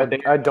boring.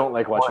 I don't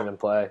like watching them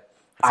play.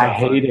 I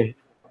hate it.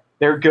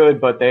 They're good,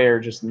 but they are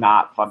just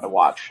not fun to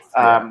watch.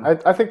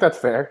 I think that's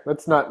fair.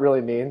 That's not really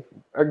mean.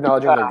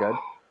 Acknowledging they're good.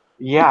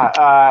 Yeah,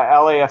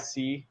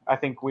 LAFC, I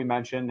think we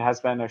mentioned,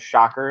 has been a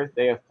shocker.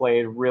 They have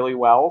played really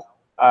well.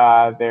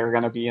 They're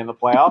going to be in the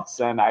playoffs,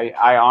 and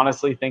I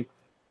honestly think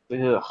they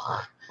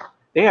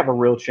have a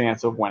real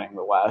chance of winning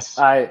the West.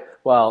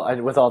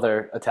 With all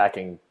their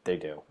attacking, they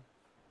do.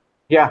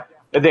 Yeah,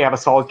 they have a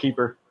solid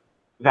keeper.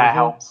 That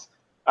helps.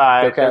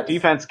 Their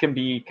defense can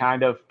be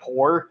kind of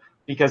poor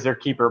because their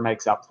keeper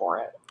makes up for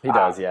it. He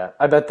does, yeah.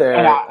 I bet they're.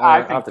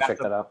 I'll have to check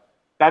that out.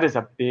 That is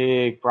a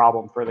big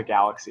problem for the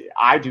Galaxy.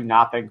 I do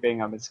not think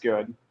Bingham is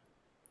good.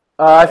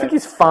 I think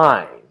he's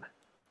fine.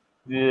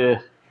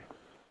 Yeah.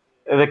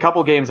 The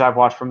couple games I've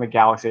watched from the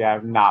Galaxy, I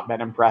have not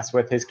been impressed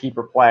with his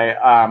keeper play.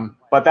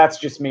 But that's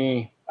just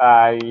me.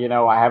 I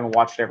haven't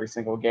watched every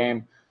single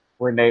game.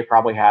 Renee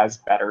probably has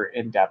better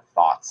in-depth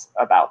thoughts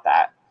about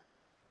that.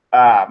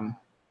 I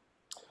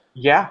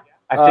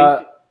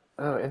think.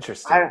 Oh,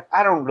 interesting.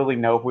 I don't really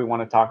know if we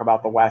want to talk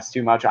about the West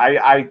too much.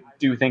 I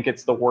do think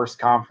it's the worst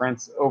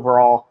conference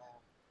overall.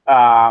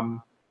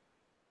 I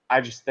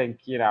just think,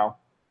 I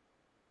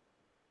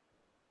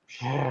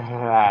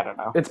don't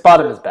know. Its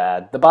bottom is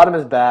bad. The bottom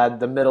is bad.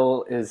 The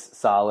middle is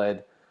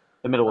solid.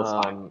 The middle is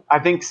fine. I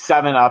think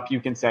 7 up you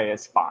can say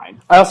is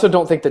fine. I also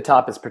don't think the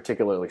top is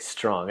particularly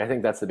strong. I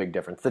think that's the big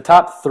difference. The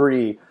top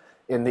 3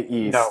 in the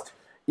East,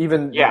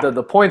 even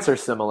the points are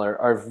similar,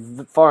 are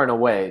far and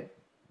away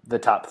the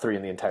top 3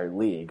 in the entire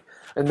league.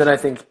 And then I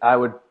think I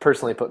would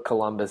personally put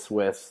Columbus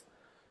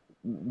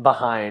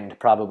behind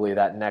probably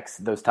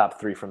those top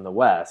 3 from the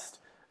West.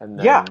 And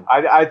then,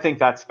 I think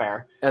that's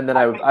fair. And then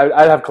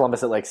I'd have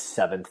Columbus at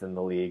 7th in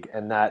the league,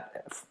 and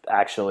that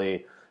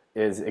actually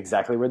is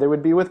exactly where they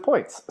would be with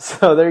points.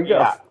 So there you go.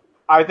 Yeah,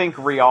 I think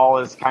Real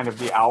is kind of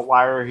the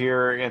outlier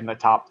here in the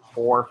top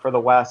 4 for the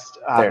West.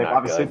 They've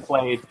obviously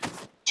played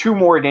 2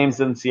 more games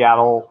than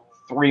Seattle,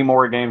 3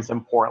 more games than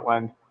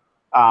Portland.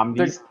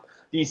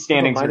 These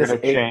standings are going to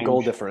change. -8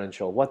 goal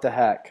differential. What the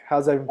heck?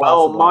 How's that even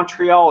possible? possible? Well,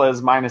 Montreal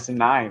is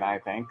 -9, I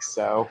think.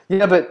 So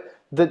yeah, but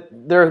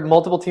there are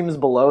multiple teams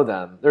below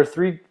them. There are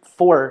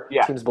 4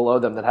 teams below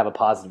them that have a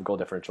positive goal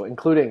differential,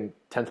 including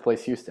 10th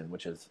place Houston,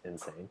 which is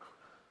insane.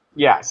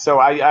 Yeah, so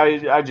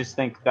I just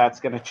think that's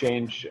going to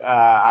change.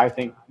 I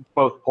think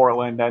both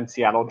Portland and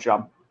Seattle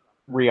jump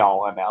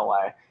Real and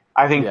LA.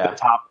 I think the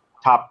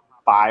top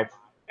 5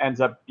 ends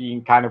up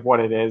being kind of what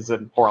it is,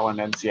 and Portland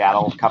and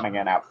Seattle coming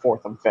in at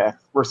 4th and 5th,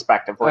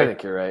 respectively. I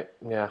think you're right.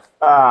 Yeah.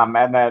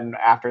 And then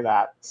after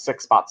that,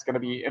 6th spot's going to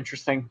be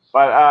interesting.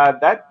 But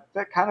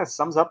that kind of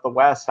sums up the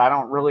West. I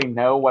don't really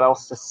know what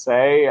else to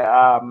say.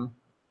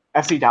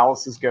 FC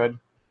Dallas is good.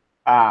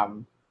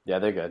 Yeah,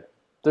 they're good.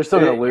 They're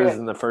still going to lose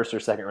in the first or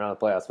second round of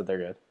the playoffs, but they're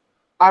good.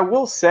 I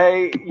will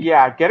say,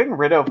 yeah, getting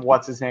rid of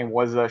what's-his-name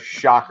was a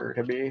shocker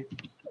to me.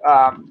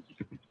 Why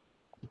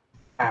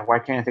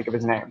can't I think of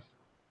his name?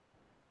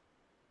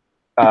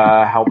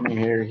 Help me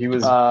here. He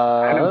was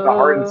kind of the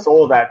heart and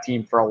soul of that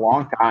team for a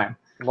long time.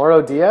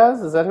 Mauro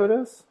Diaz? Is that who it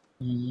is?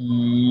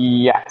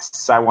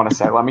 Yes, I want to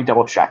say. Let me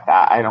double-check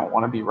that. I don't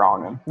want to be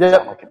wrong.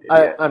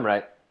 I'm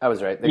right. I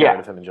was right. They got rid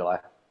of him in July.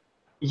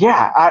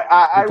 Yeah,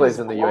 I was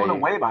blown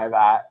away by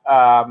that.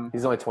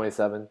 He's only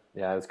 27.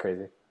 Yeah, it was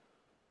crazy.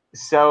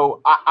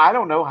 So I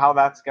don't know how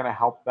that's going to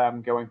help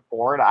them going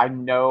forward. I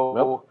know.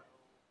 Nope.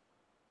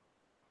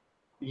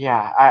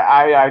 Yeah,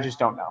 I just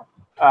don't know.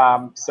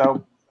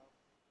 So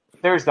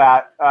there's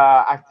that.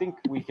 I think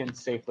we can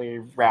safely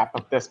wrap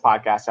up this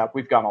podcast up.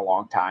 We've gone a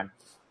long time.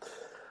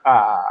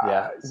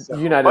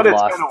 United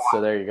lost,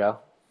 so there you go.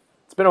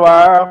 It's been a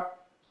while.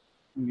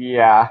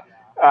 Yeah.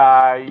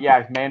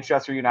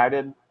 Manchester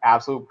United,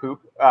 absolute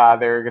poop.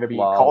 There are going to be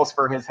calls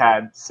for his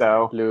head.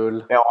 So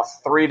they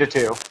lost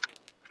 3-2.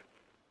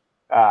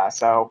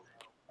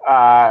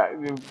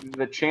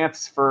 The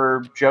chants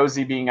for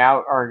Josie being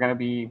out are going to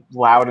be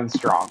loud and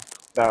strong.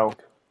 So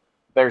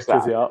there's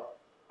that. Josie out.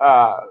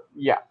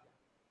 Yeah.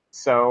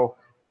 So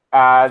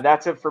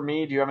that's it for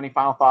me. Do you have any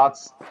final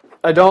thoughts?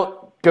 I don't.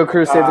 Go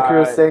Crew, save the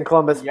crew, stay in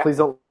Columbus. Please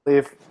don't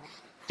leave.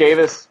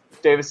 Davis,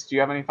 do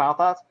you have any final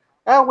thoughts?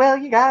 Oh, well,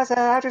 you guys,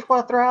 I just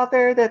want to throw out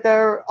there that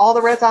all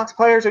the Red Sox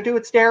players are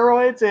doing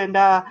steroids, and,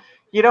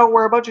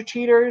 we're a bunch of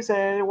cheaters,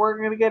 and we're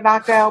going to get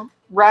knocked out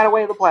right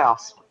away in the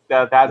playoffs.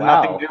 That has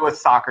nothing to do with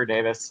soccer,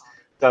 Davis.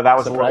 So that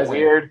was a little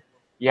weird.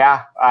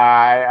 Yeah,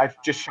 I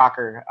just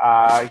shocker.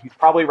 He's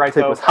probably right,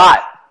 though. It was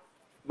hot.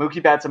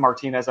 Mookie Betts and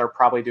Martinez are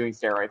probably doing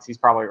steroids. He's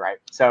probably right.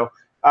 So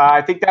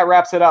I think that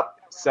wraps it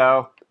up.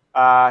 So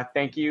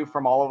thank you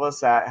from all of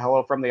us at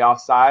Hello from the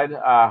Offside.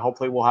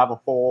 Hopefully we'll have a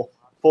full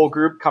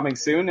group coming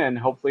soon, and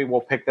hopefully we'll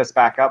pick this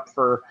back up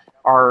for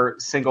our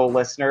single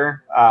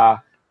listener.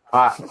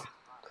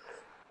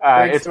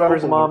 It's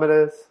whoever's mom it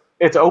is.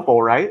 It's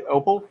Opal, right?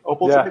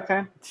 Opal's a big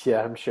fan?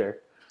 Yeah, I'm sure.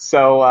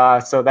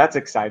 So that's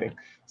exciting.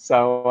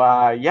 So,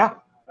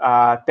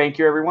 thank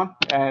you, everyone.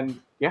 And,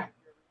 yeah.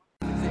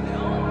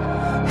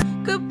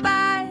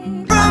 Goodbye.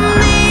 From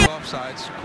the offsides.